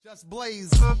Just blaze.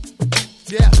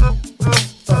 Yeah.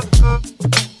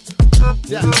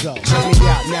 Here we go. Check me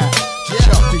out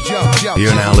now.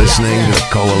 You're now listening to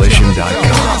Coalition.com.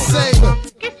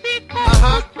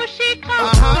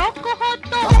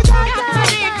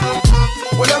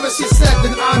 Whatever she said,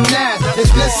 then I'm mad.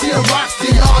 If this here rocks to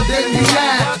y'all, then you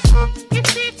mad.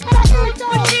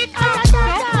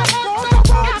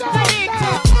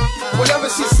 Whatever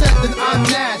she said, then I'm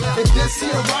mad. If this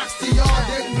here rocks to y'all,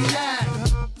 then you mad.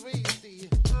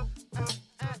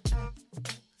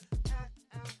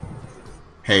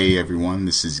 Hey everyone,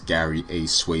 this is Gary A.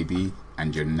 Swaby,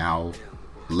 and you're now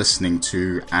listening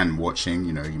to and watching,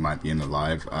 you might be in the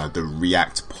live, the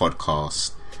React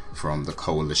podcast from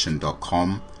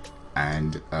thecoalition.com.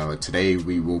 And today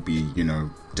we will be,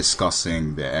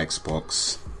 discussing the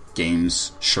Xbox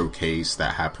games showcase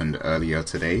that happened earlier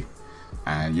today.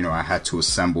 And, I had to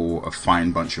assemble a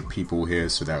fine bunch of people here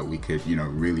so that we could,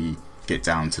 really get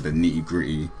down to the nitty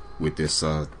gritty with this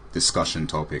discussion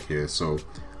topic here. So,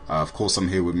 of course, I'm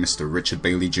here with Mr. Richard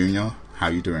Bailey Jr. How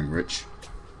you doing, Rich?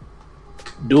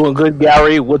 Doing good,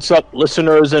 Gary. What's up,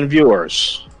 listeners and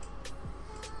viewers?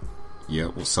 Yeah,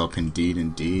 what's up, indeed.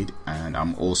 And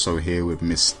I'm also here with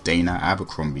Miss Dana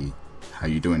Abercrombie. How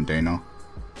you doing, Dana?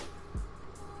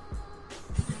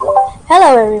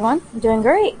 Hello, everyone. I'm doing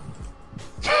great.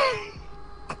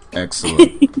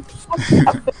 Excellent.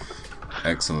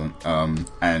 Excellent.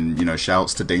 And,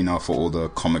 shouts to Dana for all the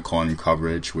Comic-Con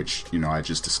coverage, which, I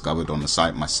just discovered on the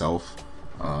site myself.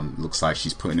 Looks like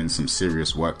she's putting in some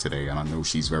serious work today, and I know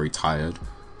she's very tired,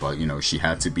 but, she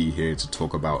had to be here to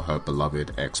talk about her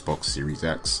beloved Xbox Series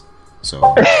X. So,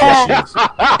 here she is.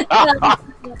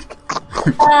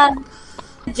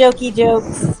 Jokey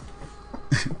jokes.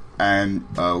 And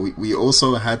we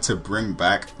also had to bring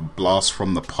back Blast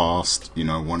from the Past,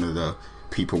 one of the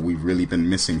people we've really been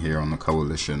missing here on the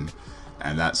Coalition,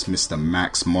 and that's Mr.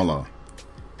 Max Moller.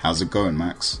 How's it going,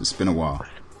 Max? It's been a while.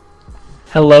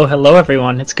 Hello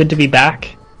everyone. It's good to be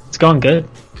back. It's going good.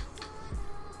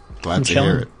 Glad to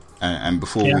hear it. And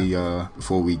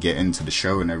before we get into the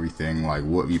show and everything, like,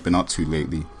 what have you been up to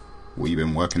lately? What have you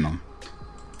been working on?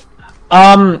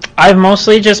 I've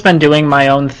mostly just been doing my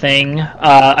own thing.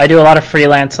 I do a lot of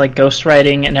freelance, like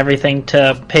ghostwriting and everything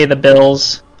to pay the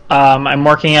bills. I'm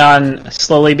working on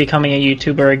slowly becoming a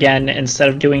YouTuber again instead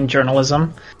of doing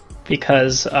journalism,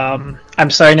 because I'm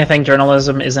starting to think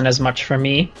journalism isn't as much for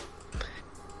me.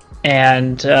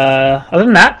 And other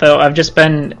than that, though, I've just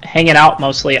been hanging out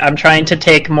mostly. I'm trying to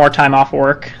take more time off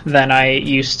work than I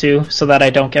used to so that I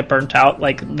don't get burnt out.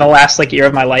 Like, the last year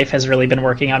of my life has really been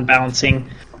working on balancing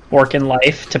work and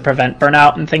life to prevent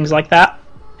burnout and things like that.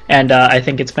 And I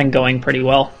think it's been going pretty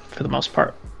well for the most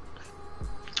part.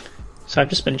 So I've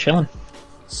just been chilling,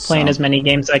 playing as many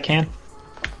games as I can.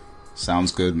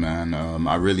 Sounds good, man.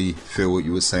 I really feel what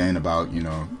you were saying about,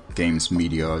 games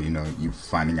media, you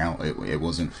finding out it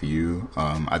wasn't for you.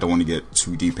 I don't want to get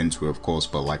too deep into it, of course,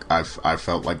 but like I've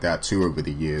felt like that too over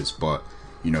the years. But,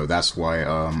 that's why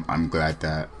I'm glad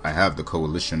that I have the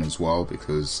Coalition as well,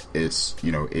 because it's,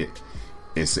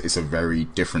 it's a very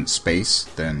different space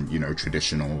than,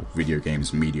 traditional video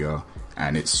games media.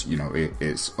 And it's,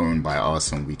 it's owned by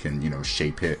us, and we can,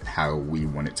 shape it how we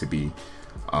want it to be.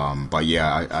 But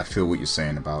yeah, I feel what you're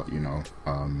saying about,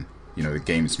 the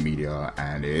games media,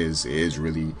 and it is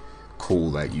really cool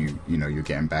that you're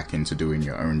getting back into doing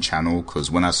your own channel.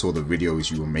 Because when I saw the videos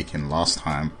you were making last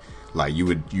time, like,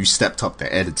 you stepped up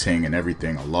the editing and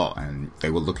everything a lot, and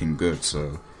they were looking good.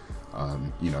 So,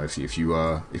 if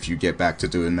you get back to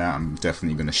doing that, I'm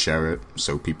definitely gonna share it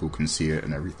so people can see it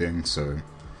and everything. So,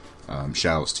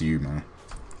 shoutouts to you, man.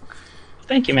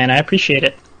 Thank you, man. I appreciate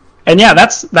it. And yeah,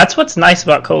 that's what's nice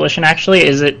about Coalition, actually,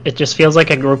 is it just feels like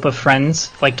a group of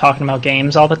friends, like, talking about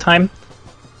games all the time,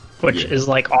 which is,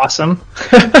 like, awesome.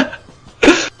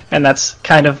 And that's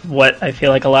kind of what I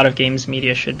feel like a lot of games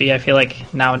media should be. I feel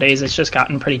like nowadays it's just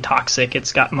gotten pretty toxic.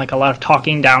 It's gotten, like, a lot of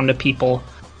talking down to people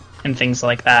and things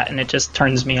like that, and it just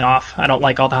turns me off. I don't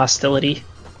like all the hostility.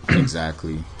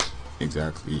 Exactly.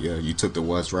 Yeah, you took the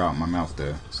words right out of my mouth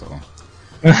there, so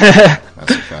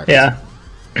that's a fact. Yeah.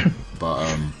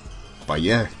 But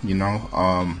yeah,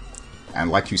 and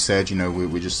like you said,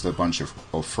 we're just a bunch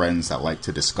of friends that like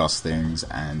to discuss things,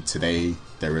 and today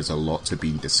there is a lot to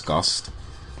be discussed.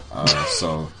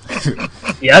 So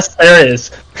yes, there is.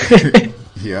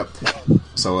 Yep.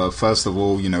 So first of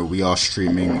all, we are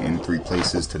streaming in 3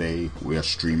 places today. We are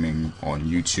streaming on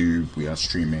YouTube, we are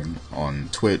streaming on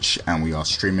Twitch, and we are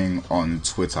streaming on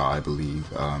Twitter, I believe.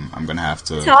 I'm gonna have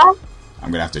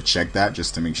to check that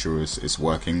just to make sure it's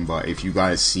working. But if you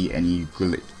guys see any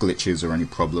glitches or any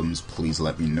problems, please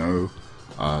let me know.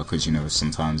 because you know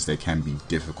sometimes there can be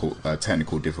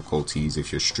technical difficulties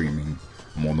if you're streaming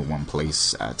more than one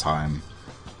place at a time.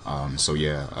 So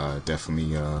yeah,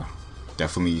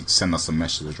 definitely send us a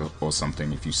message or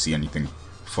something if you see anything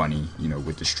funny, you know,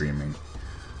 with the streaming.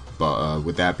 But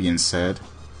with that being said,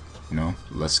 you know,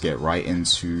 let's get right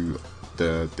into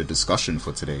the discussion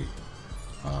for today,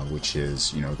 which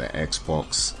is, you know, the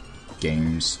Xbox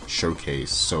Games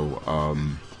Showcase. So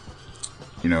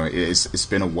you know, it's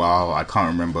been a while. I can't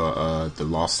remember the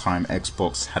last time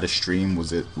Xbox had a stream.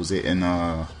 Was it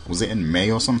in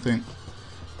May or something?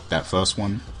 That first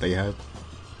one they had?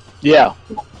 Yeah.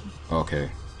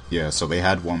 Okay. Yeah, so they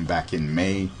had one back in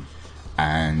May,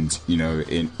 and you know,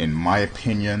 in my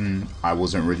opinion, I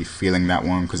wasn't really feeling that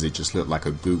one because it just looked like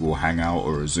a Google Hangout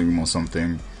or a Zoom or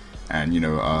something, and you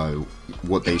know,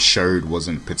 what they showed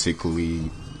wasn't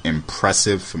particularly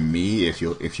impressive for me. If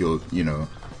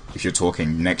you're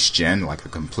talking next gen, like a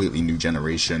completely new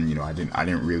generation, you know, I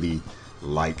didn't really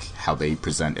like how they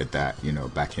presented that, you know,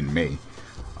 back in May.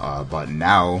 But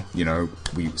now, you know,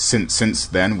 since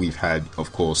then we've had,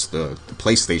 of course, the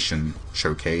PlayStation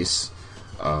Showcase,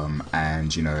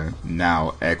 and you know,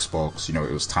 now Xbox. You know,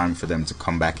 it was time for them to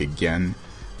come back again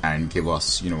and give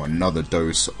us, you know, another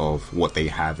dose of what they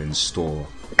have in store,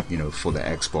 you know, for the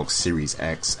Xbox Series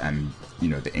X and, you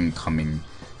know, the incoming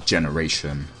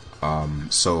generation.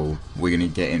 So we're gonna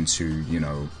get into, you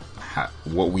know,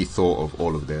 what we thought of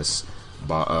all of this.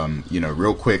 But you know,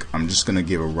 real quick, I'm just gonna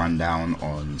give a rundown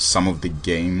on some of the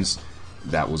games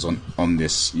that was on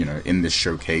this, you know, in this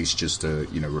showcase, just to,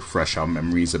 you know, refresh our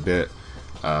memories a bit.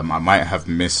 I might have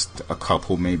missed a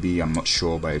couple, maybe, I'm not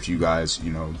sure, but if you guys,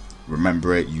 you know,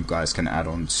 remember it, you guys can add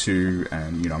on too,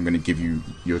 and you know, I'm gonna give you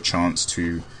your chance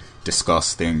to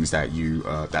discuss things that you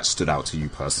that stood out to you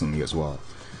personally as well.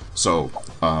 So,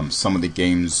 some of the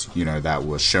games, you know, that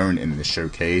were shown in the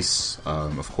showcase,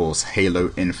 of course,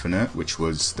 Halo Infinite, which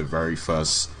was the very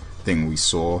first thing we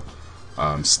saw,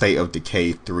 State of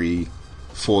Decay 3,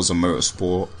 Forza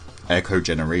Motorsport, Echo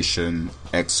Generation,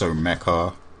 Exo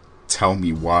Mecha, Tell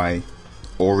Me Why,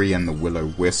 Ori and the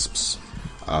Will-O-Wisps,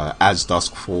 As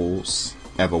Dusk Falls,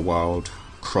 Everwild,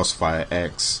 Crossfire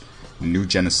X, New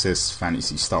Genesis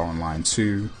Phantasy Star Online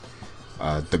 2,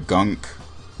 The Gunk,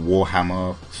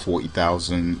 Warhammer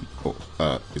 40,000,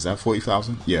 is that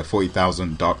 40,000? Yeah,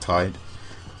 40,000 Darktide,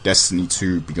 Destiny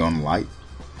 2 Beyond Light,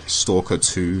 Stalker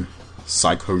 2,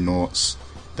 Psychonauts,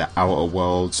 The Outer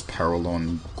Worlds, Peril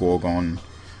Gorgon,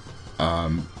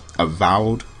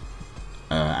 Avowed,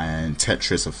 and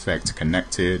Tetris Effect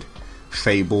Connected,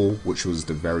 Fable, which was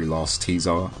the very last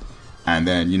teaser. And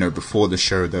then, you know, before the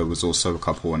show there was also a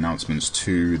couple announcements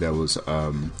too. There was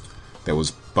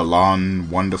Balan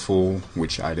Wonderful,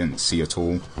 which I didn't see at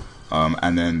all,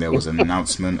 and then there was an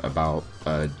announcement about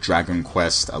Dragon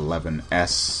Quest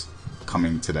 11S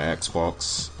coming to the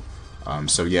Xbox.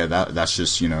 So yeah, that's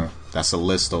just, you know, that's a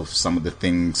list of some of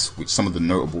the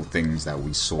notable things that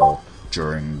we saw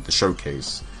during the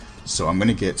showcase. So I'm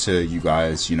gonna get to you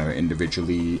guys, you know,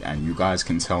 individually, and you guys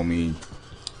can tell me,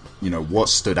 you know, what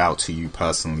stood out to you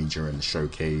personally during the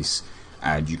showcase.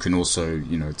 And you can also,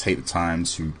 you know, take the time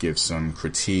to give some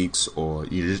critiques, or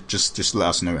you just let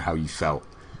us know how you felt,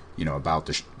 you know, about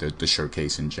the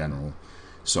showcase in general.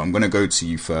 So I'm gonna go to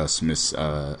you first, Miss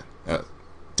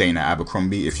Dana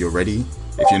Abercrombie, if you're ready.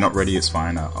 If you're not ready, it's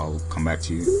fine. I'll come back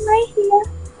to you. I'm right here.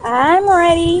 I'm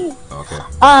ready. Okay.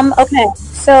 Okay.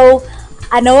 So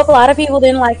I know a lot of people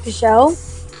didn't like the show.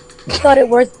 Thought it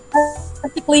was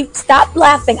perfectly. Stop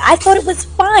laughing. I thought it was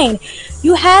fine.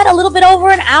 You had a little bit over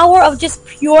an hour of just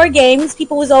pure games.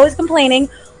 People was always complaining,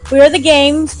 where are the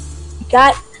games? You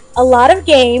got a lot of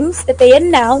games that they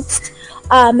announced.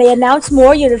 They announced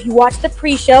more. You know, if you watch the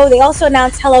pre-show, they also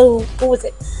announced Hello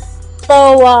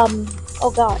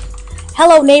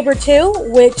Neighbor 2,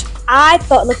 which I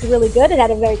thought looked really good. It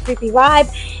had a very creepy vibe.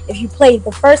 If you played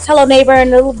the first Hello Neighbor,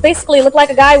 and it basically looked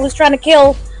like a guy who was trying to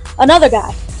kill another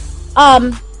guy.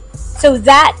 So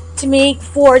that, to me,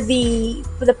 for the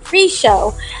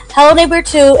pre-show, Hello Neighbor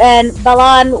 2 and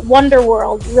Balan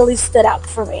Wonderworld really stood out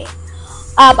for me.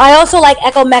 I also like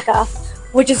Echo Mecha,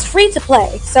 which is free to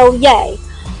play, so yay.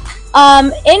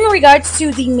 In regards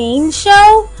to the main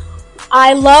show,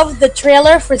 I love the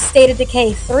trailer for State of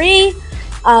Decay 3.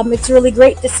 It's really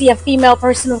great to see a female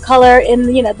person of color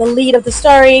in, you know, the lead of the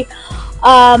story.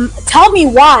 Tell Me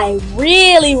Why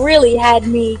really had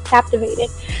me captivated.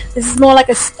 This is more like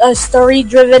a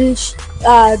story-driven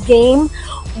game,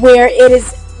 where it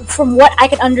is, from what I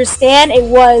can understand, it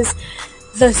was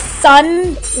the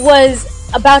son was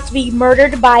about to be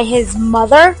murdered by his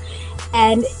mother,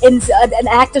 and in an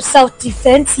act of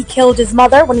self-defense, he killed his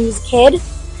mother when he was a kid.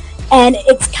 and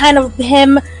it's kind of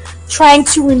him trying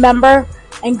to remember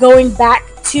and going back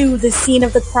to the scene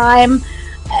of the crime,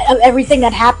 of everything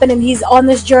that happened, and he's on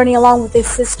this journey along with his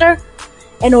sister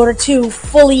in order to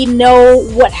fully know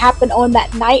what happened on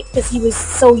that night because he was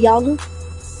so young.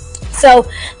 So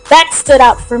that stood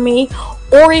out for me.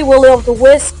 Ori Will of the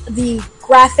Wisp, the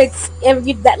graphics,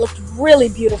 that looked really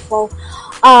beautiful.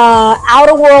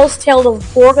 Outer Worlds, Tale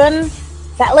of Gorgon,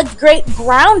 that looked great.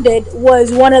 Grounded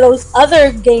was one of those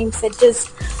other games that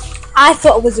just, I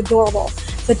thought was adorable.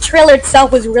 The trailer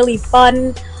itself was really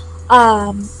fun.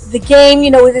 The game,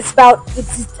 it's about,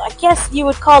 I guess you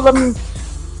would call them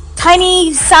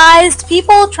tiny-sized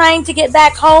people trying to get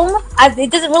back home. It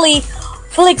doesn't really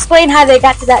fully explain how they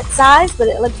got to that size, but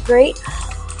it looks great.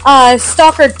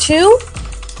 Stalker 2,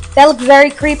 that looked very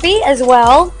creepy as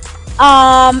well.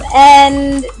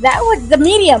 And the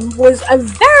Medium was a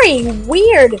very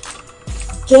weird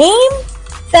game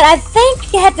that I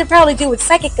think it had to probably do with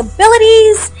psychic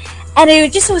abilities, and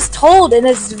it just was told in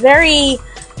this very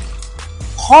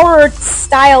horror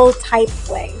style type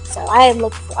way. So I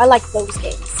like those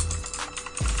games.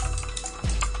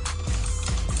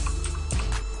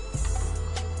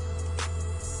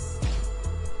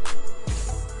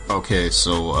 Okay,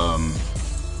 so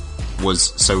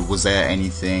was there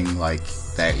anything like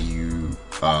that you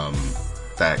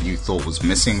thought was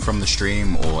missing from the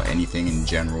stream, or anything in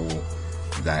general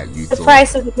that you thought? The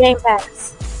price of the Game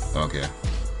Pass. Okay.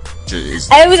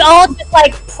 It was all just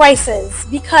like prices,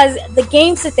 because the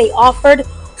games that they offered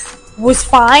was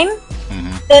fine.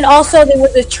 Mm-hmm. Then also there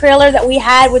was a trailer that we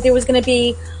had where there was going to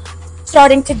be,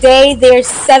 starting today, there's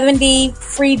 70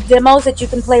 free demos that you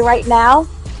can play right now.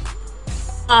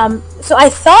 So I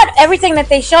thought everything that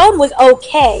they showed was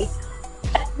okay.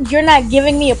 You're not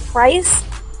giving me a price,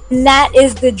 and that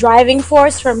is the driving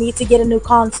force for me to get a new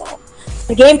console.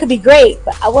 The game could be great,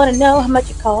 but I want to know how much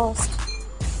it costs.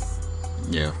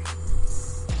 Yeah,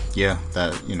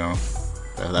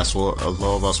 that's what a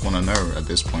lot of us want to know at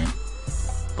this point.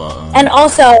 But and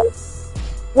also,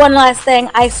 one last thing,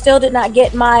 I still did not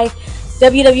get my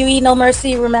WWE No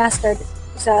Mercy remastered,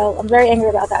 so I'm very angry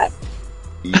about that.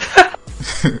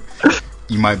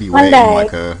 You might be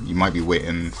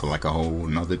waiting for like a whole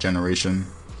another generation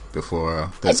before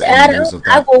there's any news of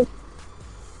that.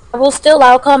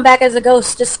 I'll come back as a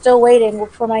ghost, just still waiting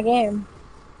for my game.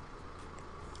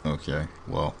 Okay,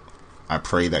 well, I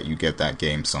pray that you get that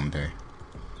game someday.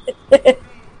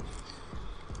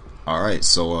 Alright,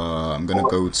 so I'm gonna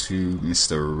go to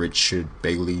Mr. Richard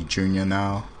Bailey Jr.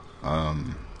 now.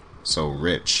 So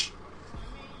Rich,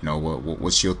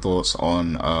 what's your thoughts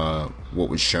on what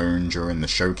was shown during the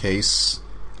showcase?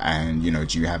 And,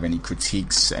 do you have any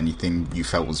critiques, anything you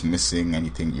felt was missing,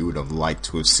 anything you would have liked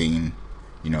to have seen?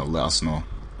 Let us know.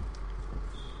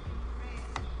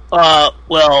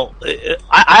 Well,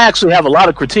 I actually have a lot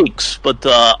of critiques, but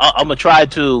I'm gonna try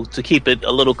to keep it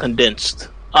a little condensed.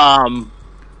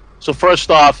 So first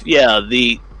off,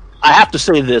 I have to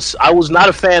say this: I was not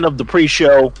a fan of the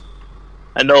pre-show.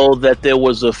 I know that there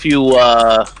was a few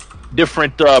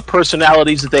different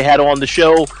personalities that they had on the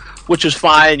show, which is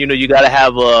fine. You got to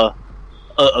have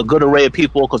a good array of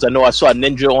people, because I know I saw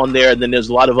Ninja on there, and then there's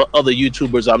a lot of other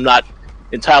YouTubers I'm not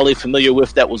entirely familiar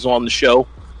with that was on the show.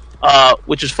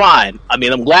 Which is fine. I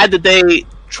mean, I'm glad that they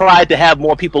tried to have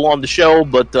more people on the show,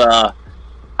 but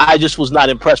I just was not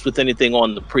impressed with anything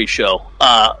on the pre-show.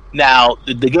 Now,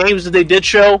 the games that they did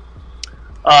show,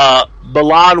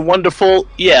 Balan Wonderful,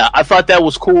 I thought that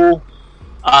was cool.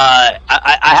 I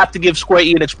have to give Square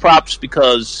Enix props,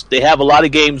 because they have a lot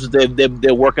of games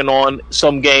they're working on.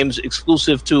 Some games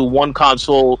exclusive to one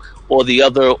console or the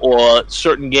other, or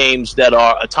certain games that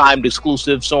are a timed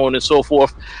exclusive, so on and so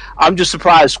forth. I'm just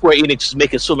surprised Square Enix is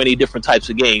making so many different types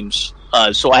of games.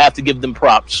 So I have to give them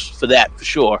props for that, for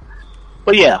sure.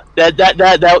 But yeah,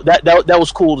 that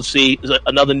was cool to see.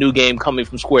 Another new game coming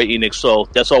from Square Enix, so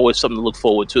that's always something to look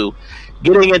forward to.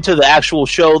 Getting into the actual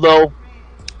show, though,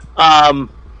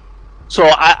 so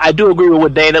I do agree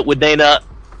with Dana.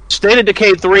 State of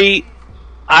Decay 3,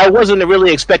 I wasn't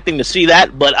really expecting to see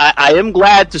that, but I am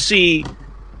glad to see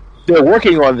they're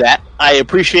working on that. I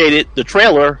appreciated the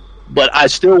trailer, but I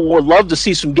still would love to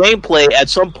see some gameplay at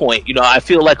some point. I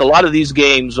feel like a lot of these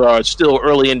games are still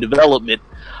early in development.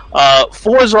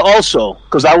 Forza also,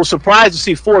 because I was surprised to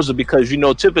see Forza, because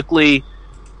typically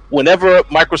whenever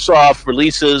Microsoft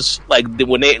releases, like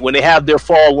when they have their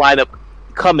fall lineup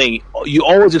coming, you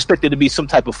always expect it to be some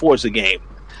type of Forza game.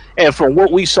 And from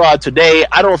what we saw today,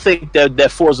 I don't think that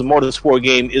Forza Motorsport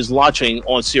game is launching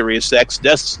on Series X.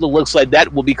 That looks like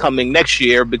that will be coming next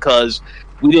year, because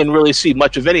we didn't really see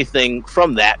much of anything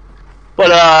from that.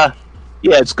 But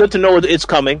it's good to know it's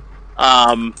coming.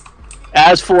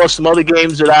 As for some other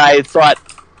games that I thought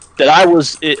that I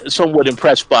was somewhat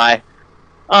impressed by,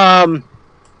 I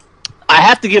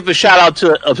have to give a shout out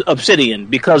to Obsidian,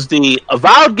 because the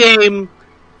Avowed game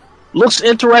looks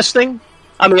interesting.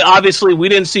 I mean, obviously, we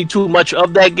didn't see too much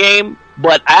of that game,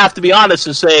 but I have to be honest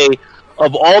and say,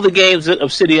 of all the games that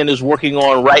Obsidian is working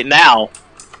on right now,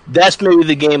 that's maybe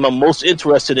the game I'm most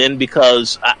interested in,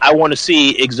 because I want to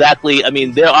see exactly. I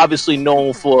mean, they're obviously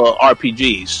known for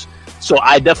RPGs, so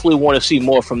I definitely want to see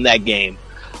more from that game.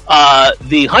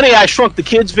 The Honey, I Shrunk the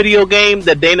Kids video game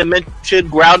that Dana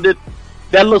mentioned, Grounded,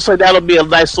 that looks like that'll be a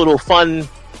nice little fun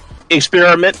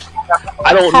experiment.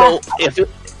 I don't know if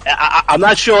I'm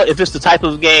not sure if it's the type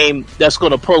of game that's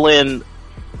going to pull in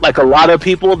like a lot of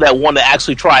people that want to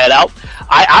actually try it out.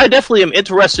 I definitely am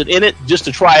interested in it just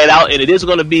to try it out, and it is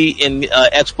going to be in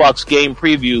Xbox Game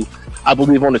Preview, I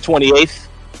believe, on the 28th.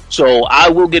 So I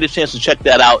will get a chance to check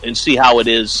that out and see how it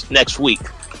is next week.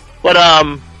 But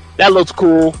that looks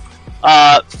cool.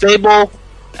 Fable,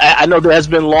 I know there has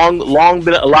been long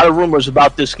been a lot of rumors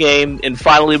about this game, and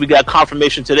finally we got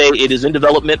confirmation today. It is in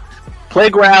development.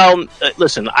 Playground,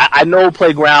 listen, I know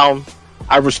Playground.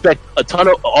 I respect a ton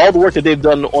of all the work that they've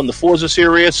done on the Forza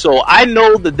series, so I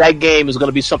know that game is going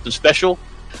to be something special.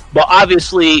 But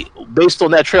obviously, based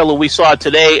on that trailer we saw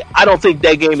today, I don't think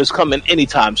that game is coming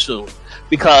anytime soon,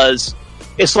 because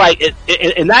it's like,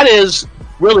 and that is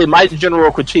really my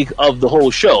general critique of the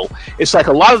whole show. It's like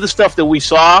a lot of the stuff that we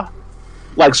saw,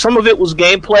 like some of it was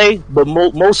gameplay, but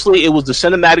mostly it was the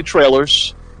cinematic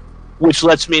trailers, which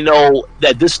lets me know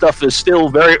that this stuff is still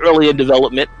very early in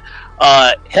development.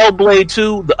 Hellblade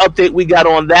 2, the update we got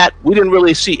on that, we didn't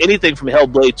really see anything from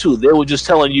Hellblade 2. They were just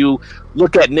telling you,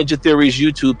 look at Ninja Theory's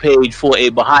YouTube page for a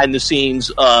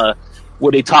behind-the-scenes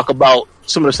where they talk about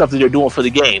some of the stuff that they're doing for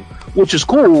the game, which is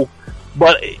cool,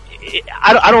 but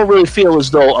I don't really feel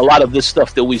as though a lot of this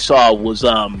stuff that we saw was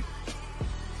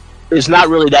is not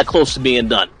really that close to being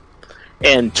done.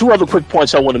 And two other quick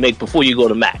points I want to make before you go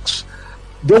to Max.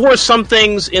 There were some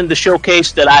things in the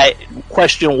showcase that I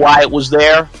question why it was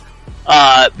there,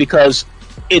 because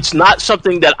it's not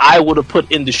something that I would have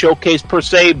put in the showcase per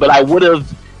se, but I would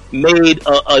have made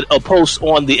a post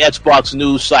on the Xbox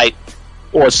news site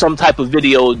or some type of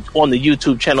video on the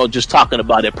YouTube channel just talking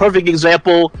about it. Perfect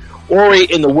example, Ori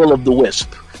and the Will of the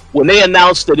Wisp. When they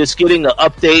announced that it's getting an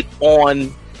update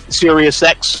on Sirius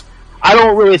X, I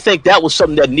don't really think that was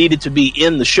something that needed to be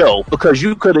in the show, because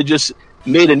you could have just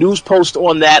made a news post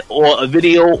on that or a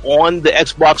video on the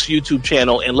Xbox YouTube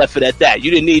channel and left it at that.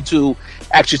 You didn't need to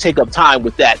actually take up time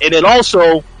with that. And then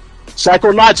also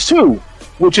Psychonauts 2,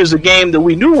 which is a game that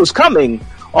we knew was coming,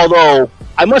 although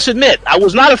I must admit I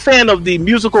was not a fan of the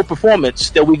musical performance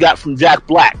that we got from Jack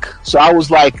Black. So I was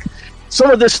like,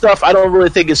 some of this stuff I don't really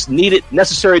think is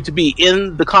necessary to be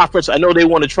in the conference. I know they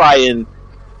want to try and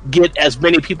get as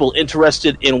many people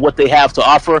interested in what they have to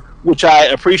offer, which I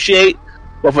appreciate.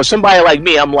 But for somebody like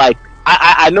me, I'm like,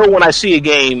 I know when I see a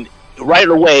game right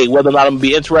away whether or not I'm going to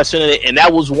be interested in it, and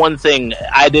that was one thing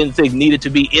I didn't think needed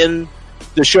to be in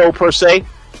the show per se.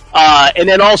 And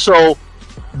then also,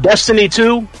 Destiny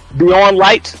 2, Beyond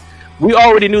Light. We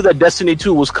already knew that Destiny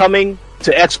 2 was coming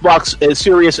to Xbox and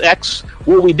Series X.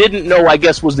 What we didn't know, I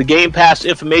guess, was the Game Pass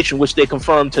information, which they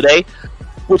confirmed today,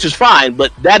 which is fine.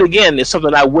 But that, again, is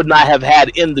something I would not have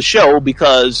had in the show,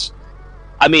 because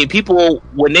I mean, people,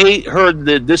 when they heard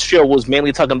that this show was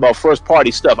mainly talking about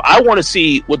first-party stuff, I want to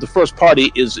see what the first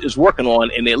party is working on,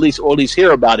 and at least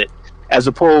hear about it, as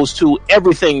opposed to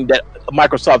everything that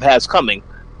Microsoft has coming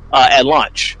at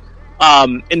launch.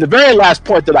 And the very last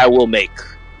point that I will make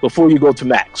before you go to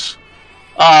Max,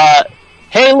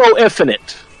 Halo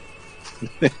Infinite.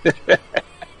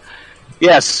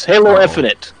 Yes, Halo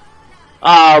Infinite.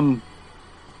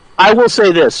 I will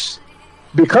say this.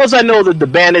 Because I know that the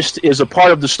Banished is a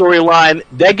part of the storyline,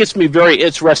 that gets me very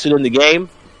interested in the game.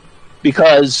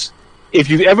 Because if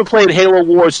you've ever played Halo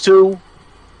Wars 2,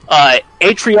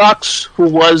 Atriox, who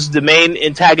was the main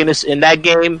antagonist in that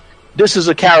game, this is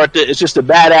a character, it's just a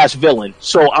badass villain.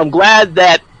 So I'm glad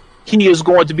that he is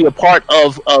going to be a part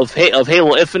of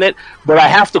Halo Infinite, but I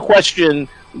have to question,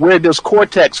 where does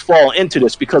Cortex fall into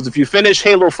this? Because if you finish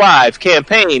Halo 5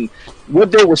 campaign,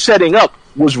 what they were setting up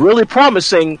was really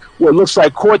promising, where it looks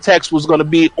like Cortex was going to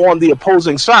be on the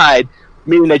opposing side,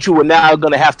 meaning that you were now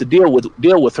going to have to deal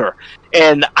with her.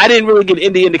 And I didn't really get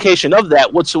any indication of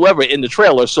that whatsoever in the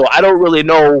trailer, so I don't really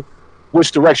know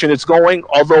which direction it's going,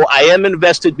 although I am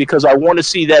invested because I want to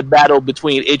see that battle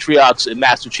between Atriox and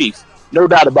Master Chief. No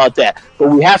doubt about that. But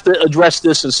we have to address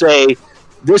this and say,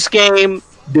 this game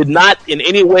did not in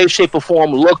any way, shape, or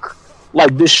form look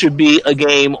like this should be a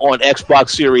game on Xbox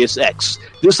Series X.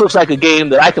 This looks like a game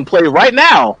that I can play right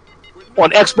now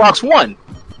on Xbox One,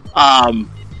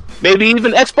 maybe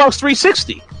even Xbox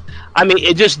 360. I mean,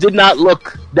 it just did not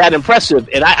look that impressive.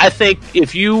 And I think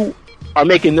if you are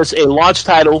making this a launch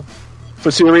title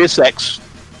for Series X,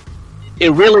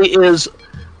 it really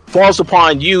falls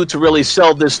upon you to really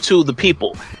sell this to the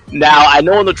people. Now, I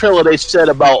know in the trailer they said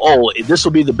about, oh, this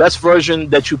will be the best version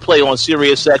that you play on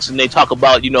Series X, and they talk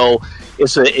about,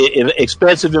 it's an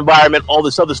expansive environment, all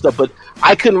this other stuff, but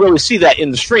I couldn't really see that in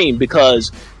the stream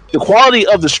because the quality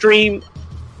of the stream,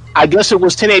 I guess it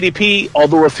was 1080p,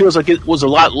 although it feels like it was a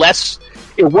lot less.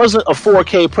 It wasn't a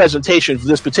 4K presentation for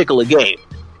this particular game.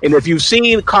 And if you've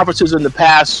seen conferences in the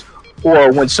past,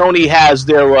 or when Sony has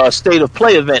their State of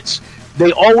Play events,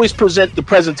 they always present the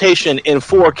presentation in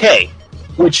 4K,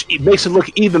 which makes it look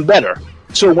even better.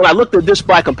 So when I looked at this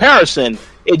by comparison,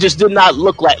 it just did not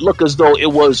look as though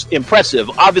it was impressive.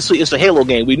 Obviously, it's a Halo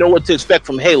game. We know what to expect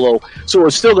from Halo, so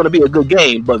it's still going to be a good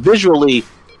game. But visually,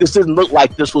 this didn't look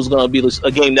like this was going to be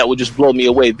a game that would just blow me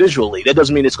away visually. That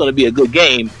doesn't mean it's going to be a good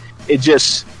game. It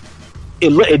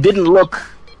didn't look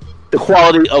the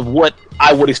quality of what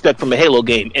I would expect from a Halo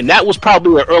game. And that was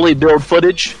probably an early build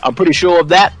footage. I'm pretty sure of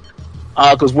that,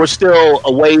 because we're still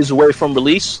a ways away from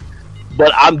release.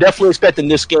 But I'm definitely expecting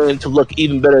this game to look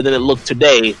even better than it looked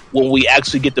today when we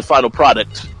actually get the final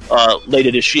product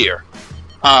later this year.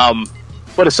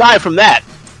 But aside from that,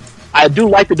 I do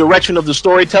like the direction of the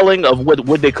storytelling of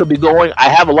what they could be going. I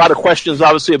have a lot of questions,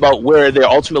 obviously, about where they're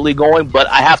ultimately going, but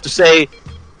I have to say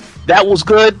that was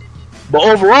good. But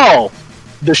overall,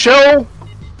 the show,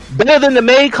 better than the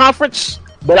May conference,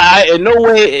 but in no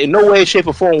way, shape,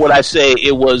 or form would I say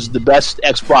it was the best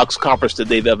Xbox conference that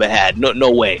they've ever had.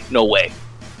 No way.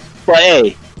 But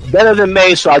hey, better than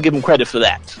May, so I'll give them credit for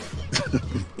that.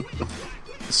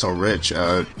 So, Rich,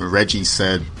 Reggie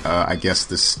said, I guess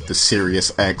the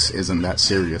Series X isn't that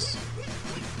serious.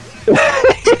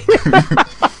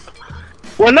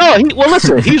 Well, no.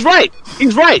 Listen, he's right.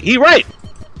 Listen, right.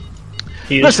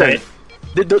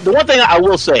 The one thing I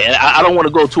will say, and I don't want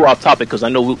to go too off topic because I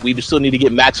know we still need to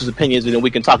get Max's opinions and then we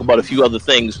can talk about a few other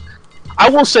things. I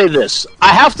will say this. I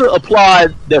have to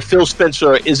applaud that Phil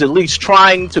Spencer is at least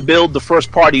trying to build the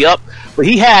first party up, but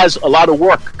he has a lot of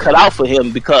work cut out for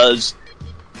him because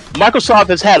Microsoft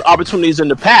has had opportunities in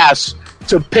the past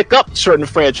to pick up certain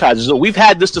franchises. So we've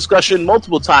had this discussion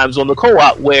multiple times on the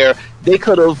co-op where they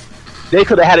could have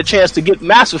had a chance to get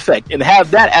Mass Effect and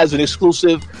have that as an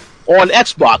exclusive on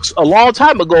Xbox a long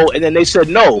time ago, and then they said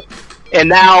no. And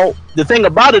now the thing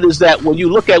about it is that when you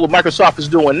look at what Microsoft is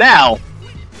doing now,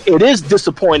 it is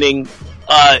disappointing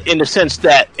in the sense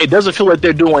that it doesn't feel like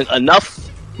they're doing enough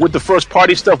with the first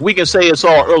party stuff. We can say it's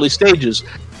all early stages,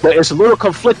 but it's a little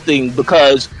conflicting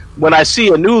because when I see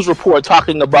a news report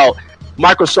talking about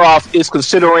Microsoft is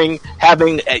considering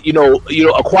having,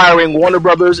 acquiring Warner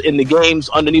Brothers in the games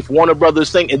underneath Warner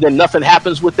Brothers thing, and then nothing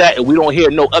happens with that, and we don't hear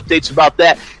no updates about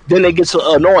that, then it gets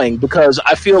annoying because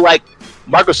I feel like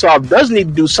Microsoft does need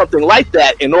to do something like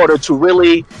that in order to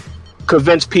really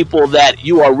convince people that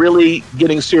you are really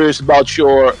getting serious about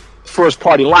your first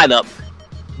party lineup.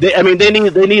 They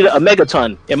need a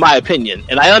megaton, in my opinion,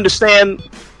 and I understand.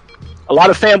 A lot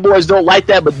of fanboys don't like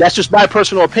that, but that's just my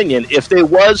personal opinion. If they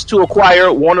was to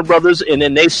acquire Warner Brothers and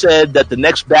then they said that the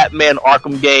next Batman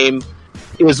Arkham game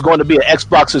is going to be an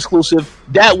Xbox exclusive,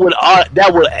 that would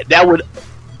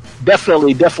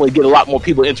definitely get a lot more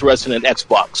people interested in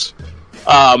Xbox.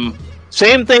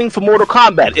 Same thing for Mortal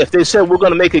Kombat. If they said we're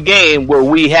going to make a game where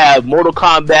we have Mortal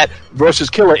Kombat versus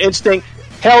Killer Instinct,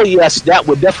 hell yes, that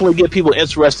would definitely get people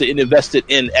interested and invested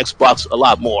in Xbox a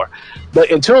lot more. But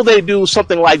until they do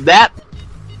something like that,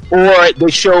 or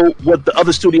they show what the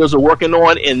other studios are working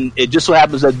on, and it just so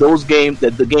happens that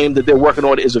the game that they're working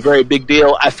on is a very big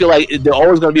deal, I feel like they're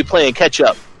always going to be playing catch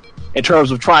up in terms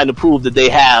of trying to prove that they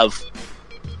have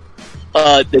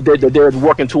that they're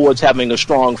working towards having a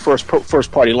strong first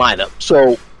party lineup.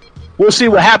 So we'll see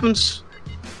what happens.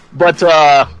 But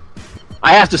I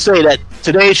have to say that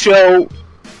today's show,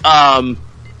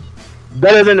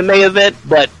 better than the May event,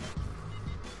 but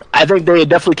I think they are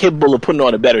definitely capable of putting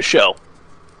on a better show.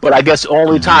 But I guess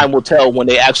only time will tell when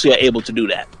they actually are able to do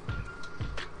that.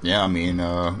 Yeah, I mean,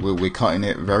 we're cutting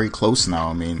it very close now.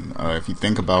 I mean, if you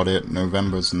think about it,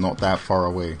 November's not that far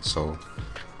away. So,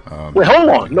 wait, hold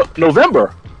on,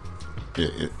 November.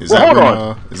 Is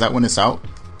that when it's out?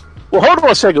 Well, hold on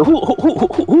a second.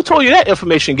 Who told you that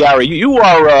information, Gary? You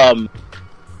are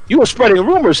spreading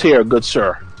rumors here, good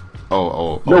sir.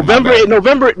 November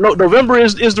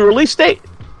is the release date.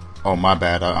 Oh, my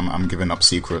bad. I'm giving up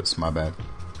secrets. My bad.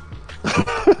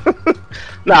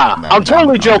 Nah, I'm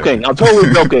totally joking. I'm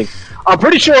totally joking. I'm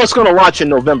pretty sure it's going to launch in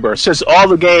November, since a lot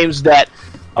of the games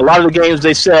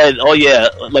they said, oh yeah,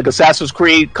 like Assassin's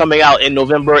Creed coming out in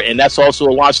November, and that's also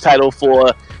a launch title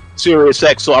for Series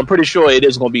X. So I'm pretty sure it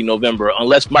is going to be November,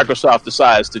 unless Microsoft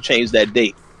decides to change that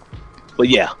date. But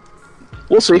yeah,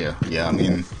 we'll see. Yeah. I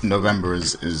mean, November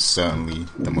is certainly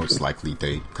the most likely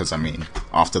date, because I mean,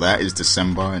 after that is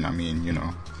December, and I mean, you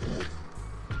know.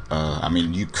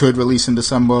 You could release in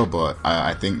December, but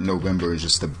I think November is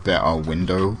just a better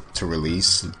window to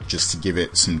release, just to give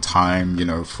it some time, you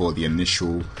know, for the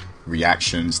initial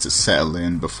reactions to settle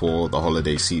in before the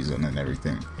holiday season and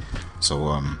everything.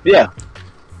 So, yeah.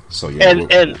 So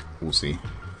yeah, we'll see.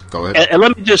 Go ahead. And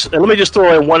let me just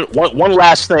throw in one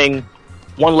last thing,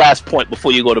 one last point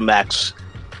before you go to Max.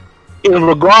 In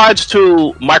regards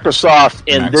to Microsoft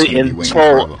and this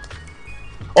whole.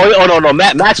 Oh no!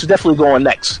 Max is definitely going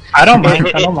next. I don't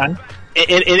mind.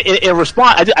 In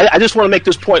response, I just want to make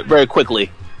this point very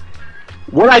quickly.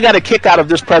 What I got a kick out of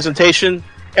this presentation,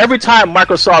 every time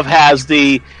Microsoft has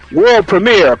the world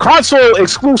premiere, console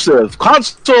exclusive,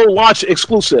 console launch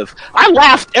exclusive, I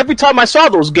laughed every time I saw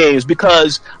those games,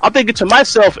 because I'm thinking to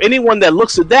myself, anyone that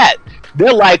looks at that,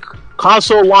 they're like,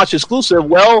 console launch exclusive.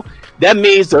 Well, that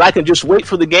means that I can just wait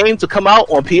for the game to come out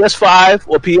on PS5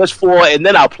 or PS4, and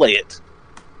then I'll play it.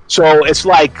 So it's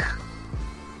like,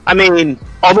 I mean,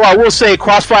 although I will say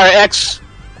Crossfire X,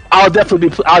 I'll definitely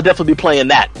be playing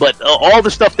that. But all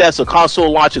the stuff that's a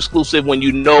console launch exclusive, when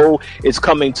you know it's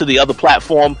coming to the other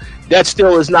platform, that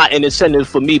still is not an incentive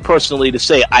for me personally to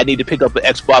say I need to pick up an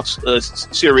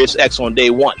Xbox Series X on day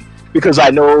one, because I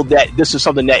know that this is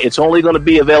something that it's only going to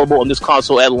be available on this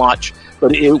console at launch,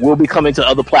 but it will be coming to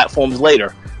other platforms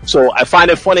later. So I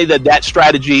find it funny that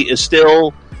strategy is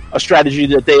still a strategy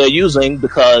that they are using,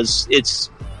 because it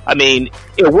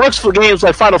works for games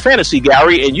like Final Fantasy,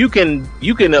 Gary, and you can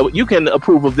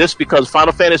approve of this, because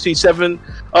Final Fantasy VII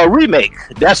Remake,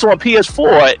 that's on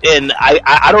PS4, and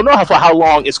I don't know for how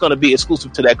long it's going to be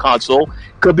exclusive to that console.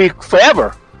 Could be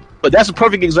forever, but that's a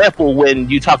perfect example when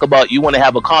you talk about you want to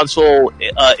have a console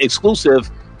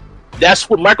exclusive. That's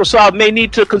what Microsoft may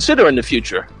need to consider in the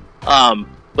future,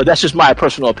 but that's just my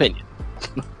personal opinion.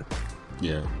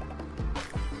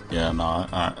 Yeah, no,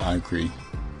 I agree.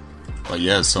 But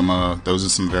yeah, those are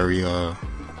some very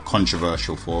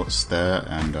controversial thoughts there,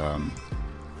 and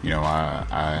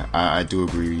I do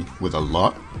agree with a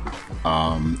lot.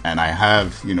 And I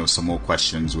have some more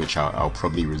questions which I'll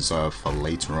probably reserve for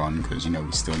later on, because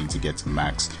we still need to get to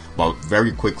Max. But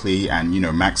very quickly, and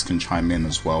Max can chime in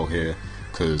as well here,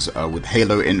 because with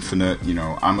Halo Infinite,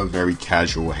 I'm a very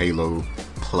casual Halo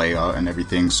player and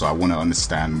everything, so I want to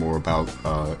understand more about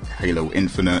Halo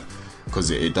Infinite,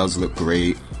 because it does look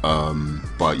great,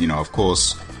 but of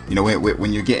course,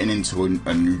 when you're getting into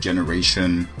a new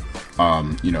generation,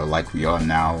 like we are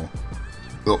now,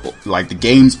 like the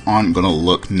games aren't gonna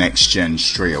look next gen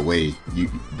straight away.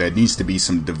 There needs to be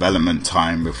some development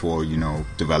time before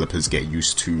developers get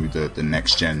used to the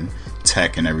next gen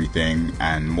tech and everything,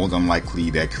 and more than likely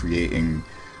they're creating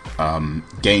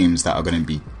games that are going to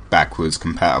be backwards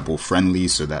compatible friendly,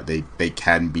 so that they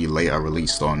can be later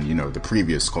released on the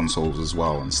previous consoles as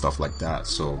well and stuff like that.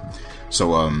 So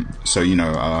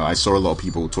I saw a lot of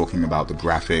people talking about the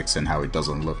graphics and how it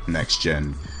doesn't look next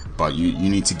gen, but you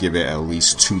need to give it at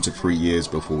least 2 to 3 years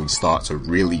before we start to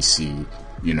really see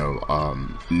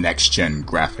next gen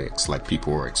graphics like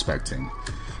people were expecting.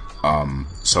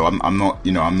 So I'm not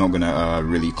gonna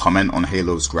really comment on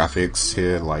Halo's graphics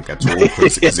here, like, at all,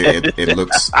 because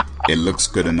it looks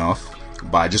good enough.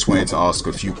 But I just wanted to ask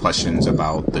a few questions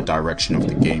about the direction of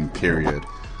the game, period.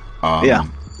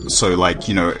 So, like,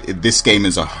 this game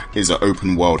is an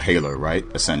open world Halo, right?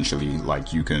 Essentially,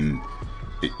 like, you can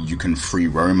free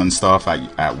roam and stuff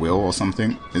at will or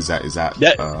something. Is that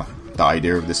the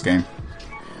idea of this game?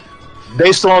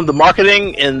 Based on the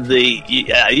marketing and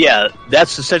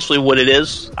that's essentially what it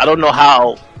is. I don't know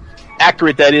how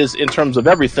accurate that is in terms of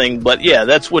everything, but yeah,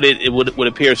 that's what it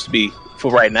appears to be for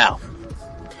right now.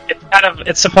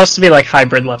 It's supposed to be like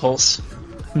hybrid levels.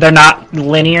 They're not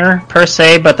linear per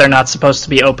se, but they're not supposed to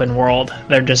be open world.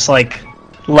 They're just like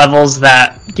levels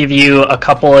that give you a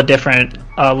couple of different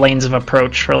lanes of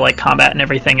approach for like combat and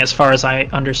everything, as far as I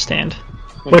understand.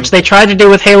 Mm-hmm. Which they tried to do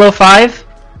with Halo 5.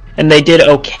 And they did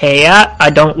okay at. I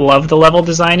don't love the level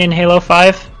design in Halo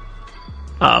 5.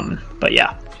 But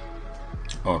yeah.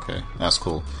 Okay, that's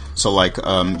cool. So, like,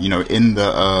 in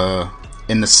the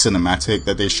cinematic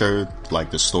that they showed,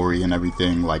 like the story and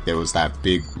everything, like there was that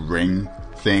big ring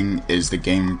thing. Is the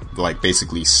game like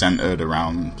basically centered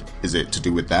around? Is it to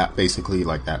do with that basically,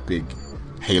 like that big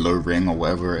Halo ring or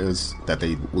whatever it is that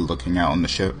they were looking at on the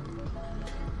ship?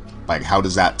 Like, how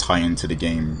does that tie into the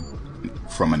game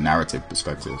from a narrative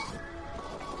perspective?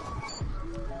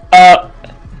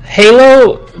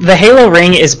 The Halo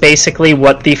ring is basically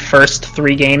what the first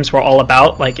 3 games were all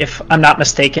about. Like, if I'm not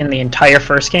mistaken, the entire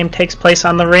first game takes place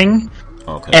on the ring.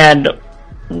 Okay. And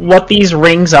what these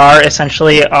rings are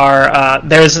essentially are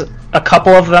there's a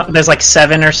couple of them. There's like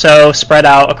 7 or so spread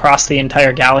out across the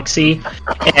entire galaxy,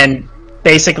 and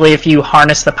basically if you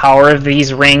harness the power of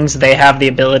these rings, they have the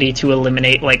ability to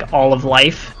eliminate like all of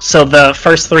life. So the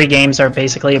first 3 games are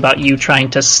basically about you trying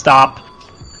to stop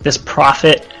this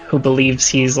prophet who believes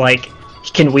he's like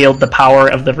he can wield the power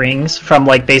of the rings from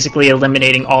like basically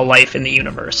eliminating all life in the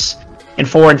universe. And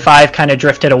 4 and 5 kind of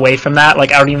drifted away from that.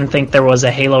 Like, I don't even think there was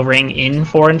a Halo ring in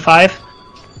 4 and 5.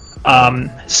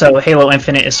 So Halo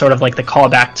Infinite is sort of like the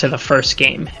callback to the first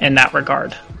game in that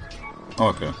regard.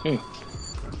 Okay.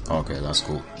 Okay, that's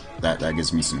cool. That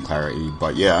gives me some clarity.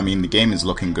 But yeah, I mean, the game is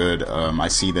looking good. I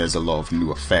see there's a lot of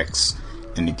new effects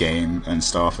in the game and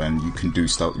stuff, and you can do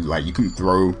stuff like you can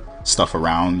throw stuff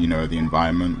around, you know, the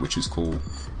environment, which is cool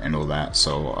and all that.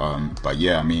 So, but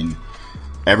yeah, I mean,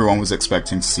 everyone was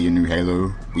expecting to see a new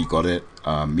Halo. We got it.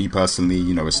 Me personally,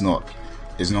 you know, it's not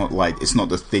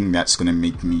the thing that's gonna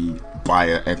make me buy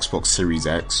a Xbox Series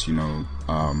X, you know.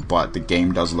 But the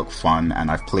game does look fun,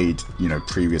 and I've played, you know,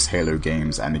 previous Halo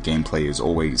games, and the gameplay is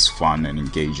always fun and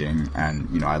engaging, and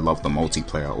you know, I love the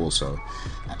multiplayer also.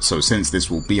 So since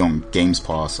this will be on Games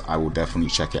Pass, I will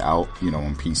definitely check it out, you know,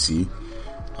 on PC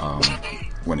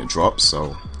when it drops.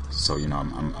 So you know,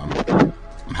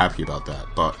 I'm happy about that.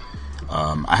 But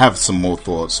I have some more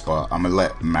thoughts, but I'm gonna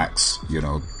let Max, you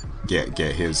know, get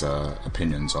his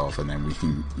opinions off, and then we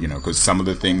can, you know, because some of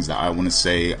the things that I want to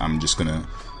say, I'm just gonna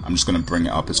bring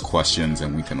it up as questions,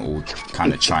 and we can all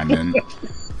kind of chime in.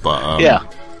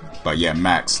 But yeah,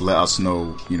 Max, let us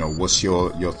know, you know, what's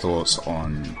your thoughts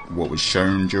on what was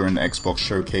shown during the Xbox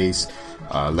showcase.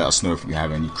 Let us know if you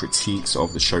have any critiques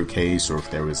of the showcase, or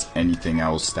if there was anything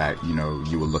else that, you know,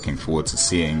 you were looking forward to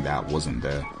seeing that wasn't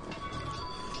there.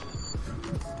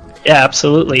 Yeah,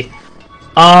 absolutely.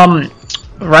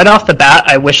 Right off the bat,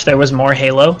 I wish there was more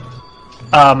Halo.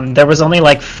 There was only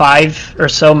like 5 or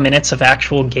so minutes of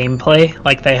actual gameplay.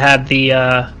 Like, they had the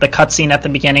cutscene at the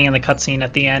beginning and the cutscene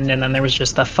at the end, and then there was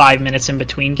just the 5 minutes in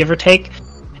between, give or take.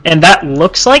 And that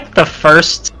looks like the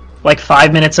first like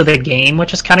 5 minutes of the game,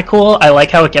 which is kind of cool. I like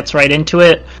how it gets right into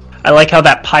it. I like how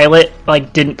that pilot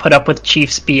like didn't put up with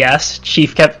Chief's BS.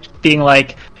 Chief kept being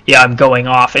like, yeah, I'm going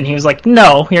off, and he was like,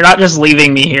 no, you're not just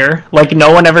leaving me here. Like,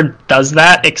 no one ever does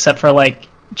that except for like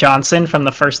Johnson from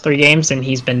the first 3 games, and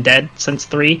he's been dead since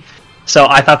 3. So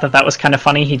I thought that was kind of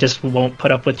funny. He just won't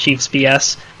put up with Chief's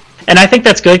BS. And I think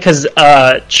that's good because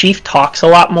Chief talks a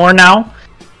lot more now,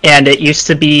 and it used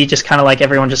to be just kind of like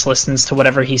everyone just listens to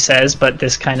whatever he says, but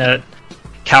this kind of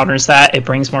counters that. It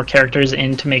brings more characters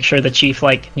in to make sure the Chief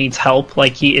like needs help.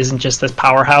 Like, he isn't just this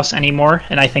powerhouse anymore,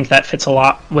 and I think that fits a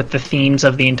lot with the themes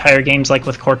of the entire games, like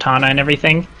with Cortana and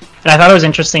everything. And I thought it was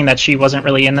interesting that she wasn't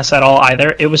really in this at all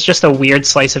either. It was just a weird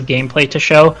slice of gameplay to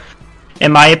show,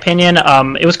 in my opinion.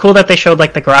 It was cool that they showed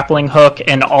like the grappling hook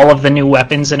and all of the new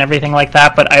weapons and everything like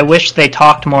that, but I wish they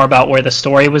talked more about where the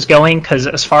story was going, because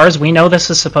as far as we know, this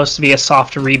is supposed to be a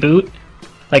soft reboot.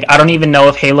 Like, I don't even know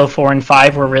if Halo 4 and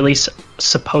 5 were really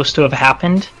supposed to have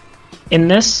happened in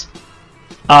this.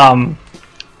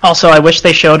 Also, I wish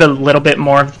they showed a little bit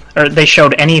more, or they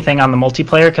showed anything on the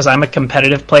multiplayer, because I'm a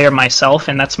competitive player myself,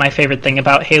 and that's my favorite thing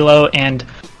about Halo. And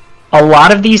a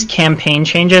lot of these campaign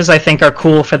changes I think are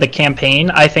cool for the campaign.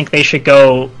 I think they should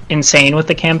go insane with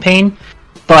the campaign,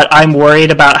 but I'm worried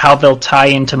about how they'll tie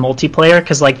into multiplayer,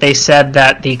 because like they said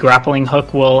that the grappling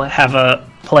hook will have a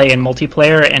play in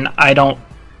multiplayer, and I don't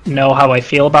know how I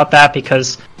feel about that,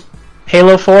 because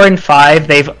Halo 4 and 5,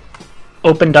 they've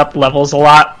opened up levels a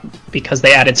lot because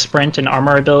they added sprint and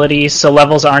armor abilities, so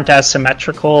levels aren't as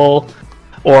symmetrical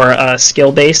or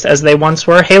skill-based as they once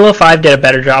were. Halo 5 did a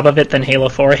better job of it than Halo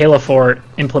 4. Halo 4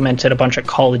 implemented a bunch of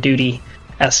Call of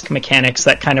Duty-esque mechanics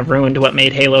that kind of ruined what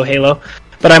made Halo Halo.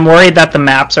 But I'm worried that the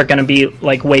maps are going to be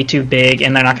like way too big,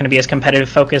 and they're not going to be as competitive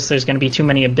focused. There's going to be too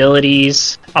many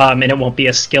abilities, and it won't be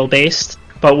as skill-based.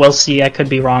 But we'll see. I could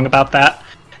be wrong about that.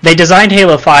 They designed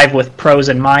Halo 5 with pros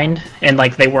in mind, and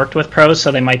like they worked with pros,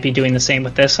 so they might be doing the same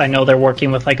with this. I know they're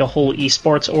working with like a whole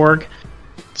esports org,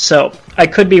 so I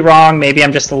could be wrong. Maybe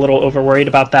I'm just a little over worried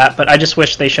about that, but I just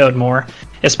wish they showed more,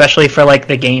 especially for like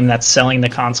the game that's selling the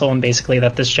console and basically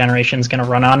that this generation is going to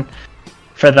run on.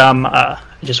 For them, I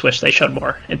just wish they showed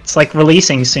more. It's like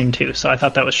releasing soon too, so I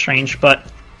thought that was strange. But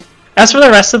As for the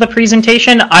rest of the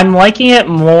presentation, I'm liking it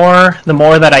more the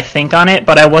more that I think on it,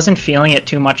 but I wasn't feeling it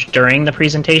too much during the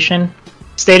presentation.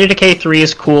 State of Decay 3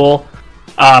 is cool.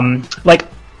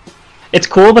 It's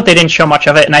cool, but they didn't show much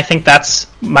of it, and I think that's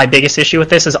my biggest issue with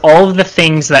this, is all of the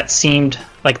things that seemed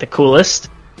like the coolest,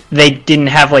 they didn't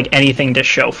have like anything to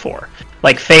show for.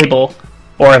 Like Fable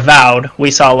or Avowed,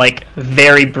 we saw like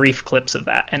very brief clips of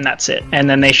that, and that's it. And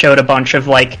then they showed a bunch of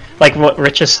like what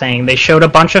Rich is saying, they showed a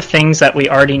bunch of things that we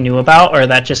already knew about, or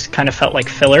that just kind of felt like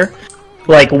filler.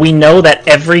 Like, we know that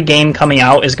every game coming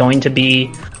out is going to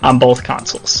be on both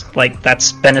consoles. Like,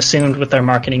 that's been assumed with their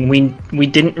marketing. We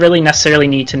didn't really necessarily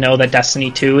need to know that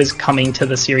Destiny 2 is coming to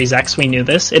the Series X. We knew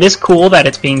this. It is cool that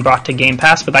it's being brought to Game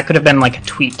Pass, but that could have been like a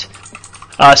tweet.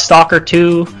 Stalker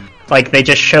 2, like, they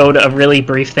just showed a really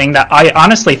brief thing that I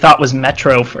honestly thought was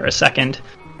Metro for a second.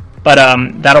 But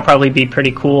that'll probably be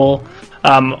pretty cool.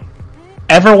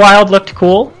 Everwild looked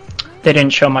cool. They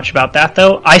didn't show much about that,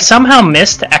 though. I somehow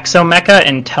missed Exomecha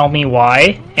and Tell Me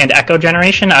Why, and Echo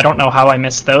Generation. I don't know how I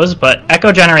missed those, but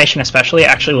Echo Generation especially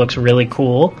actually looks really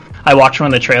cool. I watched one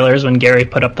of the trailers when Gary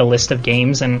put up the list of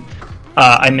games, and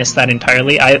I missed that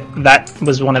entirely. That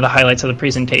was one of the highlights of the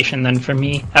presentation, then, for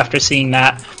me, after seeing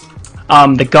that.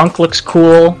 The Gunk looks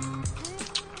cool.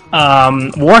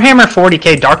 Warhammer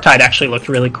 40k Darktide actually looked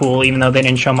really cool, even though they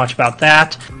didn't show much about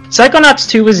that. Psychonauts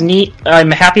 2 was neat.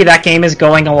 I'm happy that game is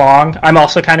going along. I'm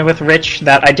also kind of with Rich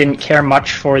that I didn't care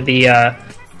much for the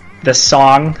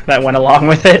song that went along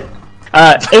with it.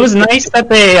 It was nice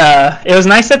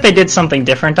that they did something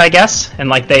different, I guess, and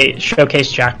like they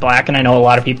showcased Jack Black, and I know a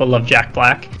lot of people love Jack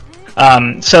Black.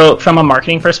 So from a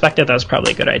marketing perspective, that was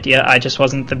probably a good idea. I just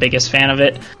wasn't the biggest fan of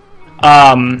it.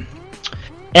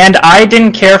 And I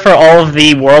didn't care for all of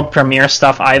the world premiere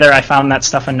stuff either. I found that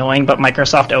stuff annoying, but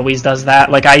Microsoft always does that.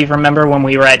 Like, I remember when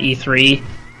we were at E3,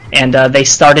 and they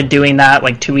started doing that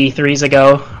like 2 E3s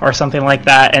ago, or something like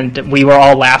that, and we were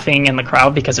all laughing in the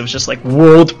crowd because it was just like,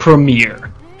 world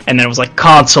premiere. And then it was like,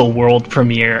 console world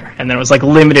premiere. And then it was like,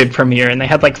 limited premiere, and they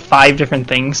had like 5 different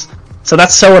things. So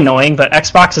that's so annoying, but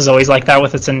Xbox is always like that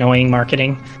with its annoying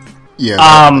marketing. Yeah,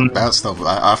 that stuff,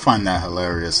 I find that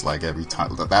hilarious, like, every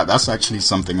time. That's actually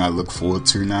something I look forward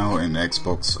to now in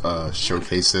Xbox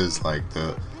showcases, like,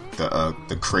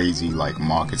 the crazy, like,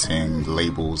 marketing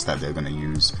labels that they're gonna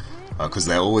use. Because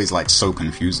they're always, like, so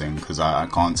confusing, because I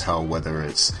can't tell whether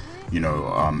it's, you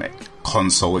know,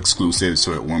 console exclusive,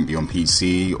 so it won't be on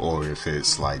PC, or if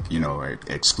it's, like, you know,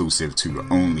 exclusive to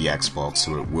only Xbox,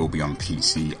 so it will be on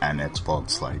PC and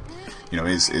Xbox, like... You know,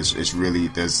 it's really,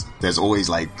 there's always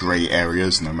like gray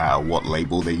areas no matter what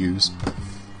label they use.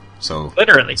 So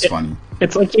literally, it's funny.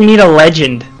 It's like you need a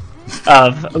legend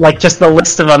of like just the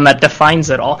list of them that defines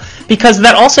it all, because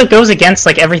that also goes against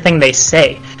like everything they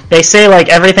say. They say like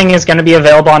everything is going to be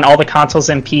available on all the consoles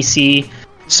and PC.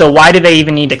 So why do they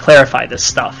even need to clarify this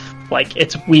stuff? Like,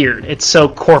 it's weird. It's so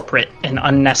corporate and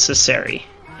unnecessary.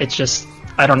 It's just,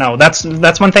 I don't know. That's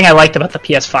one thing I liked about the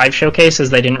PS5 showcase, is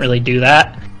they didn't really do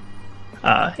that.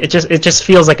 It just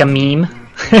feels like a meme,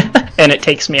 and it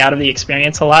takes me out of the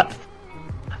experience a lot.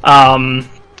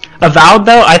 Avowed,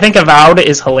 though, I think Avowed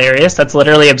is hilarious. That's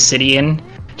literally Obsidian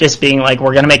just being like,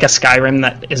 we're gonna make a Skyrim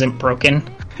that isn't broken.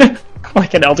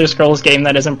 Like an Elder Scrolls game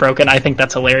that isn't broken. I think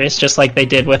that's hilarious, just like they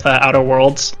did with Outer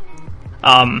Worlds.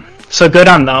 So good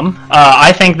on them.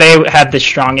 I think they had the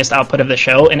strongest output of the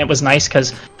show, and it was nice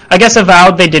because I guess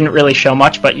Avowed, they didn't really show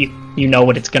much, but you know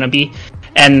what it's gonna be.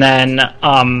 And then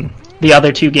the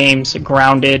other 2 games,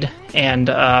 Grounded and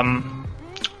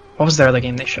what was the other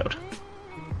game they showed?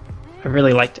 I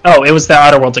really liked. Oh, it was the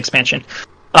Outer Worlds expansion.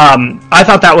 I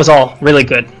thought that was all really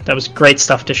good. That was great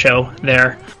stuff to show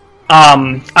there.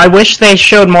 I wish they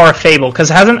showed more of Fable, because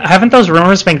haven't those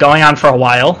rumors been going on for a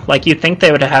while? Like, you'd think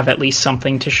they would have at least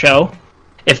something to show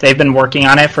if they've been working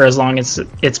on it for as long as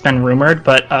it's been rumored.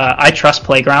 But I trust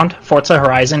Playground. Forza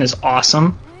Horizon is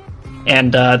awesome.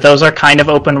 And those are kind of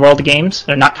open world games.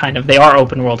 They're not kind of, they are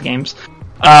open world games.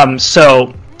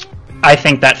 So I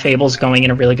think that Fable's going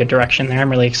in a really good direction there.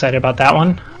 I'm really excited about that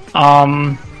one.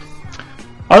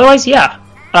 Otherwise, yeah.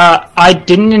 I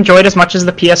didn't enjoy it as much as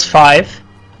the PS5.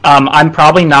 I'm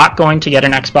probably not going to get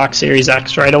an Xbox Series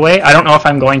X right away. I don't know if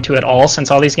I'm going to at all,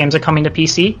 since all these games are coming to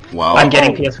PC. Wow. I'm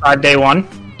getting PS5 day one.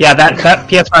 Yeah, that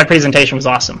PS5 presentation was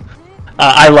awesome.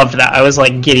 I loved that. I was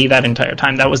like giddy that entire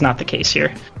time. That was not the case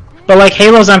here. But like,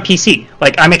 Halo's on PC.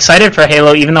 Like, I'm excited for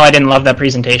Halo, even though I didn't love that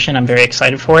presentation. I'm very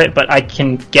excited for it, but I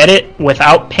can get it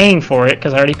without paying for it,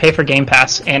 because I already pay for Game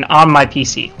Pass, and on my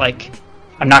PC. Like,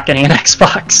 I'm not getting an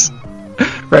Xbox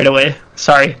right away.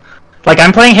 Sorry. Like,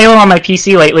 I'm playing Halo on my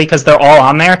PC lately, because they're all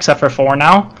on there, except for 4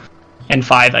 now. And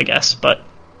 5, I guess. But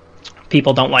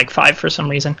people don't like 5 for some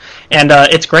reason. And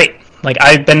it's great. Like,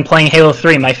 I've been playing Halo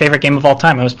 3, my favorite game of all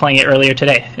time. I was playing it earlier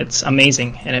today. It's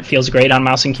amazing, and it feels great on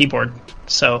mouse and keyboard.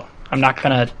 So I'm not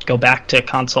going to go back to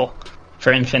console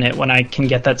for Infinite when I can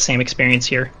get that same experience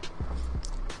here.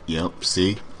 Yep,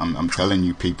 see, I'm telling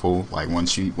you, people, like,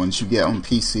 once you get on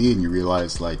PC and you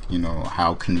realize, like, you know,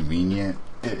 how convenient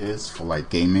it is for, like,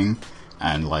 gaming,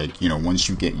 and, like, you know, once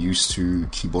you get used to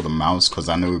keyboard and mouse, because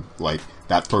I know, like,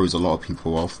 that throws a lot of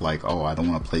people off, like, oh, I don't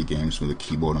want to play games with a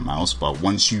keyboard and mouse, but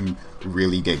once you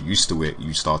really get used to it,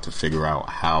 you start to figure out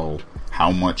how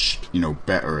much, you know,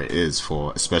 better it is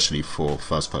for, especially for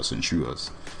first-person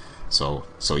shooters. So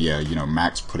yeah, you know,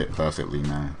 Max put it perfectly,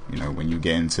 man. You know, when you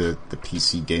get into the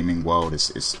PC gaming world,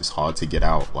 it's hard to get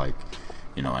out, like,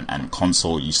 you know, and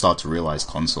console, you start to realize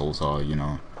consoles are, you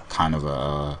know, kind of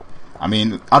a, I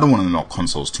mean, I don't want to knock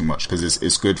consoles too much, because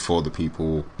it's good for the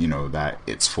people, you know, that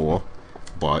it's for,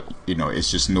 but, you know,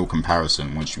 it's just no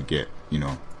comparison once you get, you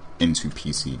know, into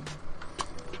PC.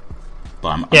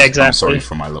 But I'm sorry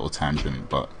for my little tangent,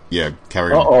 but yeah,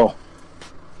 carry on.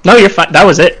 No, you're fine. That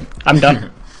was it. I'm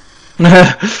done.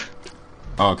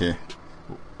 Okay.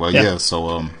 Well, yeah.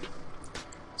 So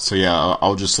yeah,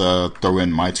 I'll just throw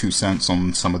in my 2 cents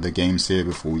on some of the games here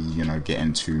before we, you know, get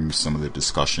into some of the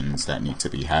discussions that need to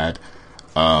be had.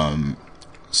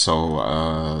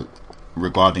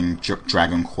 Regarding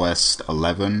Dragon Quest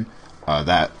 11,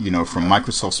 that, you know, from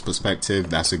Microsoft's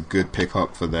perspective, that's a good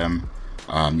pickup for them.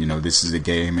 You know, this is a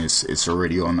game. It's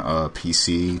already on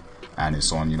PC, and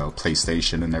it's on, you know,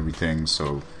 PlayStation and everything.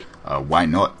 So. Why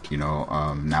not? You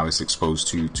know, now it's exposed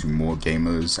to more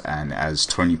gamers, and as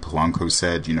Tony Polanco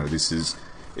said, you know,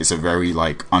 it's a very,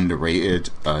 like, underrated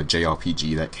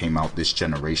JRPG that came out this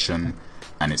generation,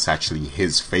 and it's actually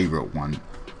his favorite one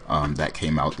that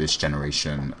came out this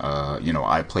generation. You know,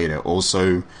 I played it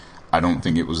also. I don't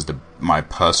think it was my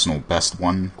personal best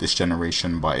one this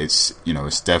generation, but it's, you know,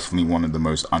 it's definitely one of the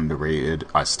most underrated.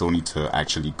 I still need to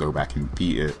actually go back and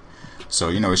beat it. So,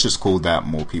 you know, it's just cool that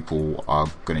more people are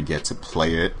going to get to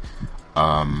play it.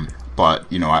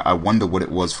 But, you know, I wonder what it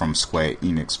was from Square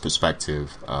Enix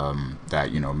perspective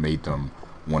that, you know, made them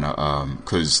want to...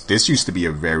 because this used to be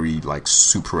a very, like,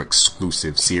 super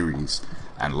exclusive series.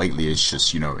 And lately it's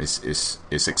just, you know,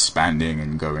 it's expanding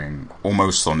and going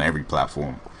almost on every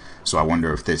platform. So I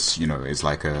wonder if this, you know, is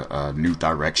like a new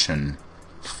direction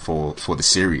for the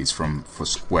series for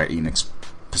Square Enix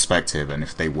perspective, and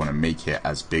if they want to make it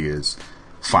as big as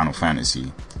Final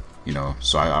Fantasy, you know.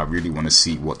 So I really want to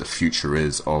see what the future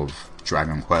is of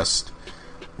Dragon Quest.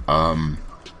 And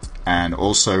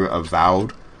also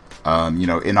Avowed, you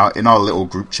know, in our little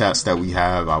group chats that we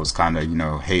have, I was kind of, you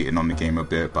know, hating on the game a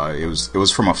bit, but it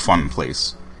was from a fun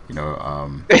place, you know.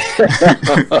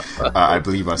 I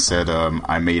believe I said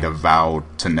I made a vow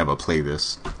to never play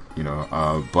this, you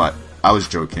know, but I was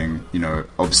joking. You know,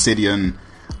 Obsidian,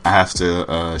 I have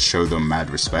to show them mad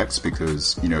respects,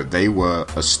 because, you know, they were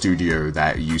a studio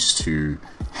that used to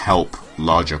help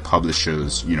larger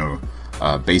publishers, you know,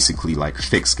 basically, like,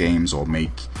 fix games or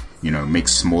make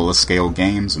smaller scale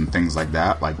games and things like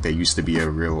that. Like, they used to be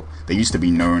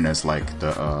known as, like,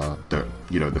 the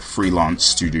you know, the freelance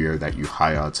studio that you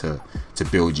hire to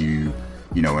build you,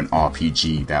 you know, an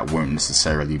RPG that won't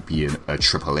necessarily be a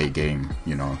AAA game,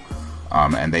 you know.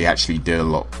 And they actually did a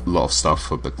lot of stuff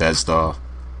for Bethesda.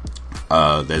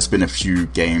 There's been a few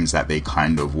games that they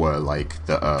kind of were like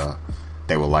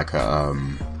they were like a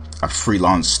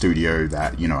freelance studio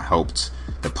that, you know, helped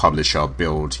the publisher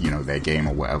build, you know, their game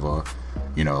or whatever,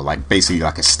 you know, like basically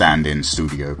like a stand-in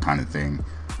studio kind of thing,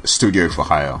 a studio for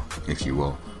hire, if you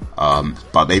will.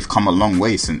 But they've come a long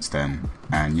way since then,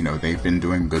 and, you know, they've been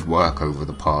doing good work over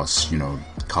the past, you know,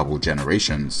 couple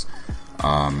generations.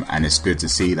 And it's good to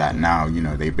see that now, you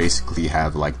know, they basically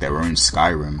have like their own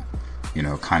Skyrim, you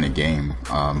know, kind of game.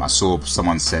 I saw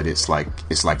someone said it's like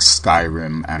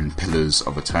Skyrim and Pillars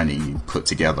of Eternity put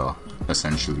together,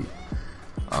 essentially.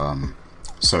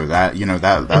 So that, you know,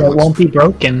 that and it won't be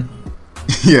broken.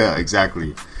 Yeah,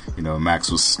 exactly. You know, Max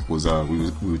was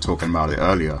we were talking about it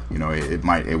earlier. You know, it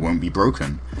won't be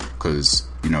broken, because,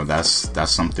 you know, that's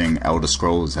something Elder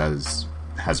Scrolls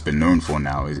has been known for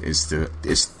now. It's the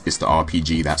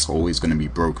RPG that's always going to be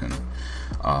broken.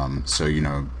 So, you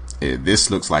know,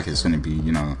 this looks like it's going to be,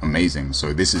 you know, amazing.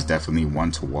 So this is definitely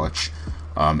one to watch.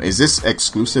 Is this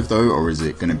exclusive though, or is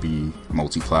it going to be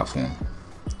multi-platform?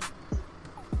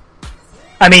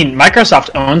 I mean, Microsoft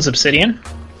owns Obsidian,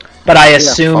 but I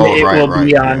assume it will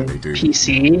be on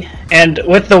PC. And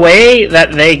with the way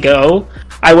that they go,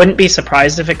 I wouldn't be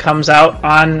surprised if it comes out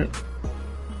on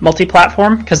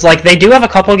multi-platform, because like they do have a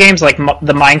couple games like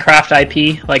the Minecraft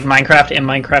IP, like Minecraft and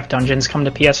Minecraft Dungeons come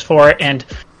to PS4, and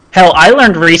hell, I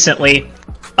learned recently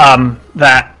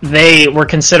that they were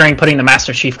considering putting the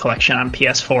Master Chief Collection on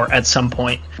PS4 at some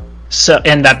point, so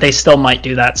and that they still might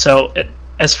do that. So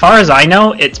as far as I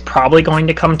know, it's probably going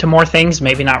to come to more things,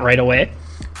 maybe not right away,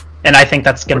 and I think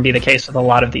that's going to be the case with a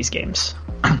lot of these games.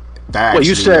 That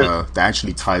actually, that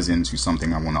actually ties into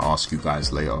something I want to ask you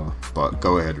guys later, but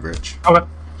go ahead, Rich. Okay.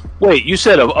 Wait, you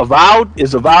said Avowed?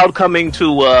 Is Avowed coming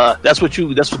to? That's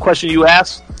the question you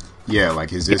asked. Yeah,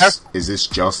 like is this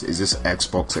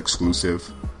Xbox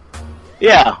exclusive?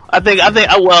 Yeah, I think.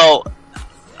 Well,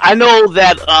 I know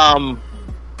that.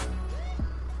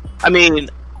 I mean,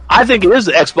 I think it is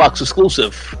an Xbox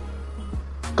exclusive.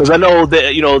 Because I know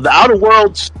that, the Outer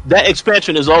Worlds, that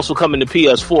expansion is also coming to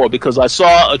PS4, because I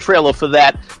saw a trailer for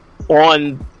that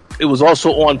it was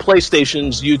also on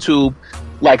PlayStation's YouTube,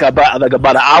 like about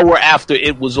an hour after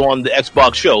it was on the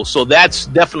Xbox show. So that's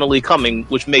definitely coming,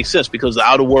 which makes sense, because the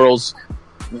Outer Worlds,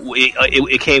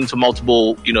 it came to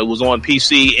multiple, it was on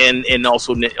PC and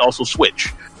also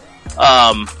Switch.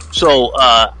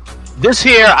 This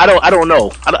here, I don't know.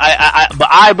 But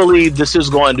I believe this is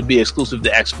going to be exclusive to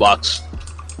Xbox.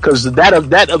 Because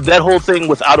that whole thing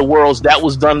with Outer Worlds, that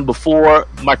was done before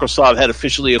Microsoft had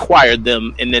officially acquired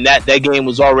them, and then that game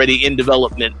was already in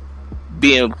development,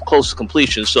 being close to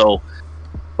completion. So,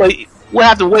 but we'll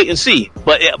have to wait and see.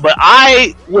 But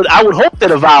I would hope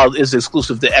that Avowed is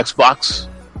exclusive to Xbox,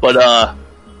 but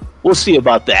we'll see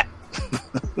about that.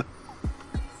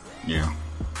 Yeah.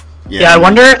 I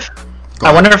wonder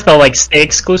if they'll like stay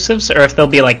exclusives, or if they'll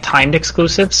be like timed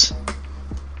exclusives.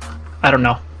 I don't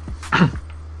know.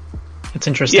 It's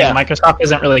interesting. Yeah. Microsoft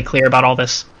isn't really clear about all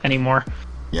this anymore.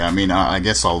 Yeah, I mean, I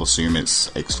guess I'll assume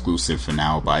it's exclusive for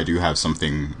now, but I do have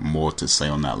something more to say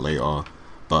on that later.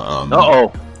 But one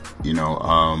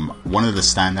of the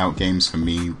standout games for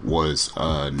me was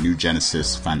New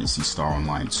Genesis Phantasy Star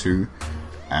Online 2,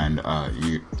 and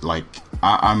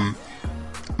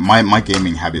my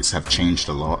gaming habits have changed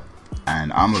a lot,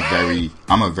 and I'm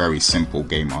a very simple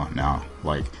gamer now.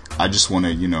 Like, I just want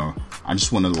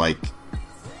to like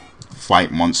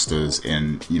fight monsters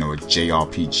in, a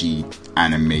JRPG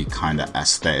anime kind of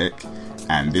aesthetic,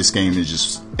 and this game is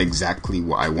just exactly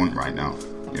what I want right now.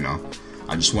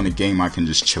 I just want a game I can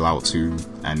just chill out to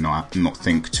and not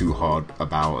think too hard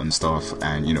about and stuff.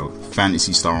 And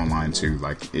Phantasy Star Online 2,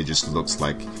 like, it just looks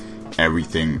like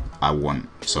everything I want.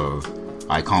 So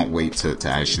I can't wait to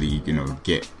actually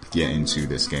get into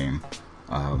this game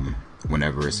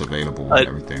whenever it's available and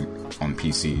everything on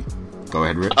PC. Go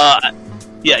ahead, Rich.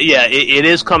 Yeah, it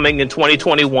is coming in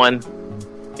 2021,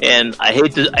 and I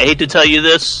hate to tell you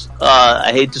this.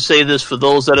 I hate to say this for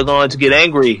those that are going to get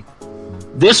angry.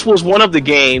 This was one of the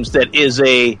games that is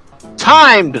a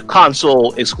timed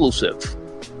console exclusive.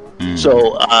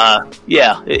 So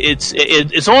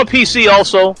it's on PC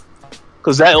also,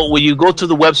 because when you go to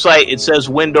the website, it says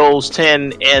Windows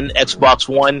 10 and Xbox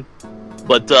One,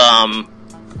 but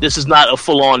this is not a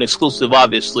full-on exclusive,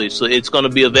 obviously, so it's going to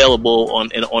be available on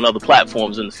other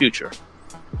platforms in the future.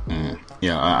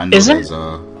 Yeah, I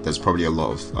know there's probably a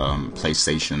lot of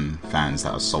PlayStation fans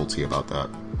that are salty about that.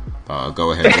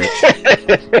 Go ahead,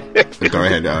 Rich. Go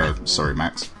ahead. Sorry,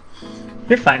 Max.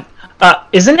 You're fine.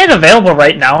 Isn't it available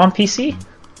right now on PC?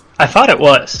 I thought it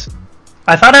was.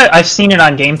 I thought I've seen it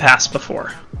on Game Pass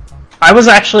before. I was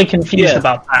actually confused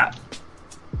about that.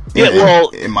 Yeah,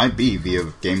 it might be via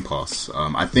Game Pass.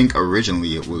 I think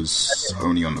originally it was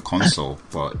only on the console,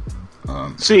 but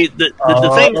see the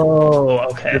thing. Oh,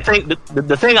 okay.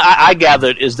 The thing I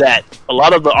gathered is that a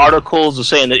lot of the articles are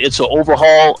saying that it's an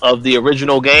overhaul of the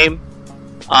original game.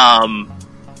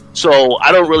 So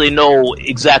I don't really know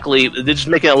exactly. They're just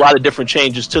making a lot of different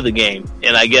changes to the game,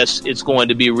 and I guess it's going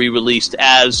to be re-released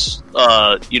as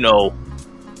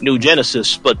New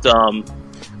Genesis, but.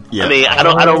 Yeah. I mean, I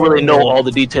don't really know all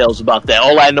the details about that.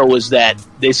 All I know is that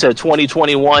they said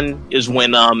 2021 is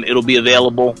when it'll be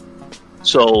available.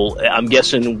 So I'm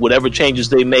guessing whatever changes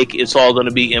they make, it's all going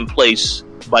to be in place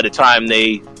by the time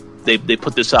they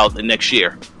put this out the next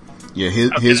year. Yeah,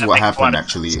 here's what happened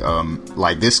actually.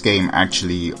 Like, this game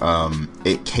actually,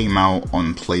 it came out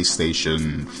on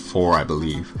PlayStation 4, I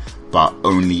believe, but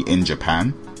only in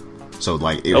Japan. So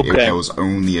like there was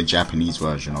only a Japanese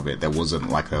version of it. There wasn't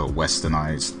like a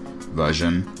westernized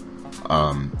version.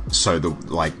 So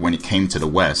when it came to the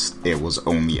West, it was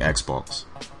only Xbox.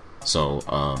 So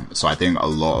I think a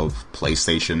lot of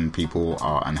PlayStation people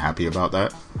are unhappy about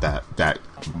that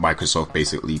Microsoft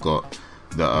basically got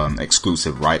the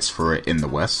exclusive rights for it in the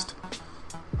West.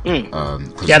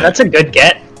 That's a good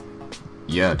get.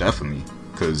 Yeah, definitely.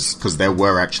 because there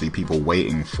were actually people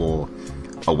waiting for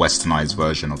a westernized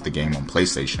version of the game on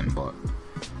PlayStation, but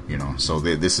you know, so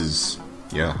this is,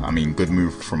 yeah, I mean, good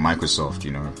move from Microsoft,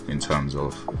 you know, in terms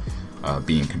of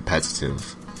being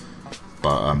competitive.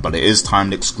 But it is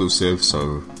timed exclusive,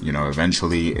 so you know,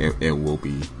 eventually it will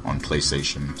be on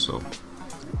PlayStation. So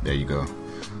there you go.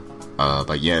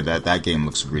 But yeah, that game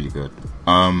looks really good.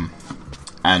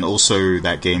 And also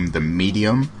that game, The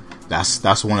Medium,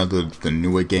 that's one of the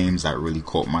newer games that really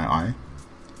caught my eye.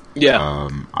 Yeah.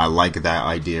 I like that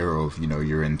idea of, you know,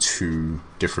 you're in two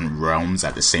different realms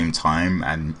at the same time,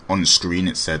 and on the screen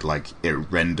it said like it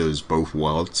renders both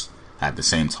worlds at the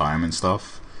same time and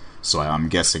stuff. So I'm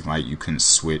guessing like you can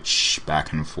switch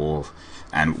back and forth.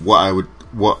 And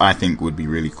what I think would be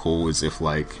really cool is if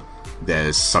like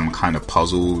there's some kind of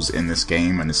puzzles in this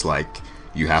game, and it's like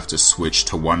you have to switch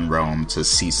to one realm to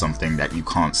see something that you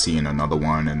can't see in another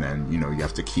one, and then, you know, you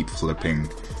have to keep flipping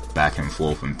back and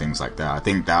forth and things like that. I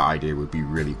think that idea would be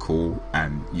really cool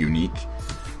and unique.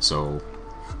 So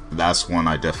that's one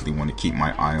I definitely want to keep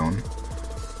my eye on.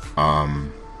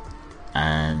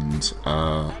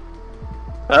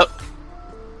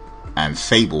 And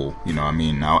Fable, you know, I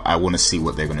mean, I want to see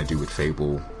what they're going to do with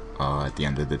Fable at the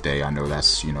end of the day. I know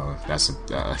that's, you know, that's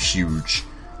a huge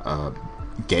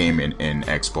game in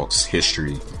Xbox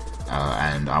history,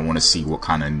 and I want to see what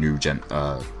kind of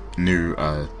new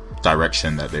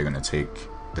direction that they're going to take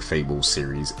the Fable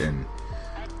series in.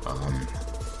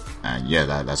 And yeah,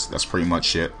 that's pretty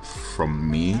much it from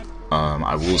me.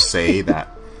 I will say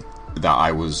that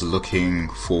I was looking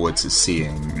forward to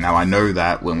seeing. Now, I know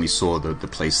that when we saw the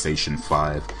PlayStation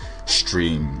 5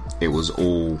 stream, it was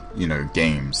all, you know,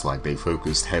 games. Like, they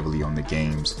focused heavily on the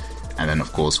games. And then,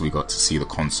 of course, we got to see the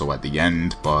console at the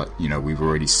end. But, you know, we've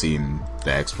already seen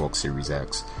the Xbox Series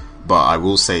X. But I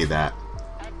will say that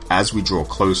as we draw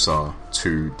closer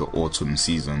to the autumn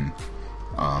season,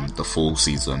 the fall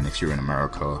season, if you're in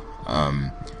America,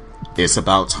 it's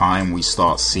about time we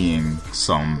start seeing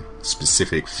some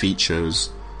specific features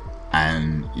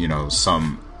and, you know,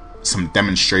 some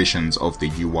demonstrations of the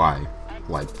UI,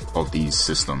 like, of these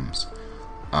systems.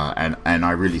 And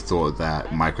I really thought that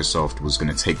Microsoft was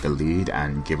going to take the lead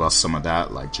and give us some of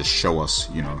that, like, just show us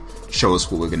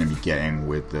what we're going to be getting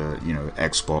with the, you know,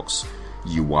 Xbox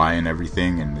UI and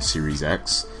everything in the Series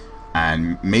X,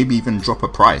 and maybe even drop a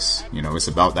price. You know, it's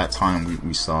about that time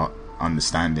we start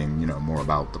understanding, you know, more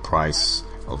about the price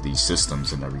of these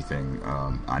systems and everything.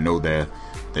 I know they're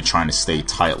trying to stay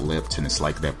tight-lipped, and it's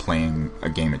like they're playing a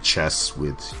game of chess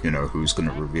with, you know, who's going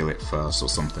to reveal it first or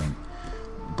something.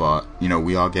 But, you know,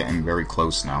 we are getting very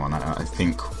close now, and I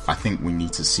think we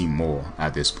need to see more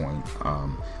at this point.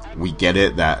 We get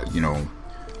it that, you know,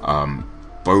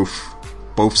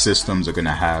 both systems are going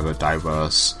to have a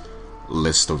diverse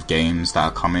list of games that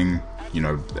are coming, you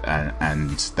know,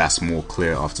 and that's more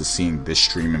clear after seeing this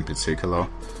stream in particular,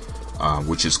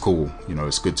 which is cool. You know,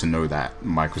 it's good to know that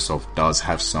Microsoft does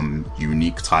have some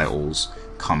unique titles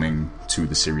coming to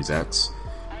the Series X,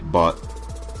 but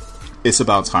it's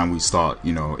about time we start,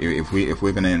 you know, if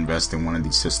we're going to invest in one of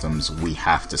these systems, we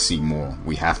have to see more.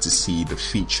 We have to see the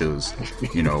features,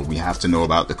 you know, we have to know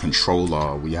about the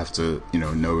controller. We have to, you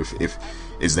know if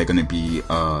is there going to be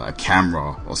a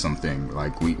camera or something?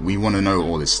 Like, we want to know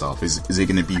all this stuff. Is it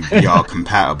going to be VR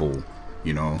compatible?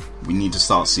 You know, we need to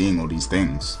start seeing all these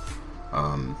things.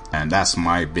 And that's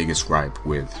my biggest gripe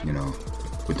with, you know,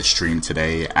 with the stream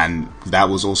today. And that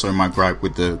was also my gripe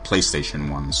with the PlayStation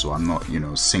one. So I'm not, you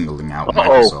know, singling out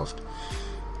Microsoft.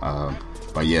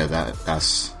 But yeah,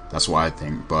 that's what I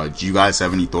think. But do you guys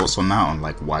have any thoughts on that? On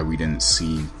like why we didn't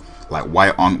see, like, why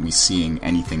aren't we seeing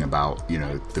anything about, you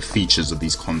know, the features of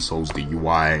these consoles, the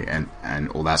UI and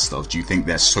all that stuff? Do you think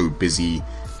they're so busy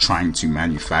trying to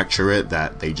manufacture it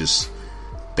that they just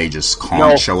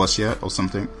can't show us yet or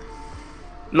something?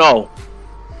 No.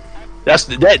 That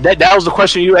was the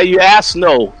question you asked?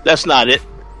 No, that's not it.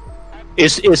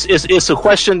 It's a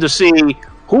question to see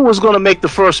who was going to make the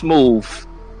first move,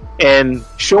 and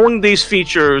showing these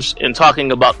features and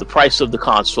talking about the price of the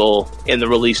console and the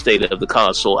release date of the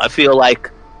console. I feel like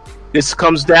this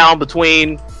comes down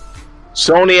between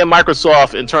Sony and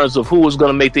Microsoft in terms of who was going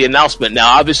to make the announcement.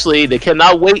 Now, obviously, they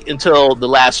cannot wait until the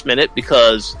last minute,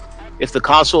 because if the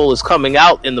console is coming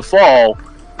out in the fall,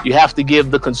 you have to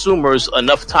give the consumers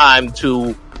enough time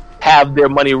to have their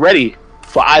money ready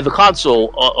for either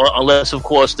console, or unless, of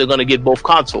course, they're going to get both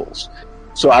consoles.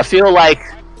 So I feel like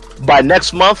by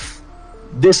next month,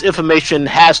 this information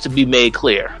has to be made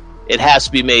clear. It has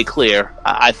to be made clear,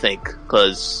 I think,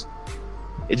 because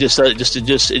it just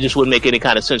wouldn't make any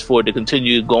kind of sense for it to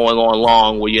continue going on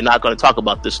long where you're not going to talk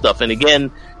about this stuff. And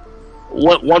again,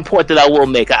 one point that I will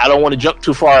make. I don't want to jump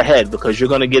too far ahead because you're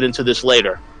going to get into this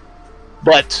later.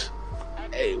 But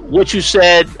what you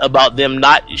said about them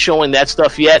not showing that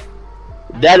stuff yet,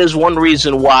 that is one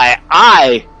reason why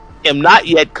I am not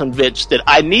yet convinced that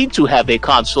I need to have a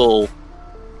console,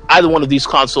 either one of these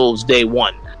consoles, day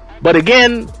one. But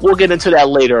again, we'll get into that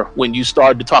later when you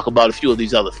start to talk about a few of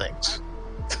these other things.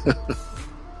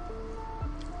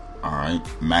 All right,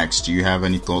 Max, do you have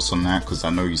any thoughts on that? Because I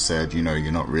know you said, you're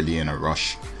not really in a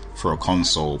rush for a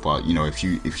console, but if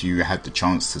you had the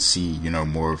chance to see,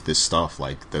 more of this stuff,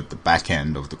 like the back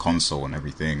end of the console and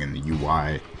everything and the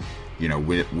UI,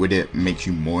 would it make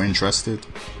you more interested?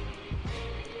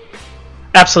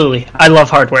 Absolutely. I love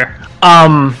hardware.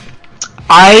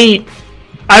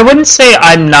 I wouldn't say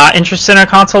I'm not interested in a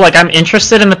console. Like, I'm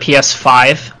interested in the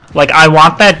PS5. Like, I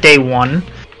want that day one.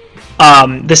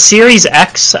 The Series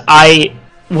X, I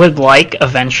would like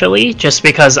eventually, just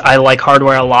because I like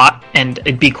hardware a lot, and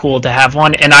it'd be cool to have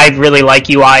one. And I really like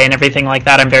UI and everything like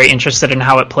that. I'm very interested in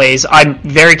how it plays. I'm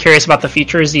very curious about the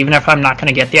features, even if I'm not going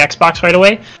to get the Xbox right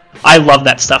away. I love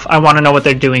that stuff. I want to know what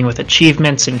they're doing with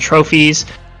achievements and trophies.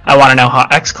 I want to know how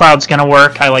xCloud's going to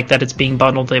work. I like that it's being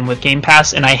bundled in with Game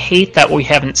Pass, and I hate that we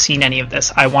haven't seen any of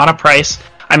this. I want a price.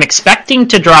 I'm expecting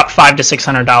to drop $500 to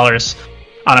 $600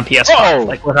 on a PS5,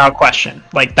 like, without question.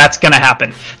 Like, that's going to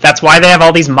happen. That's why they have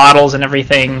all these models and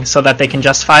everything, so that they can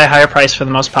justify a higher price for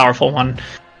the most powerful one.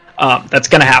 That's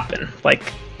going to happen.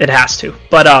 Like, it has to.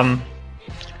 But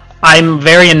I'm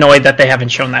very annoyed that they haven't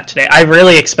shown that today. I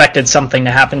really expected something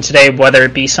to happen today, whether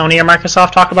it be Sony or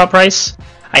Microsoft talk about price.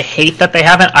 I hate that they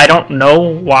haven't. I don't know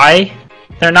why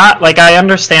they're not. Like, I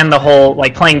understand the whole,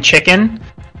 like, playing chicken,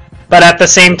 but at the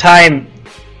same time,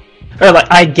 or, like,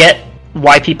 I get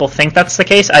why people think that's the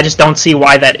case. I just don't see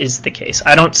why that is the case.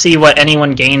 I don't see what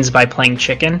anyone gains by playing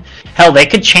chicken. Hell, they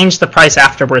could change the price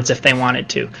afterwards if they wanted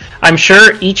to. I'm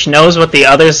sure each knows what the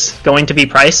other's going to be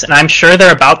priced, and I'm sure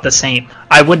they're about the same.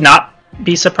 I would not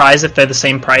be surprised if they're the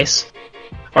same price,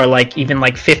 or like even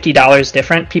like $50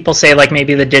 different. People say like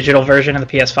maybe the digital version of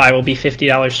the PS5 will be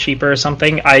 $50 cheaper or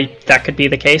something. That could be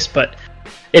the case, but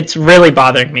it's really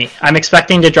bothering me. I'm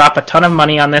expecting to drop a ton of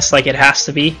money on this, like it has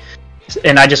to be,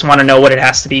 and I just want to know what it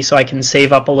has to be so I can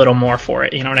save up a little more for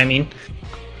it. You know what I mean?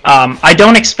 I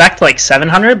don't expect like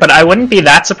 $700, but I wouldn't be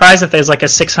that surprised if there's like a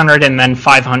 $600 and then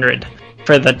 $500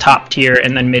 for the top tier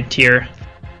and then mid tier.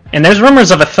 And there's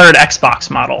rumors of a third Xbox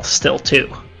model still too.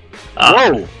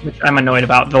 Which I'm annoyed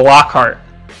about. The Lockhart,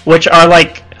 which are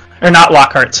like, or not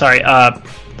Lockhart, sorry.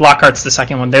 Lockhart's the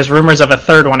second one. There's rumors of a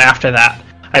third one after that.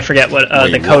 I forget what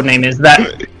the code name is. That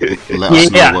let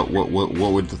us know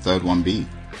what would the third one be?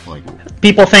 Like,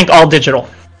 people think all digital,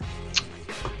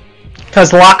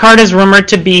 because Lockhart is rumored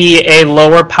to be a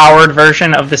lower powered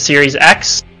version of the Series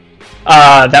X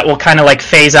that will kind of like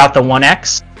phase out the One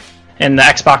X in the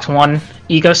Xbox One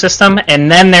ecosystem, and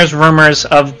then there's rumors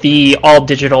of the all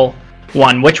digital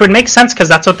one, which would make sense because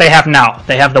that's what they have now.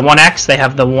 They have the One X, they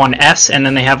have the One S, and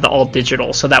then they have the all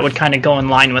digital, so that would kind of go in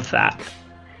line with that.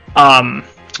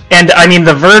 And I mean,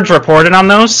 The Verge reported on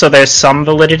those, so there's some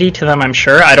validity to them, I'm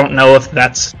sure. I don't know if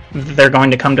they're going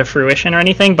to come to fruition or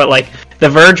anything, but like The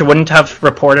Verge wouldn't have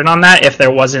reported on that if there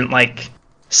wasn't like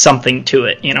something to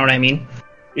it. You know what I mean?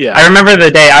 Yeah. I remember the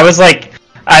day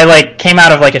I came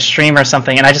out of like a stream or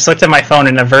something, and I just looked at my phone,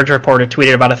 and a Verge reporter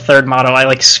tweeted about a third model. I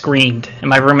like screamed, and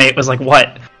my roommate was like,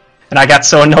 "What?" And I got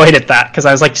so annoyed at that because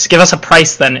I was like, "Just give us a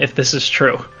price then, if this is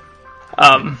true."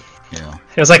 Yeah.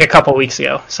 It was like a couple weeks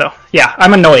ago. So, yeah,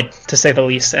 I'm annoyed, to say the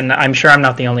least, and I'm sure I'm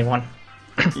not the only one.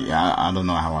 Yeah, I don't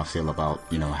know how I feel about,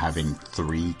 having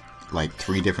three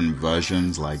different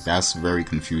versions. Like, that's very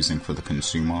confusing for the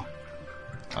consumer.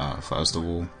 First of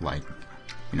all, like,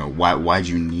 why do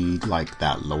you need, like,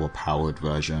 that lower powered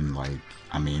version? Like,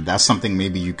 I mean, that's something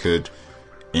maybe you could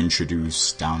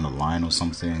introduce down the line or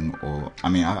something, or, I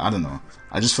mean, I don't know.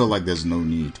 I just feel like there's no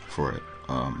need for it.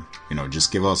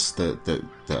 Just give us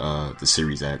the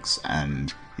Series X,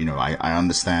 and I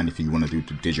understand if you want to do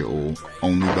the digital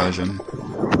only version,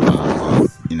 but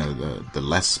the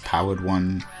less powered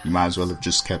one, you might as well have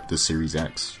just kept the Series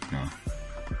X.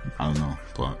 I don't know,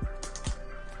 but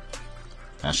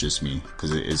that's just me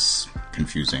because it is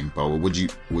confusing. But what do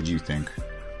you think,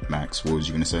 Max? What was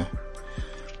you gonna say?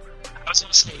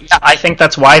 I think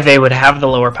that's why they would have the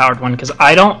lower powered one, because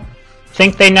I don't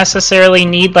think they necessarily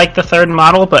need like the third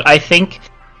model, but I think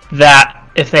that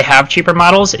if they have cheaper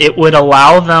models, it would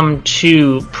allow them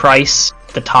to price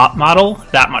the top model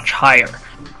that much higher,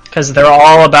 because they're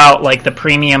all about like the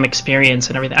premium experience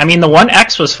and everything. I mean, the One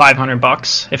X was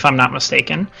 $500 if I'm not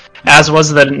mistaken, as was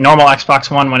the normal Xbox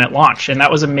One when it launched, and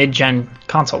that was a mid-gen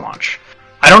console launch.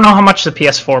 I don't know how much the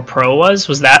PS4 Pro was.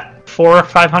 Was that $400 or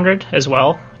 $500 as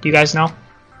well? Do you guys know?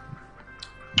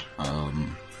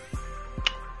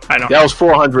 I don't. That was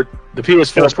 $400. The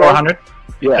PS4 It was Pro? $400.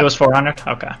 Yeah. It was $400.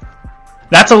 Okay,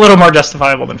 that's a little more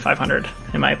justifiable than $500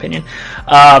 in my opinion.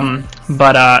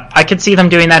 But I could see them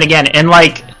doing that again, and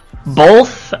like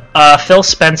both Phil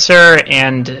Spencer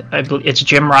and I believe it's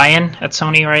Jim Ryan at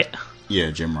Sony, right?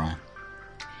 Yeah, Jim Ryan.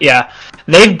 Yeah,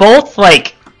 they've both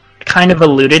like kind of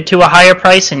alluded to a higher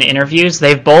price in interviews.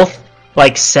 They've both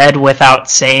like said without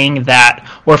saying that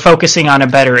we're focusing on a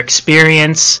better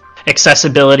experience.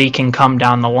 Accessibility can come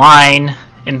down the line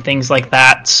and things like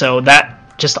that. So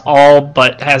that just all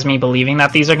but has me believing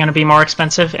that these are going to be more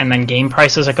expensive, and then game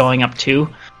prices are going up too,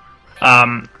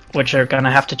 which are going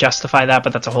to have to justify that,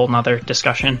 but that's a whole nother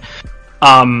discussion.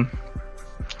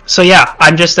 So yeah,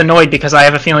 I'm just annoyed because I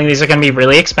have a feeling these are going to be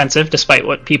really expensive despite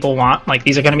what people want. Like,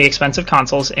 these are going to be expensive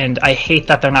consoles, and I hate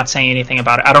that they're not saying anything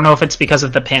about it. I don't know if it's because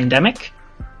of the pandemic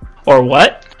or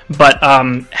what, but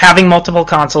having multiple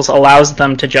consoles allows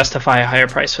them to justify a higher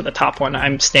price for the top one.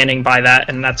 I'm standing by that,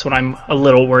 and that's what I'm a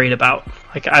little worried about.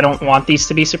 Like, I don't want these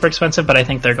to be super expensive, but I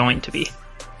think they're going to be.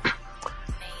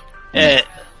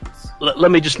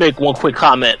 Let me just make one quick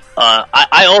comment.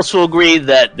 I also agree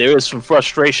that there is some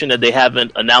frustration that they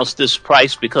haven't announced this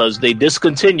price because they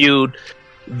discontinued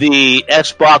the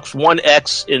Xbox One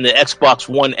X and the Xbox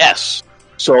One S.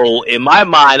 So in my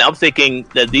mind, I'm thinking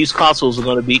that these consoles are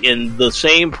going to be in the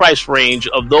same price range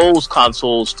of those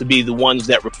consoles to be the ones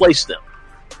that replace them.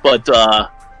 But I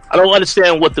don't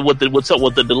understand what's up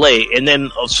with the delay. And then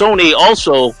Sony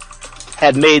also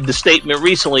had made the statement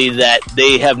recently that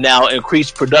they have now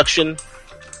increased production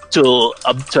to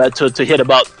hit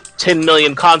about 10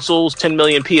 million consoles, 10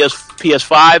 million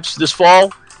PS5s this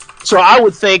fall. So I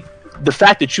would think the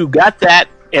fact that you got that,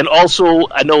 and also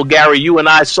I know, Gary, you and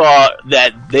I saw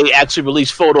that they actually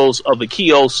released photos of a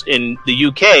kiosk in the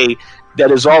UK that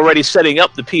is already setting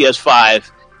up the PS5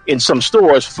 in some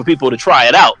stores for people to try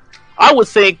it out. I would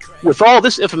think with all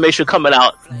this information coming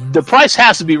out, the price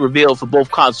has to be revealed for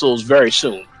both consoles very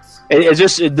soon.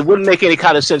 It wouldn't make any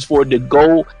kind of sense for it to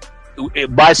go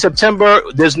by September.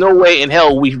 There's no way in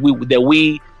hell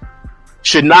we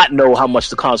should not know how much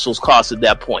the consoles cost at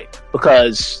that point,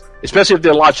 because especially if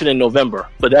they're launching in November.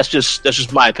 But that's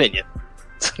just my opinion.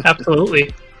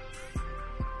 Absolutely.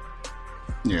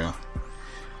 Yeah.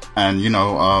 And,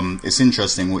 it's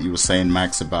interesting what you were saying,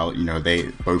 Max, about,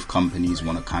 both companies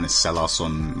want to kind of sell us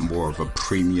on more of a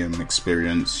premium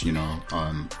experience,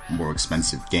 more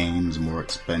expensive games, more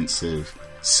expensive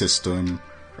system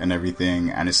and everything.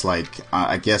 And it's like,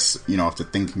 I guess, after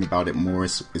thinking about it more,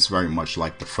 it's very much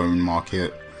like the phone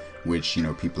market, which,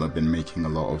 people have been making a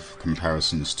lot of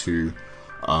comparisons to.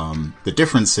 The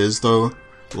difference is, though,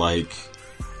 like,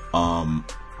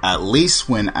 at least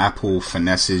when Apple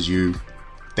finesses you,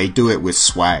 they do it with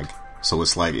swag, so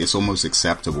it's like it's almost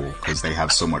acceptable because they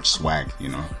have so much swag,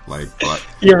 Like, but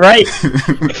you're right,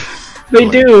 they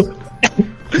do.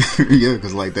 Yeah,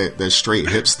 because like they're straight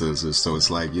hipsters, so it's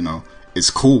like it's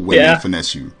cool when they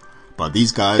finesse you, but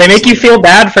these guys, they make you feel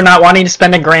bad for not wanting to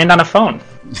spend $1,000 on a phone.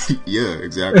 Yeah,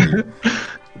 exactly.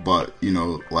 But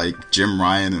like Jim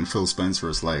Ryan and Phil Spencer,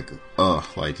 it's like,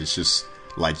 like it's just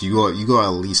like you gotta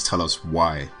at least tell us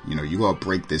why, you gotta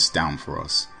break this down for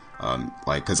us.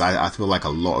 Like, because I feel like a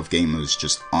lot of gamers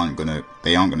just aren't gonna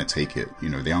take it.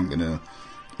 They aren't gonna.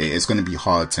 It's gonna be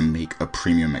hard to make a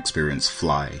premium experience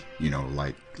fly.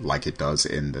 Like it does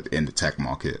in the tech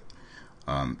market.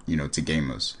 To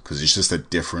gamers, because it's just a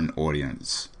different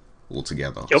audience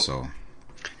altogether. Yep. So.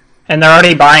 And they're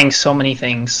already buying so many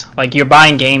things. Like, you're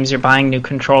buying games, you're buying new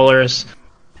controllers.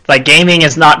 Like, gaming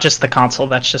is not just the console.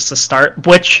 That's just the start.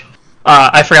 Which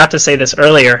I forgot to say this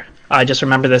earlier. I just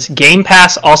remember this. Game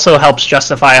Pass also helps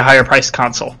justify a higher priced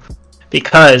console,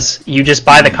 because you just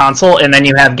buy the console and then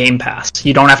you have Game Pass.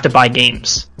 You don't have to buy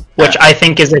games, which I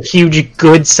think is a huge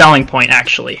good selling point,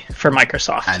 actually, for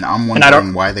Microsoft. And I'm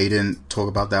wondering why they didn't talk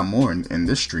about that more in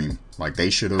this stream. Like, they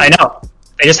should have. I know.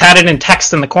 They just had it in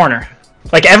text in the corner.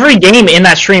 Like, every game in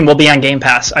that stream will be on Game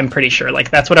Pass, I'm pretty sure.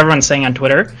 Like, that's what everyone's saying on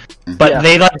Twitter. But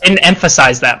they didn't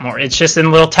emphasize that more. It's just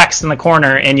in little text in the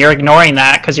corner, and you're ignoring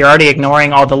that because you're already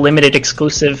ignoring all the limited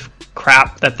exclusive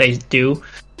crap that they do.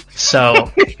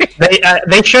 So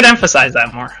they should emphasize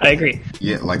that more. I agree.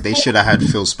 Yeah, like they should have had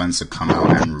Phil Spencer come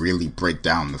out and really break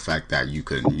down the fact that you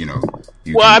could, I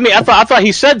mean, I thought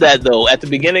he said that though at the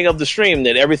beginning of the stream,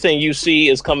 that everything you see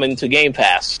is coming to Game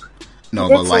Pass. No,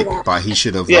 but he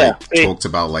should have talked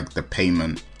about like the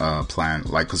payment plan,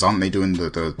 like, because aren't they doing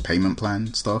the payment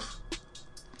plan stuff?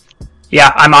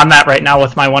 Yeah, I'm on that right now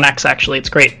with my One X. Actually, it's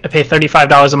great. I pay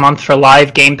 $35 a month for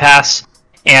live Game Pass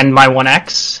and my One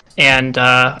X, and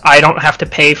I don't have to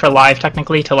pay for Live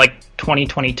technically till like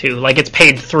 2022. Like it's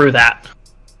paid through that,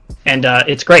 and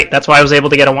it's great. That's why I was able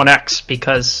to get a One X,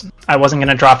 because I wasn't going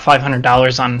to drop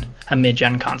 $500 on a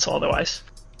mid-gen console otherwise.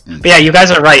 But yeah, you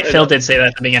guys are right. Phil did say that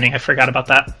at the beginning. I forgot about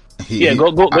that.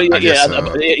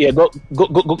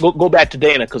 Go back to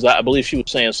Dana, because I believe she was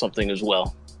saying something as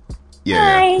well.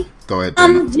 Hi. Go ahead,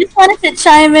 Dana. Just wanted to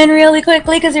chime in really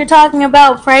quickly because you're talking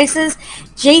about prices.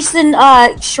 Jason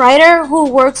Schreider,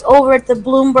 who works over at the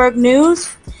Bloomberg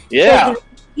News, Yeah.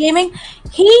 Gaming,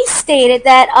 he stated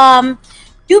that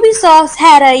Ubisoft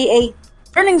had a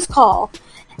earnings call,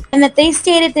 and that they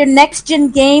stated their next-gen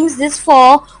games this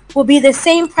fall will be the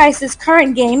same price as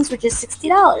current games, which is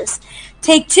 $60.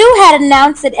 Take-Two had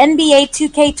announced that NBA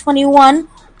 2K21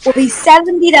 will be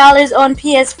 $70 on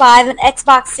PS5 and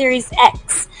Xbox Series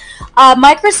X.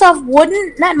 Ubisoft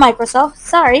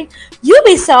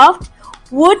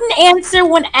wouldn't answer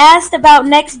when asked about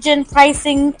next-gen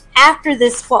pricing after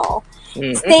this fall,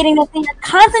 stating that they are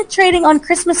concentrating on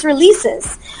Christmas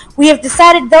releases. We have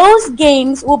decided those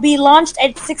games will be launched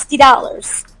at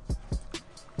 $60.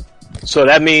 So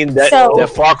that means that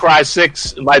Far Cry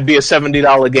 6 might be a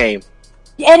 $70 game.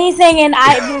 Anything in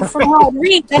from how it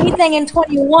reads, anything in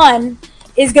 21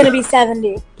 is going to be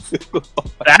 $70.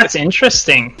 That's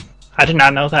interesting. I did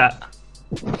not know that.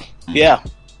 Yeah.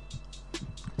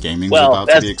 Gaming's about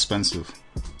to be expensive.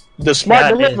 The smart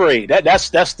delivery. That's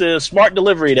the smart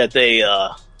delivery that they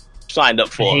signed up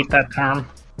for. I hate that term.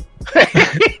 I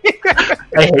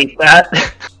hate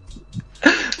that.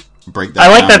 Break that I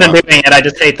like down, that they're doing it. I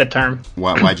just hate the term.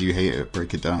 Why do you hate it?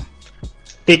 Break it down.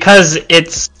 Because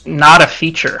it's not a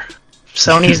feature.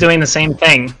 Sony's doing the same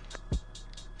thing.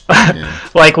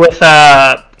 Like with,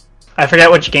 I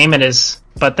forget which game it is,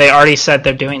 but they already said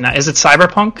they're doing that. Is it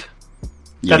Cyberpunk?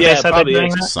 Yeah, they said they're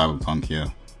doing that? Cyberpunk, yeah.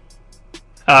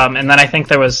 And then I think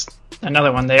there was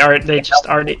another one. They just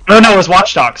already... Oh, no, it was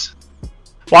Watch Dogs.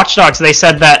 Watch Dogs, they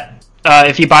said that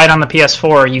if you buy it on the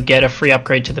PS4, you get a free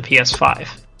upgrade to the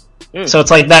PS5. So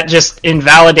it's like that just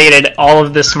invalidated all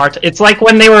of this smart... It's like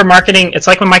when they were marketing... It's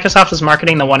like when Microsoft was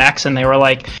marketing the One X and they were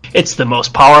like, it's the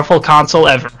most powerful console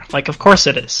ever. Like, of course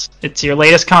it is. It's your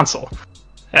latest console.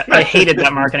 I hated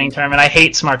that marketing term, and I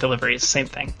hate smart delivery. It's the same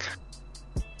thing.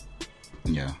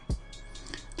 Yeah.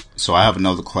 So I have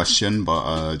another question,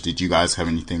 but did you guys have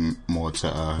anything more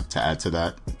to add to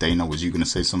that? Dana, was you going to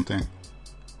say something?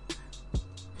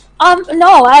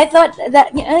 No, I thought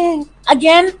that,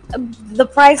 again, the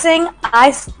pricing,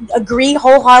 I agree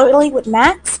wholeheartedly with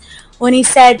Max when he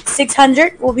said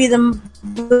 $600 will be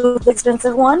the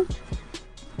expensive one.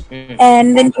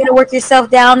 And then you're going to work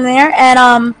yourself down there.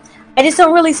 And I just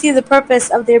don't really see the purpose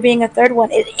of there being a third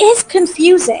one. It is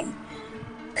confusing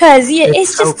because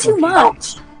it's just too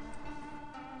much.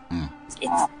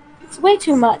 It's way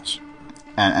too much.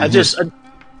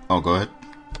 go ahead.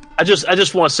 I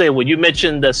just want to say, when you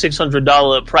mentioned the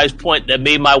 $600 price point, that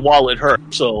made my wallet hurt.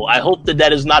 So I hope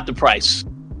that is not the price.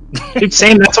 Dude,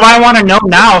 same. That's why I want to know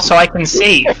now so I can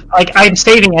save. Like, I'm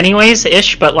saving anyways,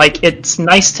 but like, it's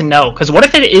nice to know. Because what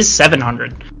if it is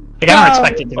 $700? Like, I don't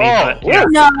expect it to be, but yeah.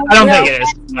 I don't think it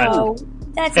is. No,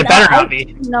 that's it better not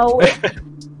be. No.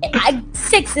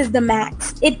 6 is the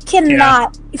max. It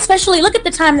cannot, especially look at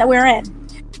the time that we're in.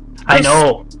 I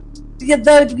know.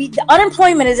 The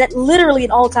unemployment is at literally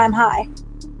an all-time high.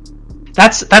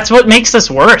 That's what makes this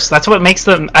worse. That's what makes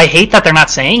them... I hate that they're not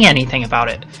saying anything about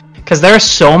it. Because there are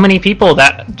so many people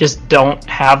that just don't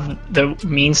have the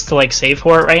means to, like, save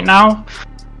for it right now.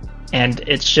 And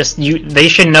it's just... they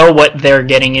should know what they're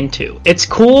getting into. It's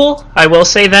cool, I will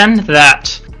say then,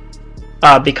 that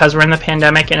because we're in the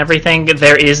pandemic and everything,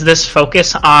 there is this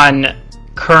focus on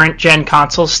current-gen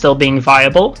consoles still being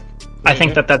viable. I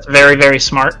think that's very, very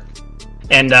smart.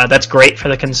 And that's great for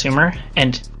the consumer.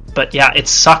 But yeah, it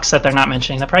sucks that they're not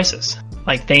mentioning the prices.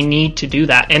 Like, they need to do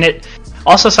that. And it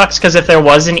also sucks because if there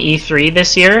was an E3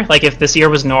 this year, like if this year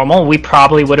was normal, we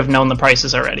probably would have known the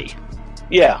prices already.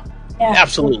 Yeah.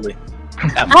 Absolutely.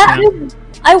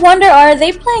 I wonder, are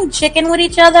they playing chicken with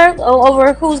each other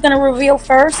over who's going to reveal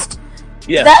first?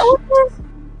 Yes.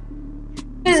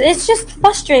 It's just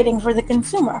frustrating for the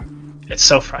consumer. It's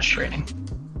so frustrating.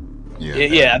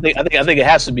 Yeah, I think it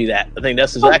has to be that. I think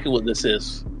that's exactly what this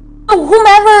is.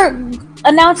 Whomever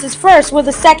announces first, will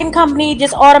the second company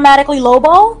just automatically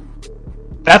lowball?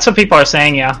 That's what people are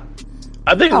saying, yeah.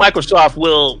 I think Microsoft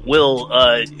will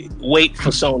wait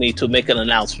for Sony to make an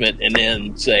announcement and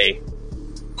then say,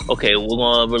 okay, we're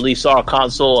gonna release our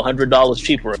console $100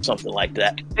 cheaper or something like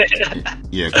that.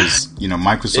 Yeah, because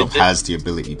Microsoft has the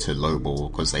ability to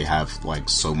lowball because they have like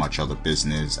so much other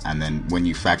business, and then when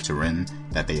you factor in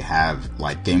that they have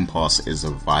like Game Pass is a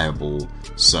viable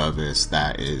service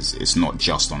that it's not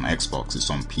just on Xbox, it's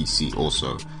on PC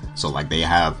also. So like they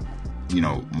have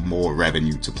more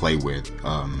revenue to play with,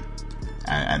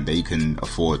 and they can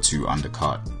afford to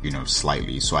undercut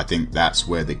slightly. So I think that's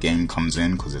where the game comes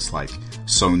in, because it's like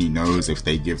Sony knows if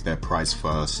they give their price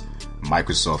first,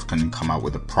 Microsoft can come out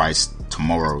with a price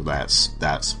tomorrow that's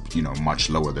much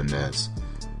lower than theirs.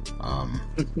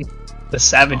 The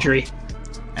savagery.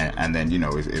 And then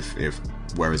if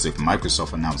whereas if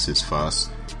Microsoft announces first,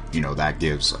 that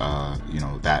gives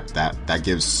that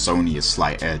gives Sony a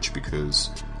slight edge, because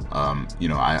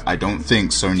I don't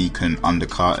think Sony can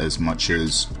undercut as much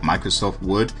as Microsoft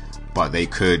would, but they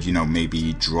could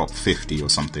maybe drop 50 or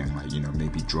something, like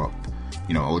maybe drop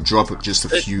or drop just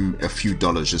a few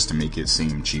dollars just to make it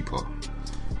seem cheaper,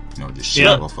 just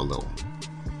shave off a little.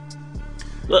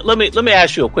 Let me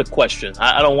ask you a quick question.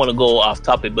 I don't want to go off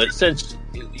topic, but since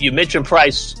you mentioned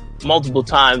price multiple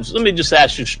times, let me just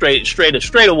ask you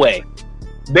straight away.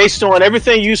 Based on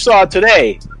everything you saw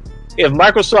today, if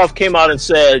Microsoft came out and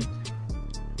said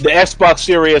the Xbox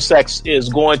Series X is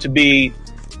going to be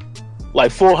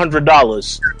like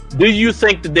 $400, do you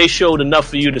think that they showed enough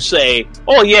for you to say,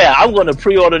 "Oh yeah, I'm going to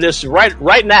pre-order this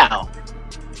right now"?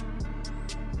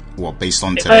 Well, based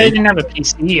on If today, I didn't have a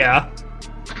PC, yeah.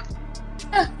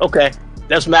 Okay,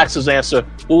 that's Max's answer.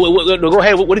 Go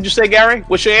ahead. What did you say, Gary?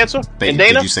 What's your answer? And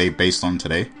Dana? Did you say based on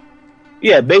today?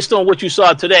 Yeah, based on what you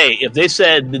saw today, if they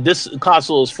said that this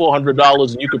console is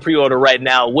 $400 and you could pre-order right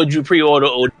now, would you pre-order,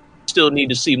 or still need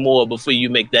to see more before you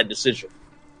make that decision?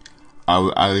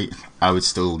 I would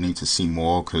still need to see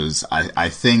more, because I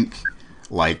think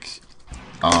like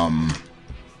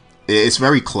it's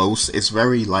very close. It's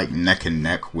very like neck and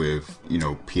neck with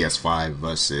PS5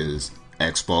 versus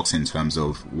Xbox in terms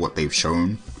of what they've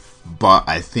shown, but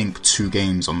I think two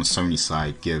games on the Sony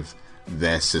side give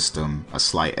their system a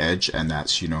slight edge, and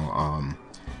that's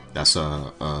that's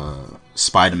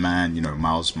Spider-Man,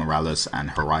 Miles Morales,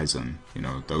 and Horizon.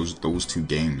 Those two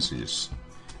games just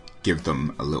give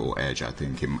them a little edge, I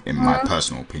think, in my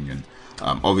personal opinion.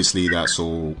 Obviously, that's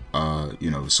all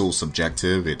it's all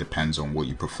subjective. It depends on what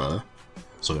you prefer,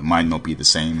 so it might not be the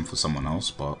same for someone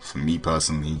else. But for me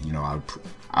personally,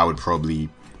 I would probably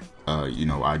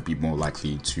I'd be more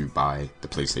likely to buy the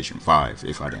PlayStation 5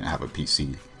 if I didn't have a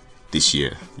PC this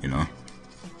year,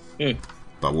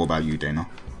 But what about you, Dana?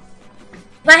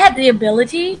 If I had the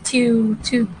ability to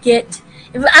get,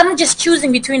 if I'm just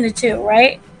choosing between the two,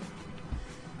 right?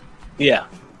 Yeah.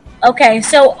 Okay,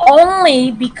 so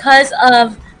only because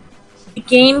of the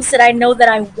games that I know that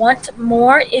I want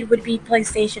more, it would be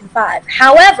PlayStation 5.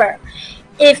 However,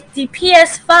 if the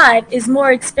PS5 is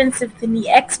more expensive than the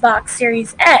Xbox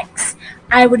Series X,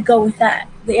 I would go with that,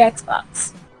 the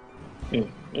Xbox.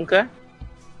 Okay.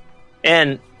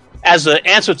 And as an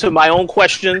answer to my own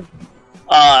question,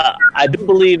 I do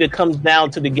believe it comes down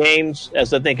to the games,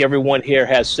 as I think everyone here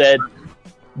has said.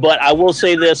 But I will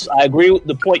say this, I agree with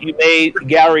the point you made,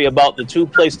 Gary, about the two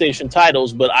PlayStation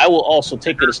titles, but I will also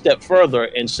take it a step further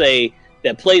and say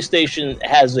that PlayStation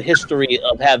has a history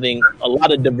of having a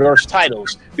lot of diverse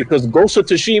titles, because Ghost of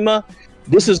Tsushima,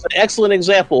 this is an excellent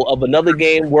example of another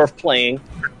game worth playing.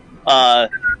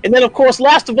 And then, of course,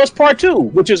 Last of Us Part 2,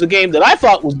 which is a game that I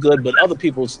thought was good, but other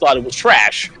people thought it was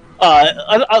trash.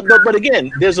 But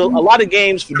again, there's a lot of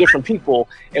games for different people,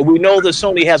 and we know that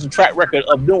Sony has a track record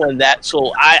of doing that.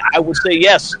 So I would say,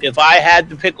 yes, if I had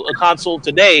to pick a console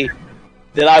today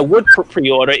that I would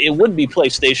pre-order, it would be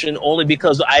PlayStation, only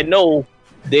because I know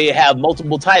they have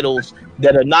multiple titles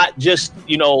that are not just,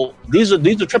 these are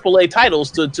AAA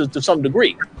titles to some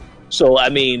degree. So, I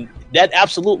mean, that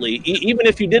absolutely, even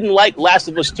if you didn't like Last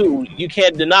of Us 2, you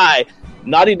can't deny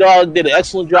Naughty Dog did an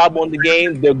excellent job on the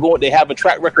game. They have a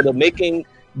track record of making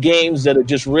games that are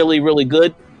just really, really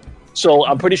good. So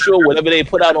I'm pretty sure whatever they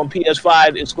put out on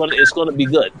PS5, it's going to be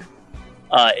good.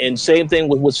 And same thing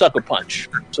with Sucker Punch.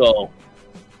 So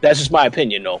that's just my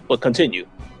opinion, though. But continue.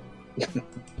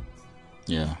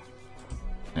 Yeah.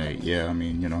 Yeah, I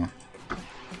mean,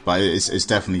 but it's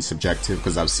definitely subjective,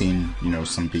 because I've seen,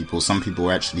 some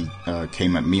people actually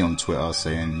came at me on Twitter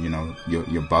saying,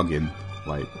 you're bugging.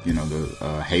 Like,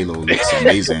 the Halo looks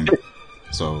amazing.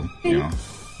 So,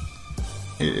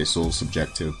 it's all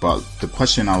subjective. But the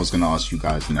question I was going to ask you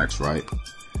guys next, right?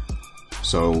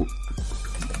 So,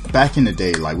 back in the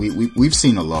day, like, we've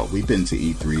seen a lot. We've been to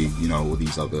E3, all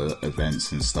these other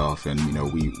events and stuff. And,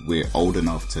 we're old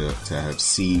enough to have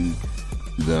seen,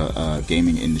 the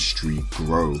gaming industry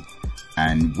grow,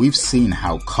 and we've seen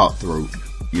how cutthroat,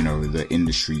 you know, the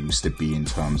industry used to be in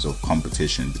terms of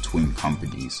competition between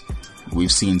companies.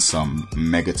 We've seen some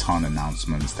megaton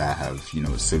announcements that have, you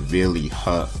know, severely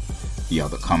hurt the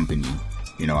other company.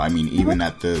 You know, I mean, even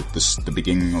at the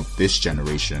beginning of this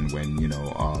generation, when, you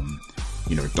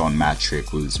know, Don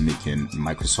Matrick was making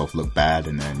Microsoft look bad,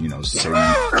 and then, you know,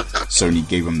 Sony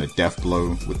gave him the death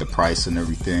blow with the price and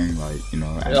everything, like, you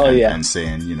know, and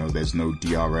saying, you know, there's no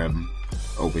DRM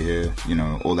over here, you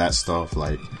know, all that stuff.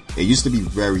 Like, it used to be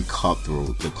very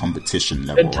cutthroat, the competition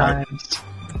level, Good times.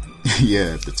 Right?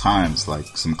 Yeah, the times, like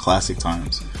some classic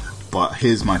times. But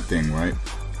here's my thing, right?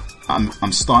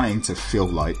 I'm starting to feel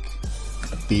like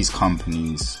these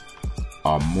companies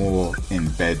are more in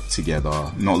bed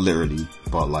together, not literally,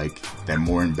 but like they're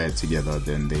more in bed together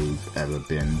than they've ever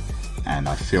been. And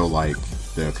I feel like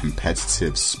the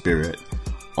competitive spirit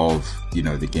of, you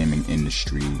know, the gaming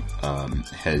industry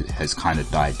has kind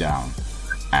of died down.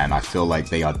 And I feel like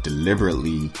they are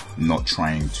deliberately not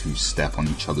trying to step on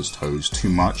each other's toes too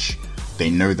much. They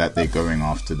know that they're going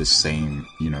after the same,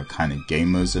 you know, kind of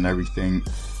gamers and everything,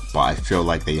 but I feel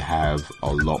like they have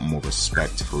a lot more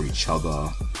respect for each other,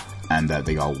 and that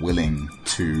they are willing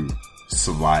to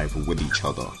survive with each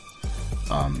other.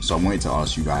 So I wanted to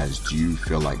ask you guys, do you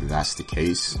feel like that's the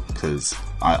case? Because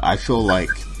I feel like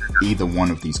either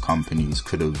one of these companies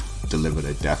could have delivered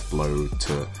a death blow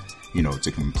to, you know,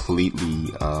 to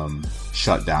completely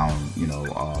shut down, you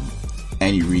know,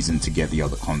 any reason to get the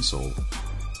other console.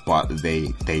 But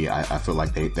I feel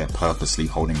like they're purposely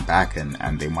holding back,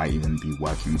 and they might even be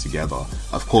working together.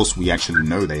 Of course, we actually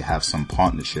know they have some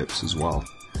partnerships as well.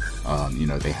 You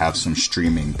know, they have some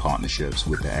streaming partnerships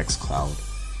with the xCloud.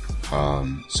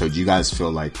 So do you guys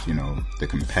feel like, you know, the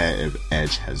competitive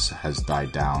edge has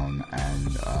died down,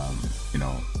 and, you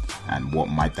know, and what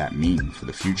might that mean for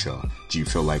the future? Do you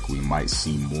feel like we might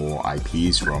see more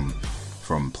IPs from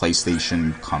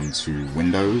PlayStation come to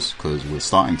Windows? Because we're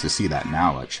starting to see that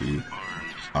now, actually.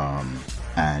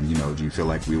 And, you know, do you feel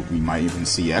like we might even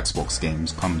see Xbox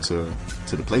games come to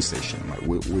the PlayStation? Like,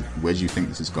 where do you think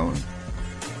this is going?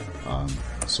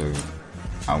 So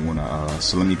I wanna.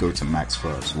 So let me go to Max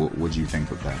first. What do you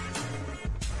think of that?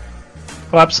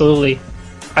 Well, absolutely.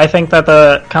 I think that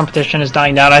the competition is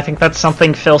dying down. I think that's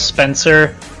something Phil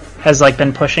Spencer has like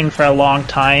been pushing for a long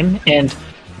time. And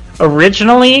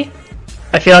originally,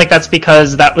 I feel like that's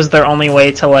because that was their only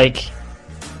way to like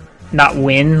not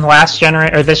win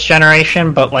this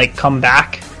generation, but like come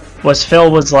back. Was Phil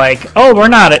was like, oh, we're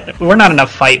not in a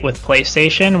fight with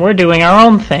PlayStation. We're doing our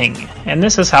own thing, and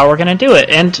this is how we're going to do it.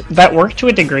 And that worked to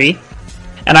a degree.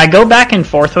 And I go back and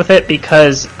forth with it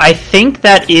because I think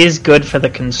that is good for the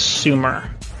consumer.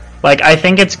 Like, I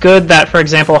think it's good that, for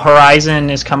example, Horizon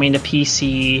is coming to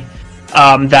PC,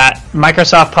 that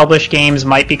Microsoft published games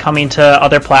might be coming to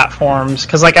other platforms.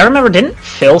 Because, like, I remember, didn't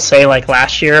Phil say, like,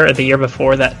 last year or the year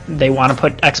before that they want to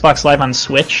put Xbox Live on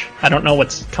Switch? I don't know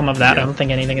what's come of that. Yeah. I don't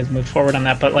think anything has moved forward on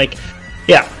that. But, like,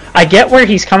 yeah, I get where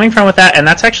he's coming from with that, and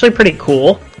that's actually pretty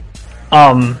cool.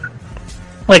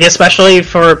 Like, especially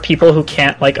for people who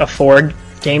can't, like, afford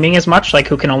gaming as much, like,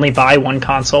 who can only buy one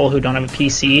console, who don't have a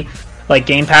PC. Like,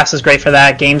 Game Pass is great for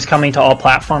that. Games coming to all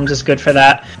platforms is good for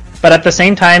that. But at the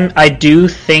same time, I do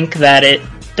think that it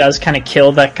does kind of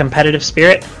kill that competitive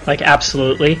spirit. Like,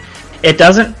 absolutely. It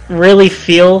doesn't really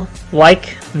feel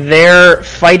like they're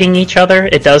fighting each other.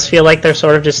 It does feel like they're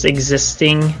sort of just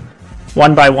existing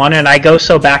one by one. And I go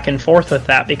so back and forth with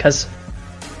that because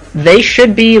they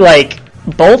should be like,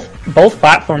 both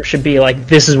platforms should be like,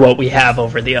 this is what we have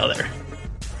over the other.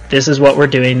 This is what we're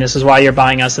doing. This is why you're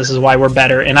buying us. This is why we're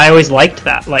better. And I always liked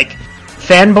that. Like,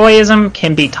 fanboyism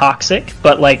can be toxic,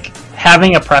 but like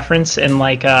having a preference and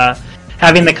like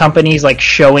having the companies like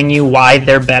showing you why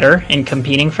they're better and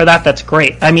competing for that, that's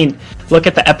great. I mean, look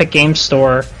at the Epic Games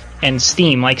Store and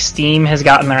Steam. Like, Steam has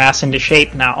gotten their ass into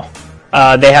shape now.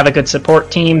 They have a good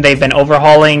support team. They've been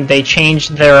overhauling. They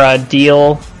changed their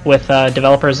deal with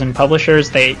developers and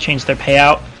publishers. They changed their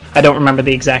payout. I don't remember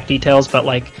the exact details, but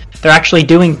like they're actually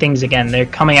doing things again. They're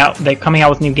coming out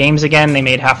with new games again. They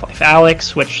made Half-Life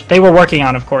Alyx, which they were working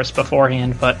on, of course,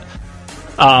 beforehand, but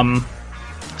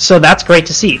so that's great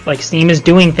to see. Like, Steam is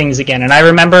doing things again, and I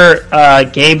remember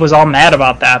Gabe was all mad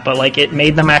about that, but like it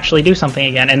made them actually do something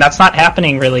again, and that's not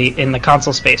happening really in the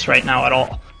console space right now at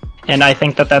all. And I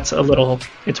think that that's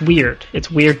it's weird.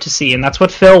 It's weird to see, and that's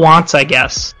what Phil wants, I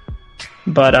guess.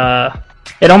 But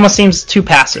it almost seems too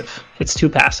passive. It's too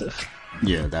passive.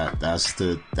 Yeah, that's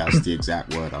the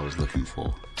exact word I was looking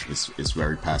for. It's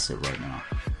very passive right now.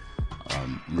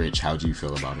 Rich, how do you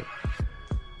feel about it?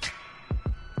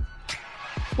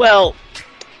 Well,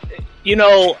 You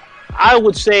know, I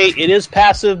would say it is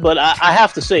passive, but I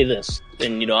have to say this,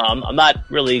 and you know, I'm not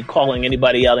really calling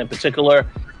anybody out in particular.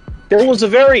 There was a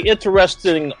very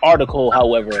interesting article,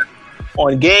 however,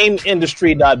 on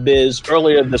GameIndustry.biz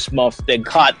earlier this month that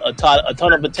caught a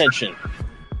ton of attention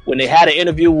when they had an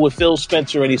interview with Phil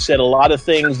Spencer, and he said a lot of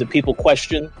things that people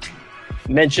question,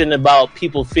 mentioned about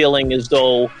people feeling as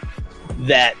though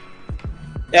that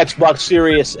Xbox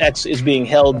Series X is being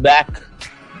held back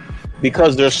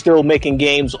because they're still making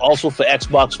games also for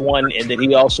Xbox One, and then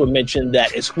he also mentioned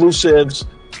that exclusives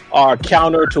are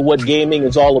counter to what gaming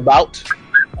is all about.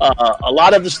 A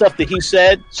lot of the stuff that he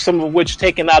said, some of which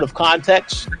taken out of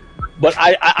context, but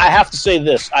I have to say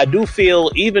this. I do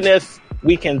feel, even if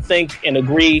we can think and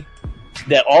agree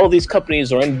that all of these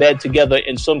companies are in bed together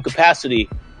in some capacity,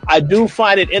 I do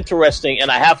find it interesting,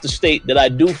 and I have to state that I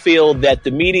do feel that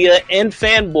the media and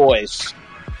fanboys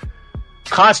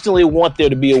constantly want there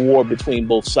to be a war between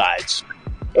both sides.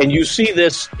 And you see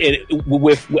this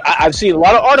I've seen a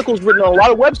lot of articles written on a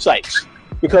lot of websites,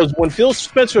 because when Phil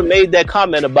Spencer made that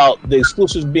comment about the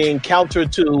exclusives being counter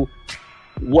to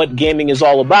what gaming is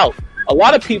all about, a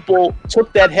lot of people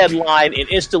took that headline and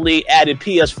instantly added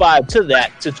PS5 to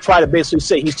that to try to basically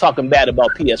say he's talking bad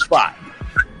about PS5.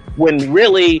 When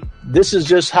really, this is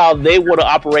just how they want to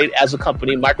operate as a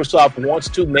company. Microsoft wants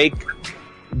to make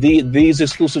these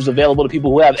exclusives available to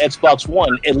people who have Xbox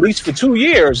One, at least for 2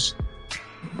 years,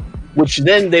 which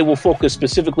then they will focus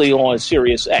specifically on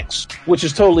Series X, which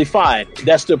is totally fine.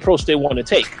 That's the approach they want to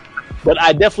take. But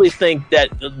I definitely think that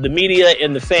the media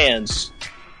and the fans,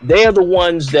 they are the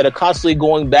ones that are constantly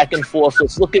going back and forth.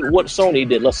 Let's look at what Sony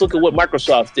did. Let's look at what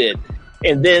Microsoft did.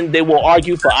 And then they will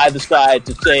argue for either side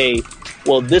to say,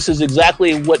 well, this is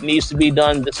exactly what needs to be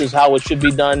done. This is how it should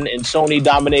be done. And Sony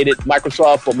dominated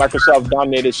Microsoft, or Microsoft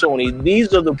dominated Sony.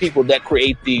 These are the people that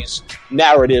create these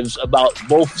narratives about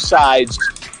both sides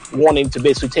wanting to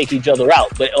basically take each other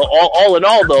out. But all in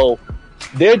all, though,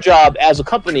 their job as a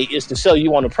company is to sell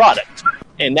you on a product.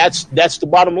 And that's the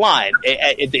bottom line.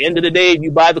 At the end of the day, if you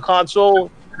buy the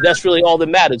console, that's really all that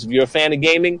matters. If you're a fan of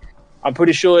gaming, I'm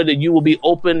pretty sure that you will be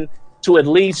open to at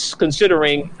least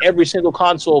considering every single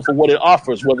console for what it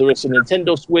offers, whether it's a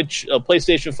Nintendo Switch, a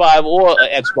PlayStation 5, or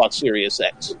an Xbox Series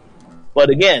X.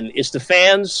 But again, it's the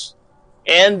fans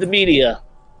and the media,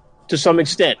 to some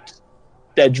extent,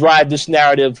 that drive this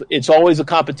narrative. It's always a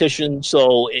competition,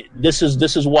 so this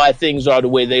is why things are the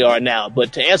way they are now.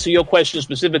 But to answer your question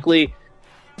specifically,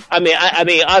 I mean,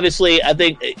 obviously, I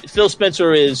think Phil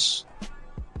Spencer is.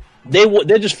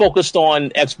 They're just focused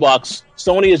on Xbox.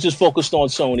 Sony is just focused on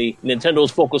Sony. Nintendo is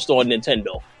focused on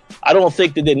Nintendo. I don't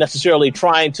think that they're necessarily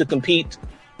trying to compete,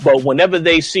 but whenever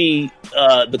they see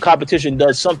the competition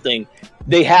does something,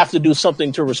 they have to do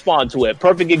something to respond to it.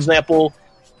 Perfect example,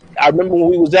 I remember when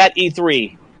we was at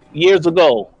E3 years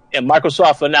ago, and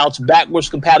Microsoft announced backwards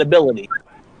compatibility.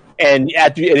 And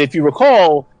if you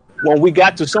recall, when we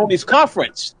got to Sony's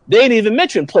conference, they didn't even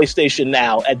mention PlayStation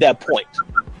Now at that point,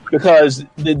 because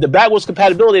the backwards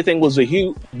compatibility thing was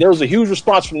there was a huge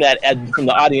response from that from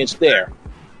the audience there.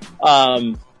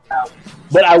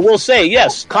 But I will say,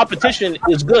 yes, competition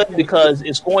is good because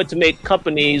it's going to make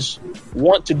companies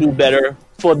want to do better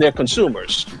for their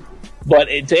consumers. But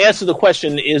to answer the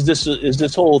question, is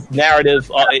this whole narrative,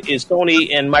 is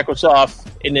Sony and Microsoft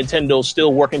and Nintendo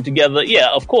still working together? Yeah,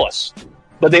 of course.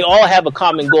 But they all have a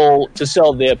common goal to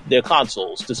sell their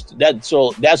consoles.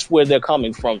 So that's where they're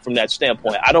coming from that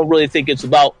standpoint. I don't really think it's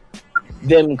about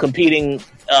them competing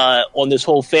on this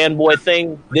whole fanboy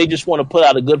thing. They just want to put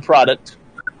out a good product.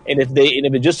 And if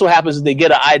it just so happens that they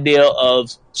get an idea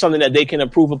of something that they can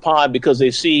improve upon because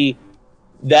they see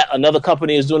that another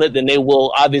company is doing it, then they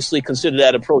will obviously consider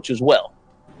that approach as well.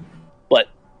 But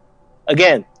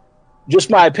again,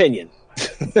 just my opinion.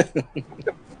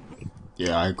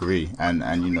 Yeah, I agree, and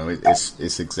you know,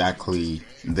 it's exactly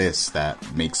this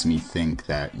that makes me think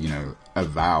that, you know,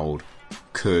 Avowed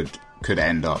could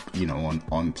end up, you know,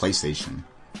 on PlayStation,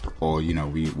 or, you know,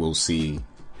 we will see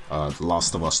The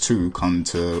Last of Us 2 come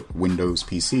to Windows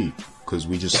PC, because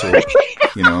we just saw,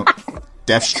 you know,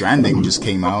 Death Stranding just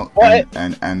came out,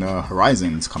 and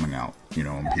Horizon's coming out, you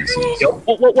know, on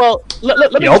PC. Well,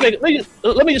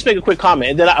 let me just make a quick comment,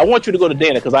 and then I want you to go to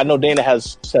Dana, because I know Dana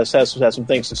has some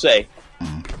things to say.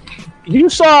 You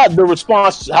saw the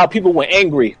response, how people were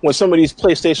angry when some of these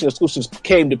PlayStation exclusives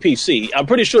came to PC. I'm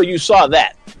pretty sure you saw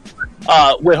that.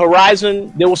 With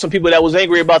Horizon, there were some people that was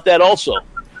angry about that also.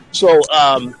 So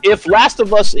if Last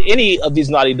of Us, any of these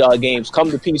Naughty Dog games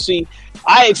come to PC,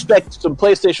 I expect some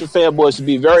PlayStation fanboys to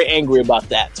be very angry about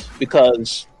that,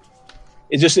 because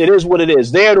it is what it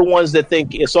is. They're the ones that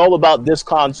think it's all about this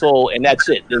console and that's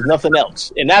it. There's nothing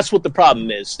else. And that's what the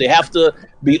problem is. They have to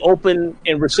be open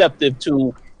and receptive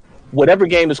to whatever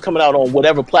game is coming out on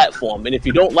whatever platform. And if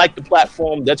you don't like the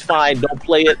platform, that's fine. Don't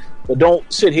play it. But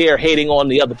don't sit here hating on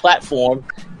the other platform.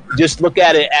 Just look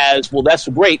at it as, well, that's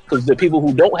great, because the people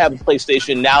who don't have a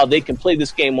PlayStation now, they can play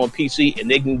this game on PC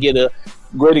and they can get a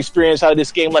great experience out of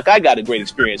this game like I got a great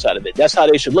experience out of it. That's how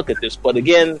they should look at this. But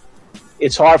again,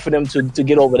 it's hard for them to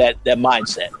get over that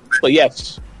mindset. But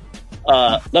yes,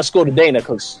 let's go to Dana,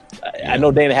 because I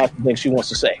know Dana has things she wants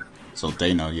to say. So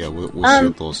Dana, what's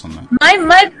your thoughts on that?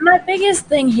 My biggest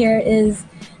thing here is,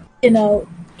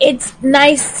 it's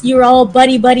nice you're all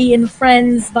buddy and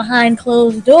friends behind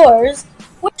closed doors,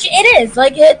 which it is.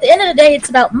 Like, at the end of the day, it's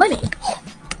about money.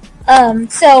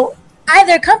 So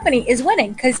either company is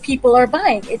winning because people are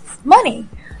buying. It's money.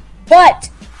 But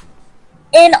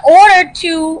in order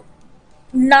to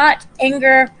not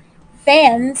anger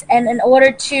fans and in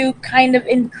order to kind of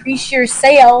increase your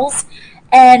sales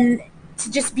and to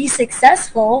just be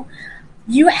successful,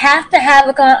 you have to have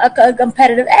a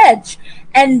competitive edge.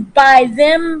 And by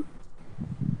them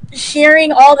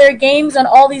sharing all their games on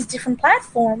all these different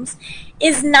platforms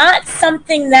is not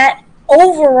something that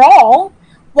overall,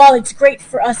 while it's great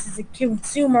for us as a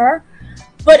consumer,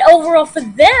 but overall for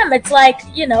them, it's like,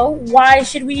 why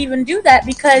should we even do that?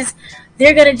 Because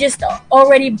they're going to just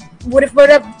already,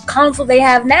 whatever console they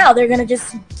have now, they're going to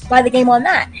just buy the game on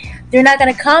that. They're not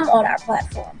going to come on our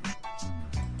platform.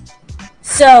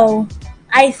 So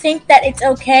I think that it's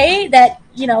okay that,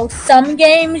 some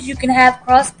games you can have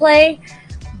crossplay,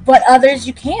 but others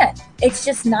you can't. It's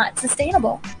just not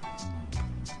sustainable.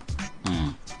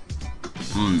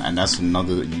 And that's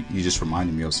another, you just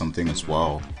reminded me of something as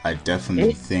well. I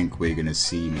definitely think we're going to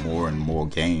see more and more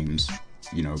games,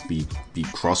 be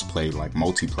cross-play, like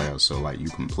multiplayer. So like you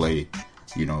can play,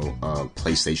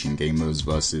 PlayStation gamers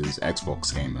versus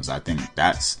Xbox gamers. I think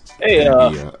that's going to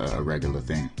be a regular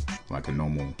thing, like a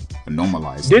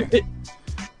normalized thing.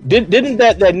 Didn't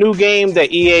that new game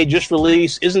that EA just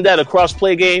released, isn't that a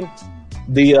cross-play game?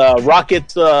 The Rocket,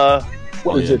 The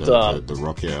Rocket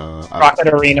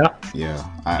Arena. Yeah.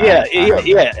 I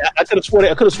could have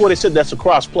sworn they said that's a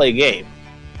cross-play game.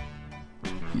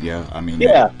 Yeah, I mean,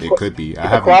 it could be.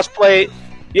 Cross-play.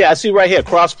 Yeah, I see right here,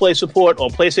 cross-play support on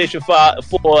PlayStation 5,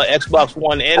 4, Xbox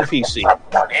One, and PC.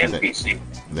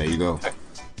 There you go.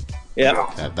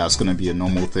 Yeah, that's going to be a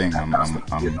normal thing. I'm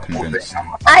convinced.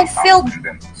 I feel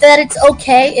that it's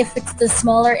okay if it's the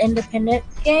smaller independent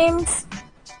games.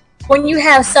 When you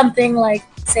have something like,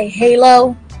 say,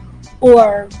 Halo,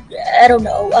 or I don't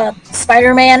know,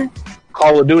 Spider-Man,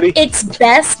 Call of Duty. It's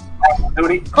best.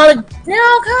 Call of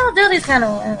Duty's kind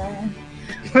of.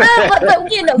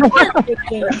 but big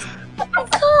games.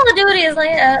 Call of Duty is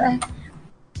like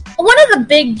one of the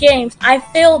big games. I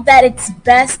feel that it's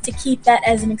best to keep that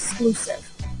as an exclusive.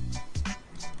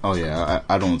 Oh yeah,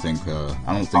 I don't think they'll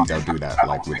do that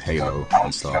like with Halo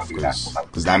and stuff,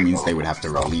 because that means they would have to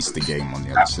release the game on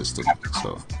the other system.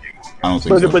 So I don't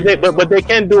think. But they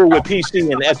can do it with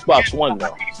PC and Xbox One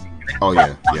though. Oh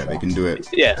yeah, they can do it.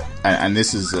 Yeah, and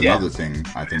this is another thing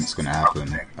I think is going to happen.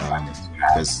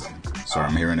 Sorry,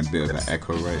 I'm hearing a bit of an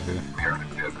echo right here.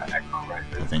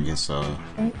 I think it's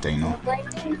Dana.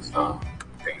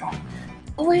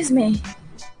 Always me.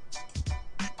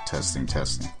 Testing.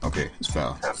 Okay, it's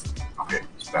foul.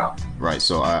 Right,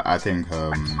 so I think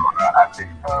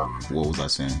what was I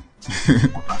saying?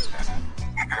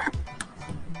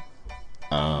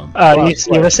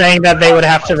 You were saying that they would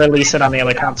have to release it on the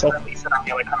other console.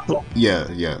 Yeah.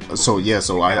 So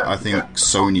I think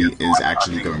Sony is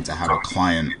actually going to have a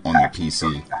client on the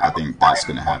PC. I think that's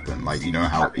going to happen. Like,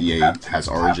 how EA has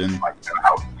Origin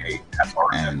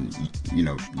and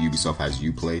Ubisoft has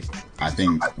Uplay. I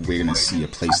think we're going to see a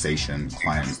PlayStation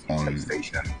client on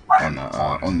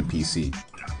the PC.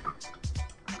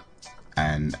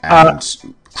 And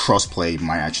crossplay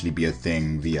might actually be a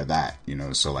thing via that,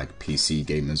 so like PC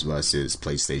gamers versus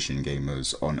PlayStation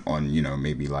gamers on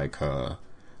maybe like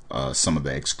some of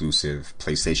the exclusive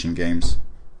PlayStation games.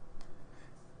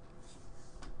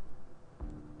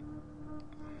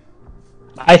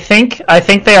 I think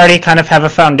they already kind of have a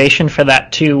foundation for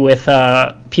that too with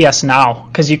PS Now,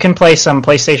 because you can play some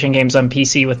PlayStation games on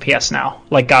PC with PS Now,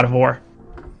 like God of War.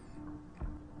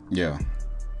 Yeah.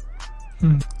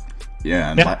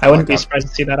 Yeah, and I wouldn't be surprised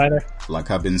to see that either.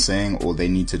 Like I've been saying, all they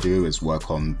need to do is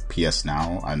work on PS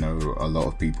Now. I know a lot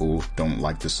of people don't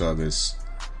like the service,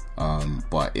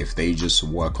 but if they just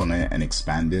work on it and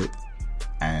expand it,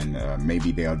 and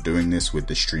maybe they are doing this with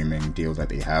the streaming deal that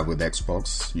they have with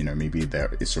Xbox, maybe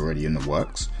it's already in the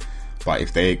works. But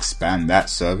if they expand that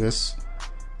service,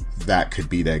 that could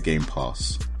be their Game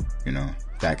Pass. You know,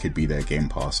 that could be their Game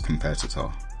Pass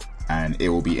competitor. And it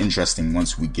will be interesting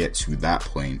once we get to that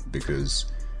point, because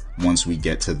once we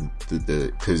get to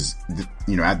because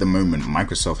you know, at the moment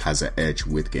Microsoft has an edge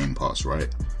with Game Pass,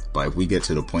 right? But if we get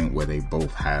to the point where they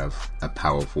both have a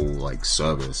powerful like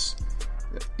service,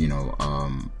 you know,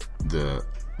 the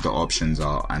options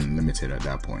are unlimited at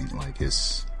that point. Like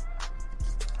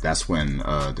that's when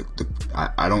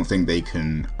I don't think they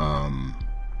can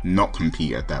not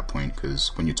compete at that point,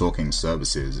 because when you're talking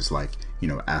services, it's like, you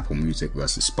know, Apple Music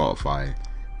versus Spotify.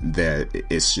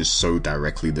 It's just so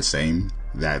directly the same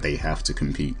that they have to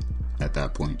compete at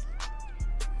that point.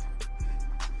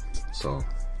 So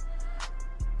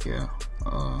yeah,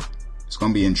 it's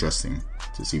gonna be interesting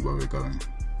to see where we're going.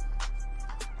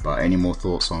 But any more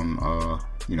thoughts on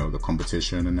you know, the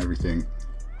competition and everything?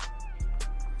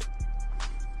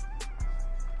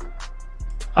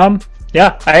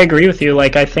 Yeah, I agree with you.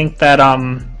 Like, I think that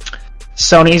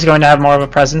Sony's going to have more of a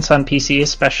presence on PC,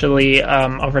 especially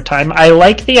over time. I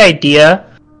like the idea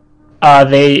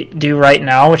they do right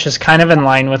now, which is kind of in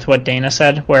line with what Dana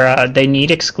said, where they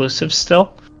need exclusives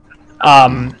still.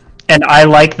 And I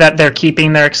like that they're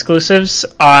keeping their exclusives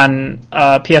on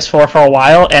PS4 for a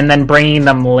while and then bringing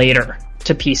them later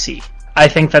to PC. I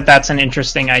think that that's an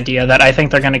interesting idea that I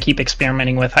think they're going to keep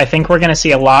experimenting with. I think we're going to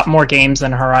see a lot more games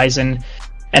than Horizon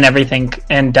and everything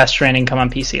and Death Stranding come on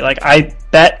PC. Like, I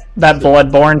bet that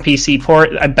Bloodborne PC port,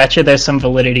 I bet you there's some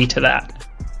validity to that.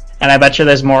 And I bet you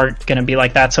there's more going to be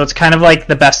like that. So it's kind of like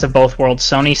the best of both worlds.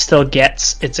 Sony still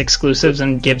gets its exclusives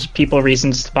and gives people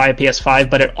reasons to buy a PS5,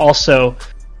 but it also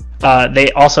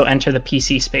they also enter the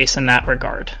PC space in that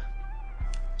regard.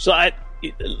 So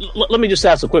let me just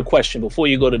ask a quick question before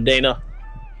you go to Dana.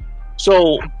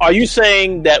 So are you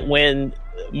saying that when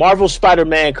Marvel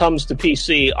Spider-Man comes to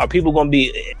PC, are people going to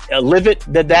be livid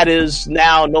that is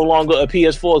now no longer a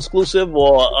PS4 exclusive,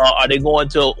 or are they going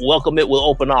to welcome it with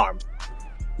open arms?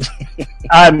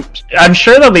 I'm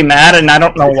sure they'll be mad, and I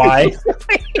don't know why.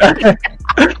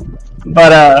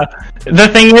 But the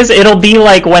thing is, it'll be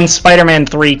like when Spider-Man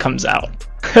 3 comes out.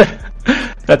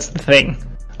 That's the thing.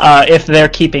 If they're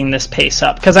keeping this pace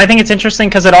up, because I think it's interesting.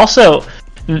 Because it also,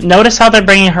 notice how they're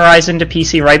bringing Horizon to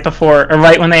PC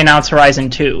right when they announce Horizon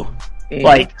 2.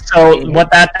 Like, so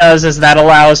what that does is that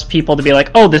allows people to be like,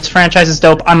 oh, this franchise is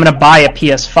dope, I'm gonna buy a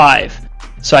PS5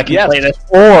 so I can play this,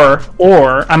 or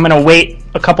I'm gonna wait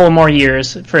a couple of more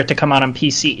years for it to come out on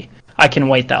PC. I can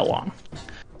wait that long.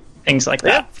 Things like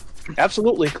that.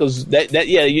 Absolutely, because that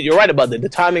you're right about that. The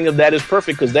timing of that is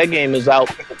perfect, because that game is out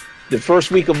the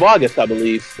first week of August, I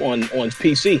believe, on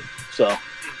PC. So,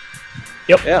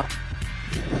 yep, yeah,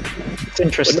 it's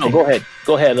interesting. But no,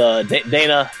 go ahead,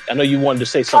 Dana. I know you wanted to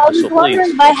say something, so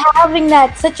please. By having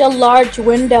that such a large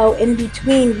window in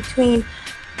between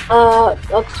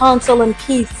a console and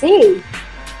PC,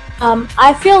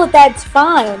 I feel that's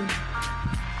fine.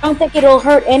 I don't think it'll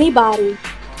hurt anybody.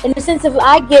 In the sense of,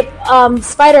 I get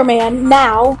Spider-Man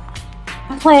now,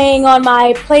 playing on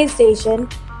my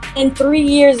PlayStation, and 3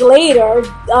 years later,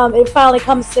 it finally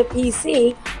comes to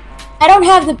PC. I don't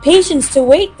have the patience to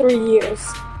wait 3 years.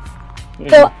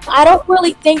 So I don't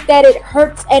really think that it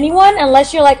hurts anyone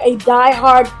unless you're like a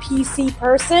die-hard PC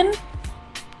person.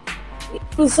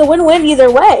 It's a win-win either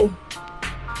way.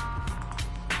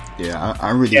 Yeah,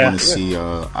 I really want to see,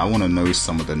 I want to know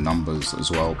some of the numbers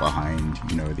as well behind,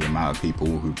 you know, the amount of people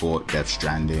who bought Death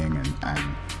Stranding and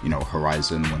you know,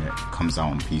 Horizon when it comes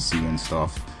out on PC and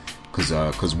stuff.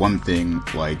 Because one thing,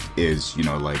 like, is, you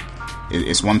know, like,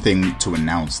 it's one thing to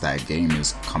announce that a game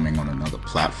is coming on another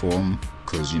platform,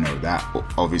 because, you know, that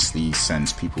obviously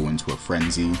sends people into a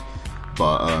frenzy.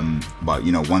 But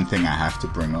you know, one thing I have to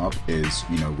bring up is,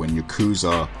 you know, when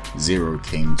Yakuza 0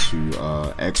 came to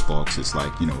Xbox, it's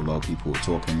like, you know, a lot of people were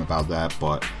talking about that,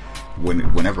 but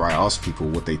whenever I ask people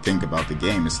what they think about the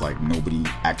game, it's like nobody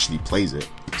actually plays it.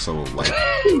 So, like,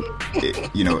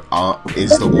 you know,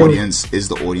 is the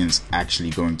audience actually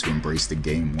going to embrace the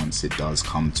game once it does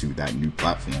come to that new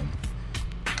platform?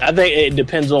 I think it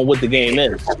depends on what the game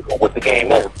is.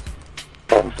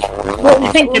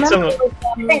 I think it's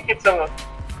a.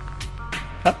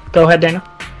 Go ahead, Dana.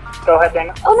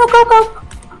 Oh no,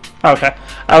 go. Okay,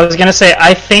 I was gonna say,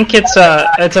 I think it's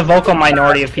a vocal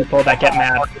minority of people that get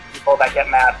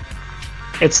mad.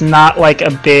 It's not like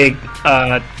a big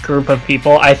group of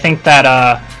people. I think that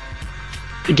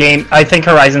I think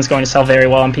Horizon's going to sell very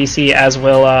well on PC, as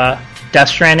will Death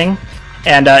Stranding.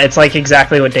 And it's like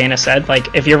exactly what Dana said.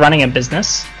 Like, if you're running a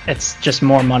business, it's just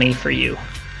more money for you.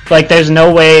 Like, there's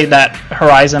no way that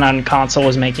Horizon on console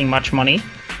was making much money.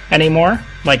 anymore.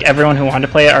 Like, everyone who wanted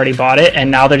to play it already bought it, and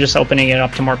now they're just opening it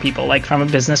up to more people. Like, from a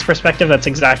business perspective, that's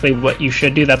exactly what you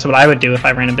should do. That's what I would do if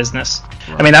I ran a business.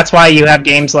 Right. I mean, that's why you have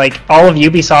games like, all of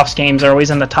Ubisoft's games are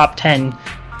always in the top 10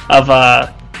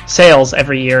 of sales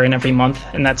every year and every month,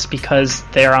 and that's because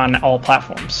they're on all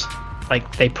platforms.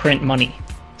 Like, they print money.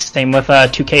 Same with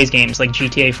 2K's games, like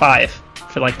GTA 5,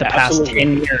 for like the past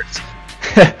 10 years.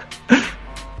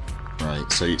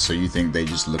 Right, so you think they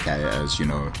just look at it as, you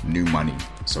know, new money,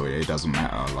 so it doesn't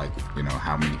matter, like, you know,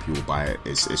 how many people buy it.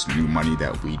 It's new money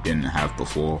that we didn't have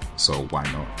before, so why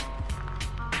not?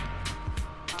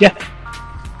 Yeah,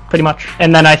 pretty much.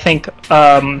 And then I think what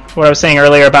I was saying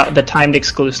earlier about the timed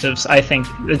exclusives, I think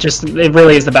it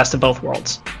really is the best of both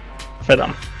worlds for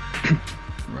them.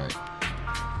 Right.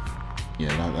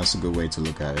 Yeah, that's a good way to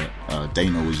look at it.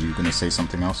 Dana, was you gonna say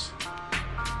something else?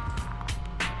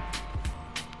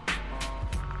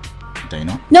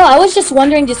 Dana? No, I was just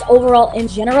wondering, just overall in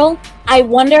general, I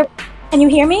wonder, can you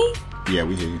hear me? Yeah,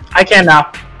 we hear you. I can now.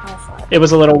 Oh, it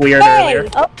was a little weird earlier.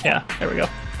 Oh. Yeah, there we go.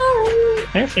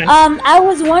 Sorry. I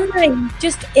was wondering,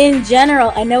 just in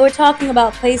general, I know we're talking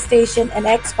about PlayStation and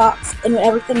Xbox and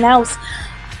everything else.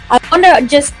 I wonder,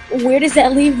 just where does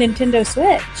that leave Nintendo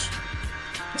Switch?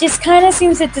 It just kind of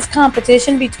seems that this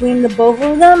competition between the both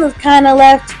of them has kind of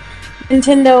left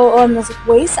Nintendo on the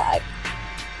wayside.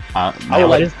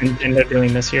 What is Nintendo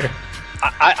doing this year?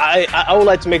 I would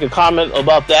like to make a comment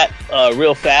about that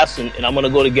real fast, and I'm going to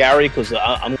go to Gary because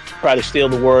I'm going to try to steal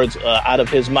the words out of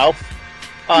his mouth.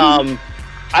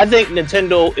 I think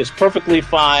Nintendo is perfectly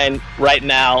fine right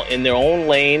now in their own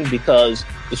lane because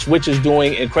the Switch is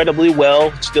doing incredibly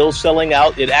well, still selling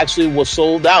out. It actually was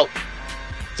sold out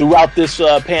throughout this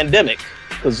pandemic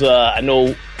because I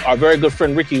know our very good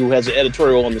friend Ricky, who has an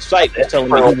editorial on the site, was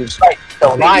telling me he was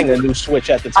buying a new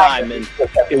Switch at the time, and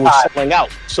it was selling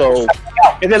out. So,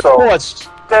 and then of course,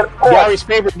 Gary's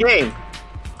favorite game,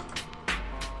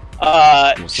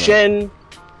 Shin,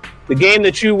 the game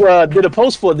that you did a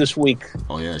post for this week.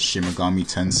 Oh yeah, Shin Megami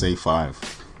Tensei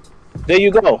 5. There you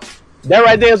go. That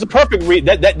right there is a perfect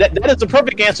that is the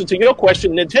perfect answer to your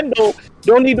question. Nintendo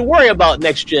don't need to worry about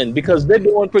next gen because they're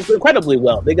doing incredibly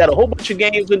well. They got a whole bunch of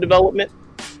games in development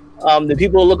that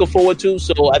people are looking forward to.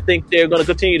 So I think they're going to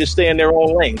continue to stay in their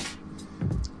own lane.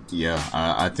 Yeah,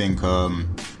 I think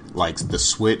like the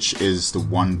Switch is the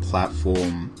one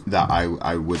platform that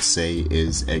I would say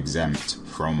is exempt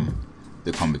from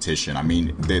the competition. I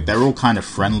mean, they're all kind of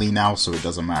friendly now, so it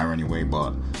doesn't matter anyway,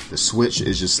 but the Switch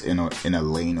is just in a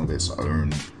lane of its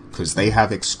own because they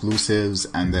have exclusives,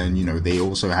 and then, you know, they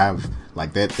also have,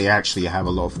 like, they actually have a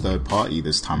lot of third party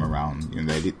this time around. You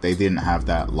know, they didn't have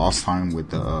that last time with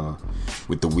the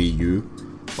Wii U,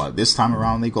 but this time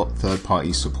around they got third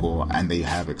party support and they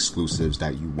have exclusives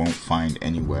that you won't find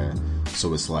anywhere.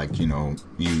 So it's like, you know,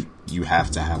 you have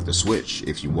to have the Switch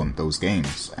if you want those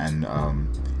games. And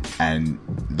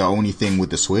the only thing with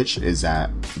the Switch is that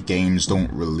games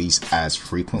don't release as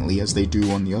frequently as they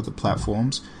do on the other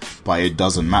platforms, but it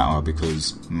doesn't matter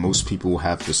because most people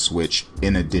have the Switch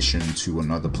in addition to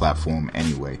another platform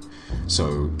anyway.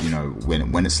 So, you know,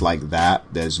 when it's like that,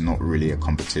 there's not really a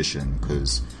competition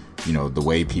because, you know, the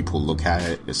way people look at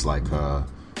it, it's like,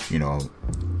 you know,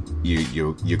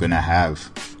 you're gonna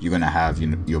have you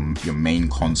know, your main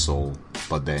console,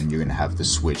 but then you're gonna have the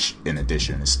Switch in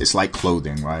addition. It's like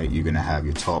clothing, right? You're gonna have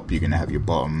your top, you're gonna have your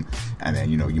bottom, and then,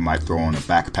 you know, you might throw on a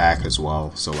backpack as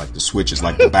well. So like the Switch is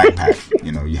like the backpack,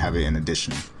 you know, you have it in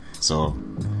addition. So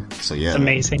yeah, it's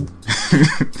amazing.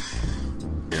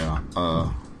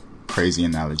 Yeah, crazy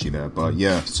analogy there, but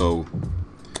yeah. So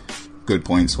good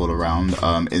points all around.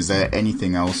 Is there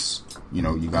anything else, you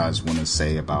know, you guys want to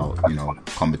say about, you know,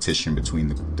 competition between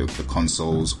the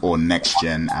consoles or next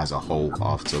gen as a whole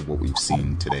after what we've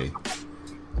seen today,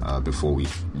 before we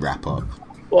wrap up?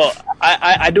 Well,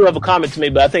 I do have a comment to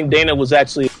make, but I think Dana was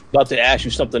actually about to ask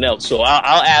you something else, so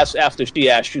I'll ask after she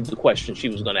asked you the question she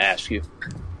was going to ask you.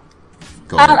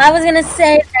 I was going to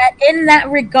say that in that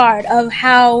regard of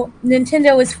how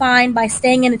Nintendo is fine by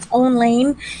staying in its own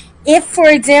lane, if, for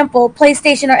example,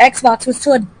 PlayStation or Xbox was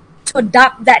to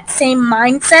adopt that same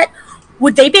mindset,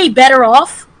 would they be better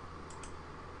off?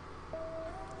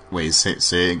 Wait, say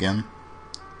it again.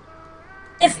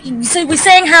 So we're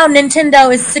saying how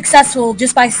Nintendo is successful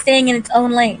just by staying in its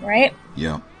own lane, right?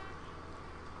 Yeah.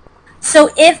 So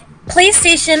if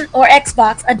PlayStation or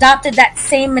Xbox adopted that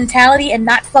same mentality and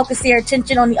not focus their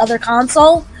attention on the other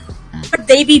console, would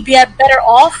they be better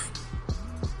off?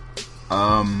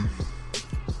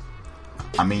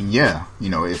 I mean, yeah. You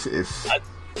know,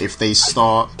 if they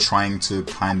start trying to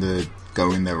kind of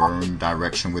go in their own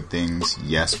direction with things,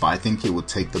 yes, but I think it would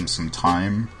take them some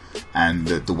time And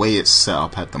the way it's set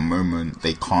up at the moment,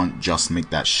 they can't just make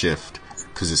that shift,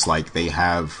 because it's like they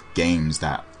have games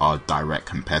that are direct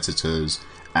competitors,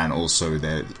 and also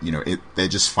they're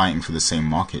just fighting for the same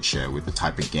market share with the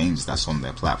type of games that's on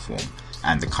their platform,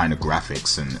 and the kind of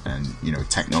graphics and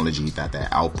technology that they're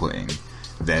outputting.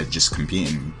 They're just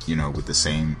competing, with the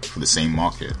same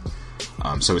market.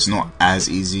 So it's not as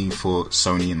easy for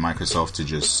Sony and Microsoft to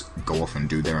just go off and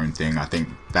do their own thing. I think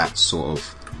that sort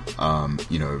of,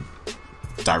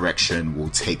 direction will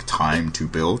take time to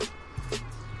build.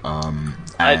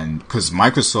 And because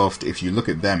Microsoft, if you look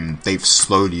at them, they've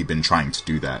slowly been trying to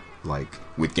do that. Like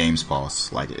with Games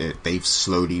Pass, they've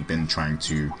slowly been trying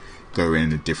to go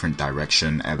in a different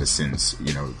direction ever since,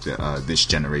 this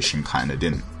generation kind of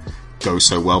didn't go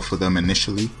so well for them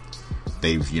initially.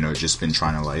 They've just been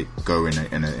trying to go in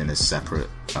a separate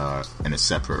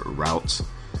route,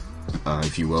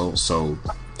 if you will. So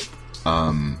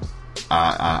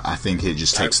I think it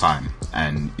just takes time,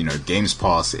 and Games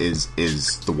Pass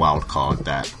is the wild card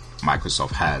that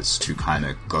Microsoft has to kind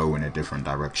of go in a different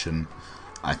direction,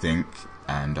 I think.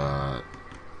 And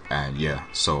yeah,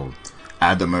 so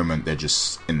at the moment they're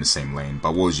just in the same lane.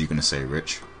 But what was you gonna say,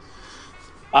 Rich?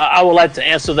 I would like to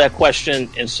answer that question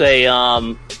and say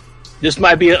this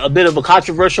might be a bit of a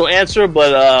controversial answer,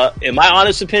 but in my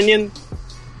honest opinion,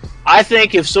 I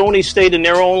think if Sony stayed in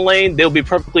their own lane, they'll be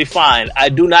perfectly fine. I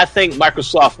do not think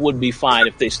Microsoft would be fine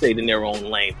if they stayed in their own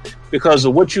lane because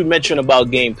of what you mentioned about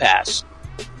Game Pass.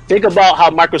 Think about how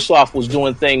Microsoft was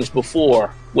doing things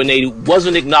before when they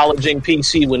wasn't acknowledging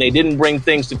PC, when they didn't bring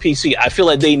things to PC. I feel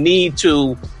like they need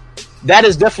to. That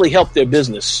has definitely helped their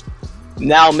business,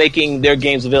 now making their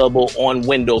games available on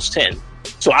Windows 10.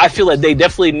 So I feel like they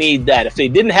definitely need that. If they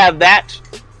didn't have that,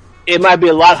 it might be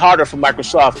a lot harder for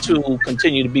Microsoft to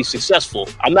continue to be successful.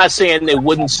 I'm not saying they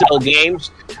wouldn't sell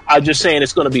games. I'm just saying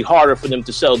it's going to be harder for them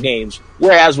to sell games.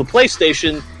 Whereas with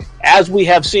PlayStation, as we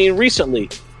have seen recently,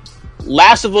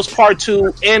 Last of Us Part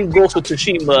 2 and Ghost of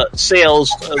Tsushima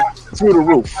sales through the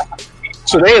roof.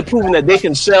 So they have proven that they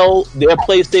can sell their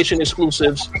PlayStation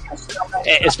exclusives,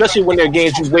 especially when they're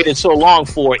games you've waited so long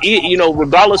for.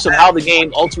 Regardless of how the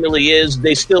game ultimately is,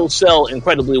 they still sell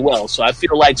incredibly well. So I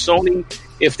feel like Sony,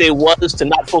 if they was to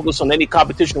not focus on any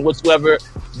competition whatsoever,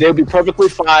 they'll be perfectly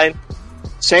fine.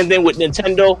 Same thing with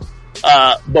Nintendo.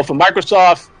 But for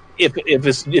Microsoft, if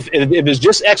it's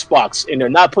just Xbox and they're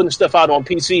not putting stuff out on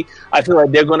PC, I feel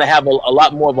like they're going to have a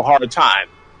lot more of a harder time.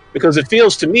 Because it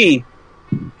feels to me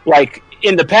like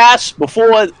in the past,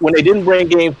 before, when they didn't bring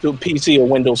games to PC or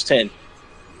Windows 10,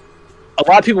 a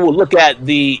lot of people would look at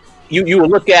you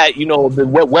would look at, the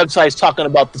websites talking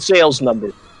about the sales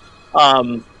number.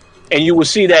 And you would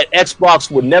see that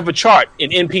Xbox would never chart in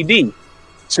NPD.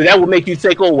 So that would make you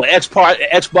think, oh, well,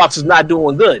 Xbox is not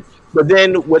doing good. But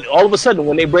then all of a sudden,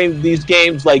 when they bring these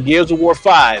games like Gears of War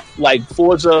 5, like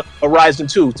Forza Horizon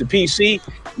 2 to PC,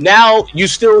 now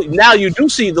you do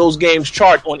see those games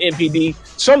chart on NPD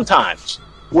sometimes.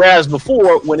 Whereas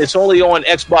before, when it's only on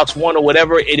Xbox One or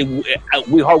whatever,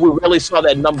 we rarely saw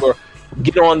that number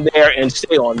get on there and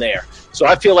stay on there. So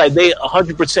I feel like they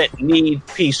 100% need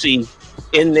PC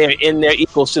in their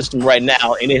ecosystem right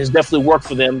now, and it has definitely worked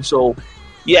for them. So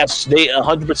yes, they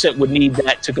 100% would need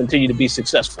that to continue to be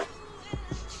successful.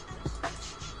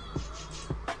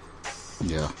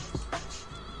 Yeah,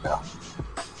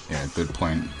 good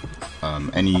point.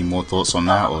 Any more thoughts on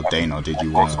that, or Dana, did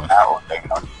you want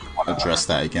to address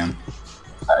that again?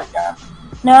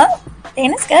 No,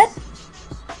 Dana's good.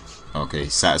 Okay,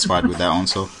 satisfied with that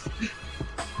answer?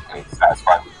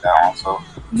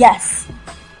 Yes.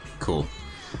 Cool.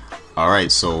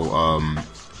 Alright, so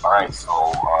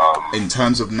in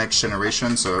terms of next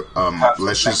generation, so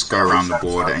let's just go around the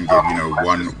board and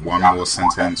give one more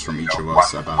sentence from each of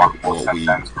us about what we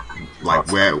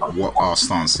what our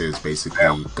stance is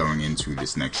basically going into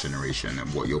this next generation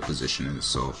and what your position is.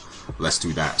 So let's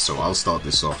do that. So I'll start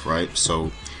this off, right?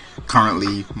 So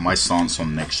currently my stance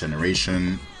on next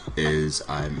generation is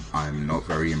I'm not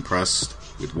very impressed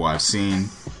with what I've seen,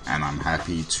 and I'm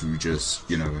happy to just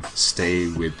stay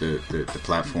with the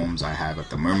platforms I have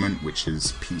at the moment, which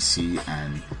is PC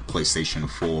and PlayStation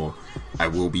 4. I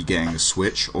will be getting a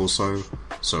Switch also,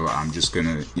 so I'm just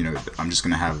gonna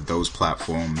have those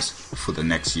platforms for the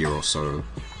next year or so,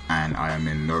 and I am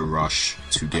in no rush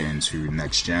to get into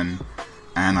next gen.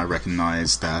 And I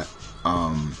recognize that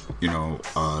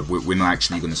we're not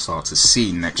actually going to start to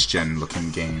see next gen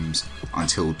looking games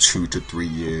until 2 to 3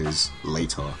 years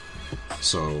later.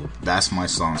 So that's my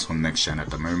stance on next gen at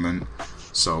the moment.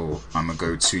 So I'm gonna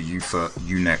go to you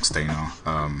next, Dana.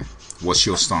 What's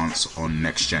your stance on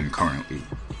next gen currently?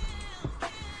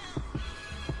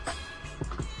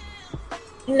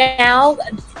 now,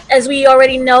 as we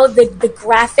already know, the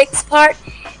graphics part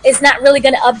is not really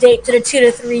going to update to the 2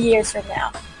 to 3 years from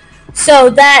now. So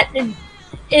that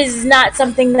is not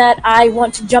something that I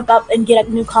want to jump up and get a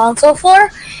new console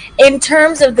for. In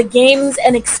terms of the games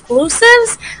and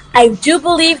exclusives, I do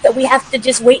believe that we have to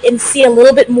just wait and see a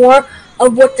little bit more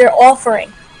of what they're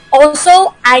offering.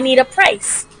 Also, I need a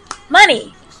price.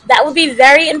 Money. That would be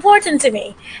very important to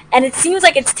me. And it seems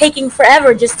like it's taking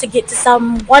forever just to get to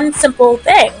one simple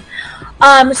thing.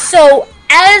 So,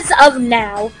 as of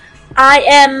now, I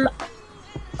am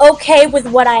okay with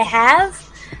what I have.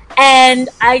 And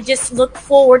I just look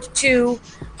forward to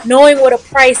knowing what a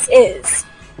price is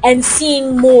and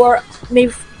seeing more,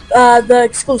 maybe the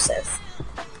exclusives.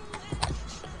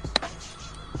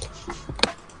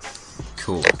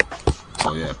 Cool.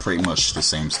 So yeah, pretty much the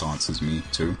same stance as me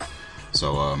too.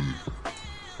 So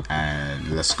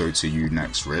and let's go to you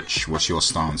next, Rich. What's your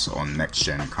stance on next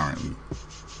gen currently?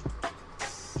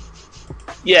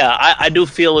 Yeah, I do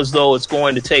feel as though it's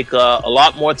going to take a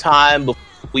lot more time before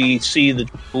we see the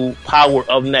true power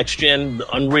of next gen. The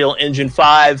Unreal Engine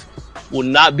 5 will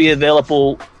not be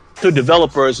available to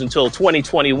developers until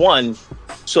 2021.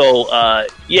 So,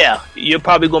 yeah, you're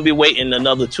probably going to be waiting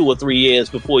another 2 or 3 years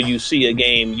before you see a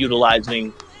game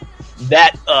utilizing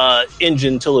that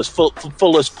engine to its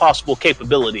fullest possible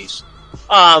capabilities.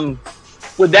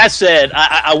 With that said,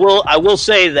 I will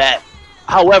say that,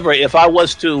 however, if I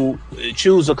was to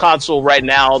choose a console right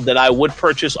now that I would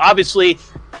purchase, obviously,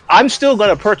 I'm still going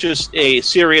to purchase a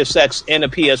Series X and a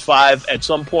PS5 at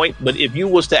some point, but if you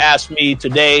was to ask me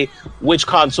today which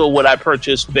console would I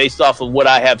purchase based off of what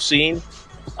I have seen,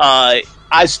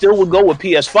 I still would go with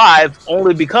PS5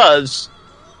 only because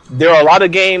there are a lot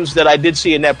of games that I did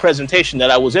see in that presentation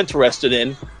that I was interested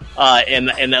in.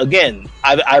 And again,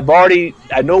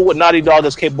 I know what Naughty Dog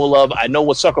is capable of. I know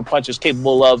what Sucker Punch is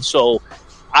capable of. So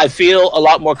I feel a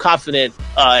lot more confident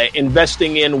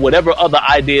investing in whatever other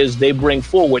ideas they bring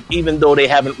forward, even though they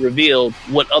haven't revealed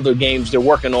what other games they're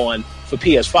working on for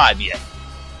PS5 yet.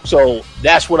 So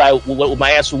that's what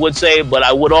my answer would say. But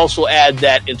I would also add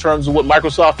that in terms of what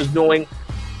Microsoft is doing,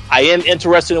 I am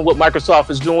interested in what Microsoft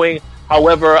is doing.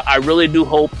 However, I really do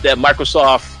hope that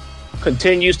Microsoft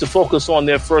continues to focus on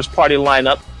their first-party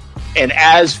lineup. And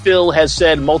as Phil has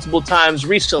said multiple times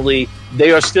recently,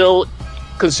 they are still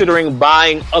considering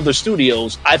buying other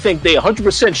studios. I think they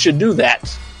 100% should do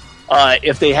that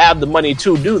if they have the money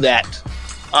to do that.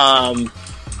 And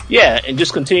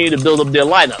just continue to build up their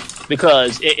lineup.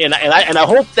 Because, and I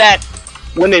hope that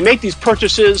when they make these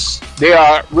purchases, they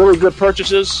are really good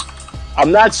purchases.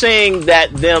 I'm not saying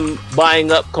that them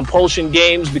buying up Compulsion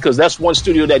Games, because that's one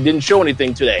studio that didn't show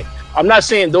anything today. I'm not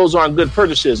saying those aren't good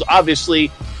purchases. Obviously,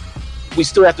 we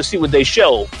still have to see what they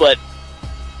show, but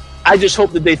I just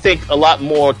hope that they think a lot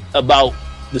more about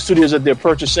the studios that they're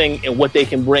purchasing and what they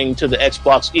can bring to the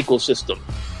Xbox ecosystem.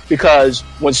 Because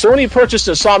when Sony purchased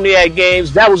Insomniac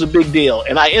Games, that was a big deal.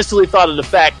 And I instantly thought of the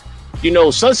fact,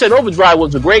 Sunset Overdrive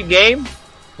was a great game.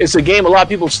 It's a game a lot of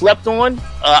people slept on.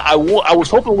 I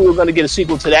was hoping we were going to get a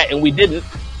sequel to that, and we didn't.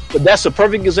 But that's a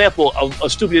perfect example of a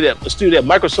studio that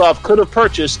Microsoft could have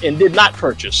purchased and did not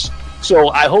purchase. So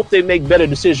I hope they make better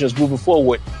decisions moving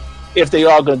forward if they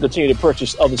are going to continue to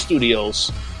purchase other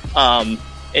studios, and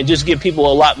just give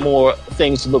people a lot more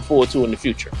things to look forward to in the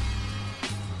future.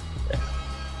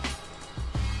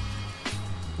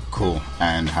 Cool.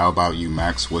 And how about you,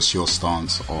 Max? What's your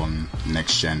stance on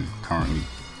next gen currently?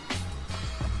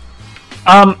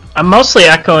 I'm mostly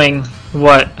echoing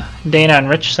what Dana and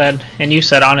Rich said, and you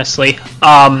said, honestly.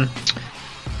 I'm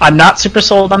not super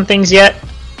sold on things yet.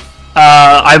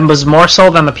 I was more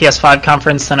sold on the PS5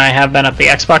 conference than I have been at the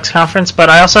Xbox conference,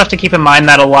 but I also have to keep in mind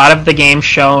that a lot of the games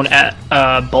shown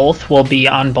at both will be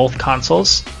on both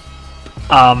consoles.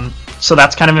 So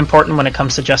that's kind of important when it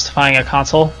comes to justifying a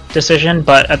console decision,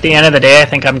 but at the end of the day, I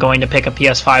think I'm going to pick a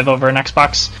PS5 over an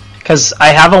Xbox. Because I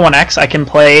have a One X, I can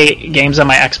play games on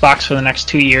my Xbox for the next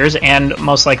 2 years, and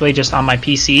most likely just on my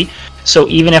PC. So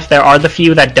even if there are the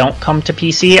few that don't come to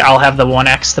PC, I'll have the One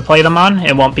X to play them on.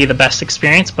 It won't be the best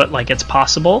experience, but it's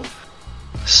possible.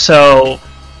 So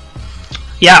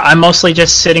yeah, I'm mostly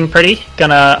just sitting pretty.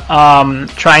 Gonna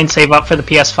try and save up for the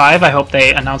PS5. I hope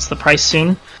they announce the price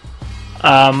soon.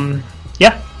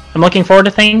 Yeah, I'm looking forward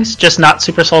to things, just not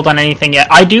super sold on anything yet.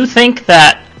 I do think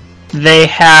that they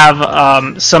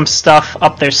have some stuff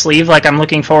up their sleeve. I'm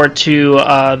looking forward to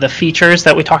the features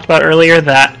that we talked about earlier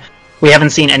that we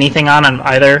haven't seen anything on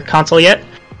either console yet.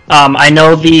 I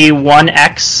know the One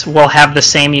X will have the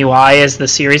same UI as the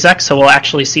Series X, so we'll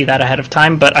actually see that ahead of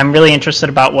time, but I'm really interested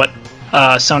about what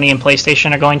Sony and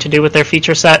PlayStation are going to do with their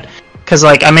feature set, because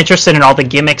like I'm interested in all the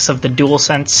gimmicks of the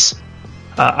DualSense.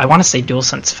 I want to say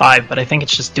DualSense 5, but I think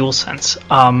it's just DualSense.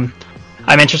 I'm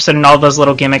interested in all those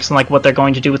little gimmicks and like what they're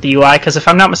going to do with the UI, because if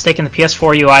I'm not mistaken, the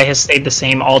PS4 UI has stayed the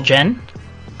same all gen,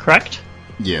 correct?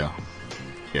 Yeah,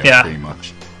 Yeah. pretty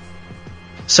much.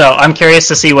 So I'm curious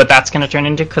to see what that's going to turn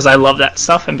into, because I love that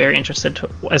stuff. I'm very interested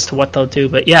as to what they'll do.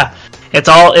 But yeah, it's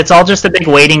all just a big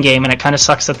waiting game, and it kind of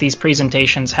sucks that these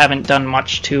presentations haven't done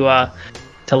much to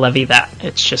levy that.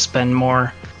 It's just been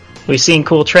more, we've seen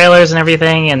cool trailers and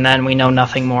everything, and then we know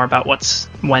nothing more about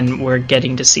when we're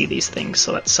getting to see these things.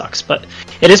 So that sucks. But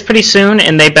it is pretty soon,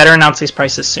 and they better announce these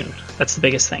prices soon. That's the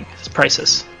biggest thing. Is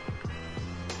prices.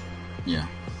 Yeah,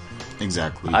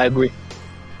 exactly. I agree.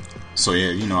 So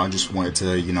yeah, I just wanted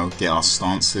to, get our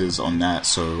stances on that.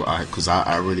 So because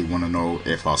I really want to know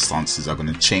if our stances are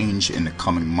going to change in the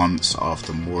coming months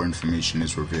after more information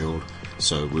is revealed.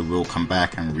 So we will come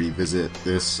back and revisit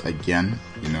this again,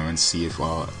 and see if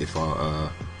our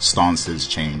stances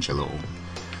change a little.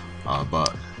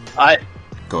 But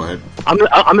go ahead.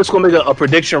 I'm just going to make a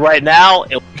prediction right now,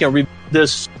 and we can read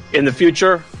this in the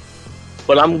future.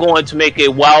 But I'm going to make a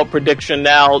wild prediction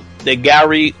now that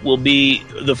Gary will be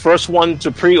the first one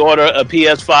to pre-order a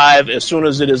PS5 as soon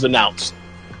as it is announced.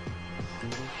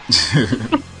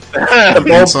 A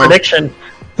bold prediction.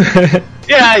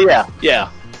 Yeah.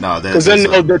 No, because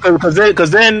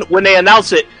then when they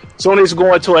announce it, Sony's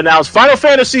going to announce Final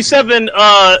Fantasy VII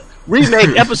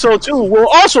Remake Episode 2 will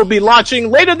also be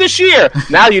launching later this year.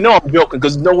 Now you know I'm joking,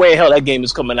 because no way in hell that game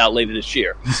is coming out later this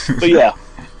year. But yeah.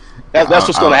 That's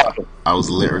what's going to happen. I was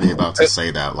literally about to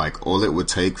say that. Like, all it would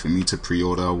take for me to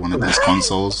pre-order one of these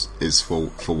consoles is for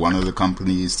one of the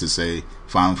companies to say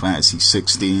Final Fantasy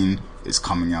 16 is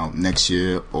coming out next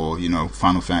year, or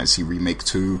Final Fantasy Remake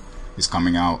 2 is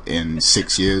coming out in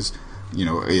 6 years.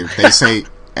 If they say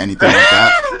anything like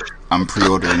that, I'm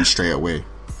pre-ordering straight away.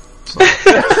 So.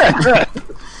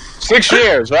 6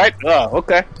 years, right? Oh,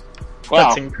 okay. Wow.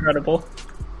 That's incredible.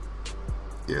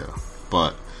 Yeah,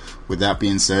 but with that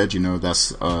being said, that's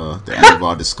the end of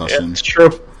our discussion. Yeah, it's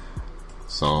true.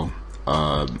 So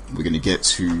we're going to get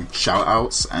to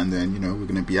shout-outs, and then, we're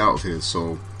going to be out of here.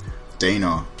 So,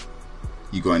 Dana,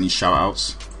 you got any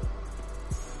shout-outs?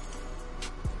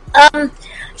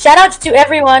 Shout-outs to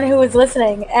everyone who is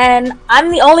listening. And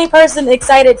I'm the only person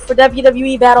excited for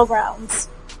WWE Battlegrounds.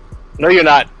 No, you're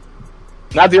not.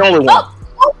 Not the only one.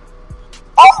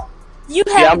 Oh, you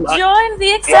have joined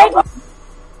the excitement.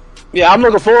 Yeah, I'm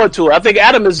looking forward to it. I think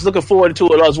Adam is looking forward to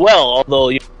it as well, although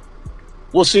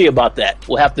we'll see about that.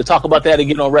 We'll have to talk about that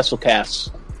again on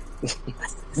WrestleCast.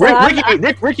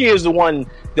 Ricky is the one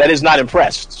that is not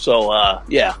impressed, so,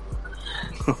 yeah.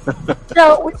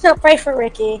 So pray for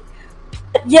Ricky.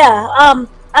 Yeah,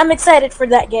 I'm excited for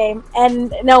that game,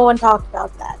 and no one talked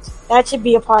about that. That should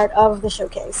be a part of the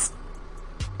showcase.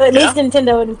 But at least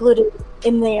Nintendo included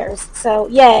in theirs, so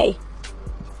yay.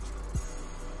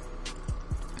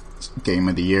 Game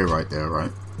of the year right there,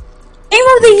 right? Game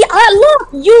of the year. Look,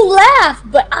 you laugh,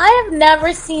 but I have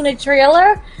never seen a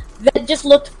trailer that just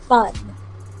looked fun.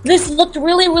 This looked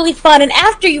really, really fun. And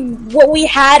after what we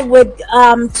had with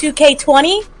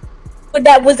 2K20,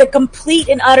 that was a complete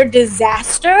and utter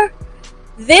disaster,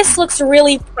 this looks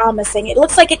really promising. It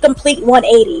looks like a complete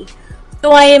 180.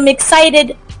 So I am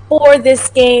excited for this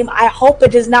game. I hope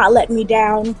it does not let me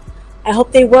down. I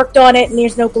hope they worked on it and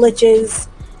there's no glitches,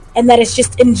 and that it's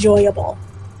just enjoyable.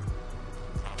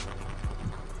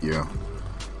 Yeah,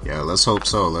 let's hope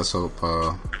so. Let's hope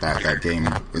that game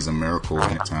is a miracle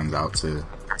and it turns out to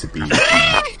be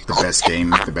the best game,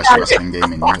 the best wrestling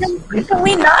game in years. Can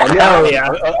we not?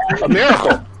 A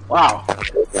miracle. Wow.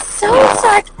 So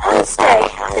sarcastic.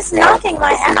 It's knocking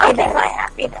my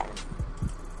happiness.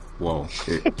 Whoa.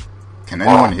 Can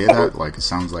anyone hear that? Like, it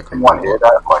sounds like a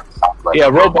robot. Yeah,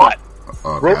 robot.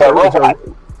 Okay.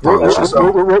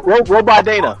 Robot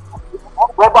Dana.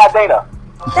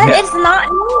 That is not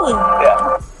me.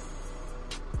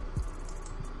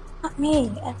 Not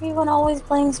me. Everyone always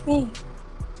blames me.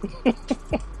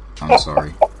 I'm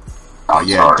sorry.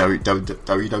 Yeah,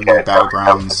 WWE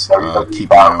Battlegrounds,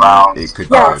 keep an eye on it. It could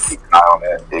be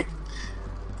good.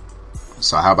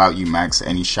 So how about you, Max?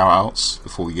 Any shout-outs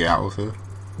before we get out of here?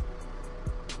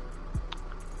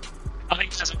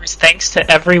 Thanks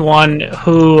to everyone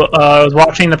who was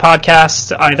watching the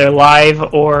podcast, either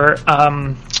live or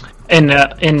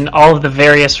in all of the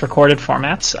various recorded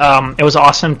formats. It was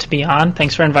awesome to be on.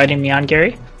 Thanks for inviting me on,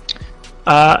 Gary.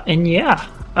 And yeah,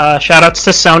 shout outs to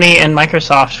Sony and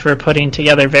Microsoft for putting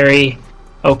together very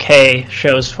okay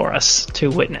shows for us to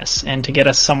witness and to get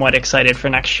us somewhat excited for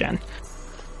next gen.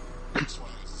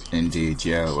 Indeed,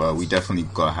 yeah. Well, we definitely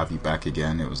gotta have you back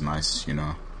again. It was nice, you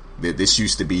know. This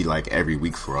used to be like every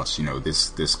week for us, you know.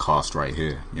 This cast right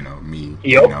here, you know, me,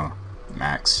 Yep. you know,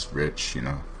 Max, Rich, you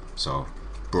know. So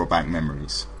brought back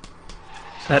memories.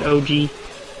 That OG.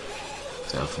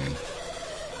 Definitely.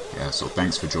 Yeah, so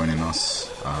thanks for joining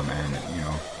us, and you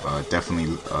know,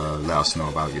 definitely let us know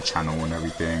about your channel and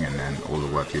everything, and then all the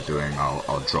work you're doing.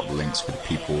 I'll drop links for the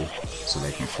people so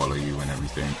they can follow you and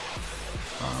everything.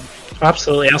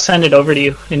 Absolutely, I'll send it over to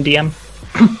you in DM.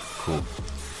 Cool.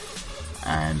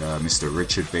 And Mr.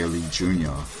 Richard Bailey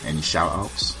Jr., any shout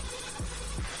outs?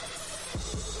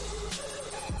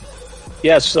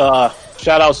 Yes,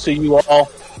 shout outs to you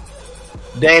all.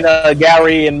 Dana,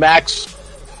 Gary, and Max.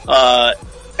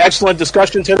 Excellent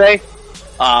discussion today.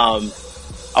 I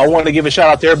want to give a shout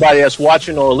out to everybody that's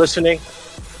watching or listening,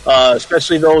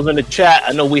 especially those in the chat.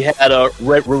 I know we had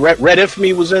Red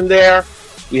Infamy was in there.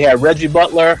 We had Reggie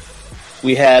Butler.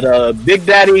 We had Big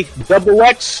Daddy Double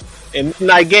X and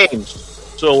Midnight Games.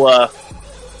 So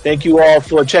thank you all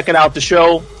for checking out the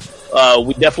show.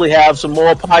 We definitely have some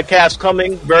more podcasts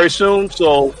coming very soon,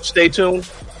 so stay tuned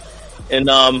and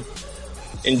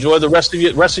enjoy the rest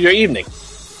of your evening.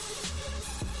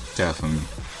 Definitely.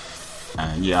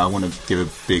 And yeah, I want to give a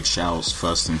big shout out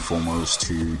first and foremost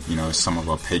to, you know, some of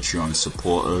our Patreon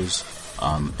supporters,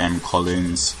 M.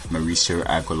 Collins, Mauricio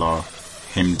Aguilar,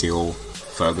 Himdil,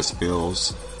 Fergus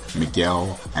Bills,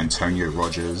 Miguel, Antonio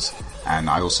Rogers, and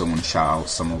I also want to shout out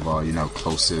some of our, you know,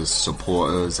 closest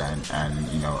supporters and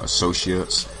you know,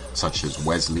 associates such as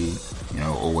Wesley, you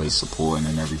know, always supporting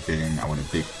and everything. I want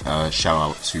a big shout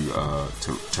out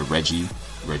to Reggie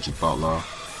Butler.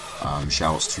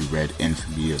 Shouts to Red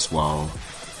Infamy as well,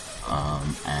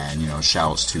 and you know,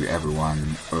 shouts to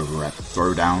everyone over at the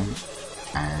Throwdown,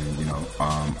 and you know,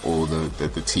 all the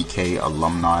TK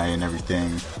alumni and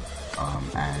everything,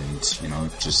 and you know,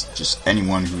 just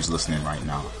anyone who's listening right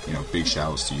now, you know, big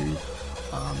shouts to you,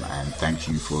 and thank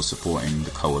you for supporting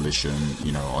the coalition,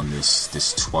 you know, on this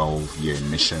 12-year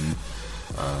mission,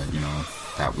 you know,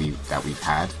 that we've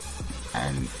had.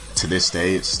 And to this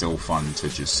day, it's still fun to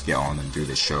just get on and do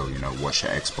this show, you know, watch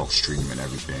your Xbox stream and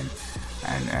everything,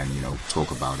 and you know,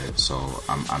 talk about it. So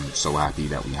I'm so happy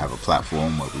that we have a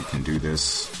platform where we can do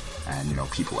this, and you know,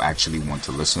 people actually want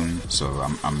to listen. So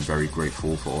I'm very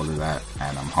grateful for all of that,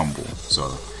 and I'm humble. So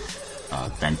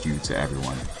thank you to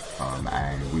everyone,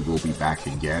 and we will be back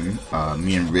again.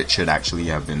 Me and Richard actually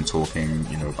have been talking,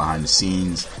 you know, behind the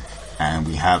scenes, and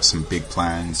we have some big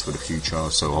plans for the future.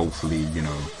 So hopefully, you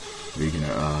know,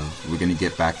 we're gonna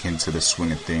get back into the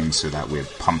swing of things so that we're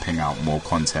pumping out more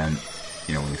content,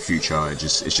 you know, in the future.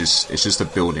 It's just a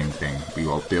building thing. We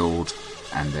gotta build,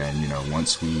 and then, you know,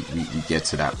 once we get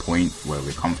to that point where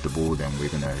we're comfortable, then we're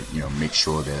gonna, you know, make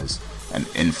sure there's an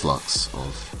influx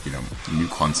of, you know, new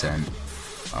content,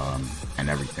 and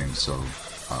everything. So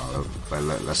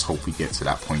let's hope we get to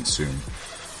that point soon.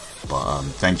 But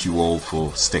thank you all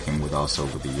for sticking with us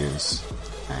over the years,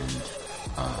 and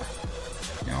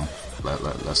you know,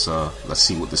 let's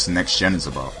see what this next gen is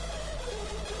about.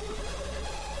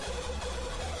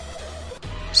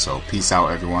 So peace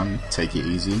out, everyone. Take it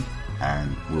easy,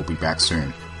 and we'll be back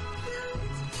soon.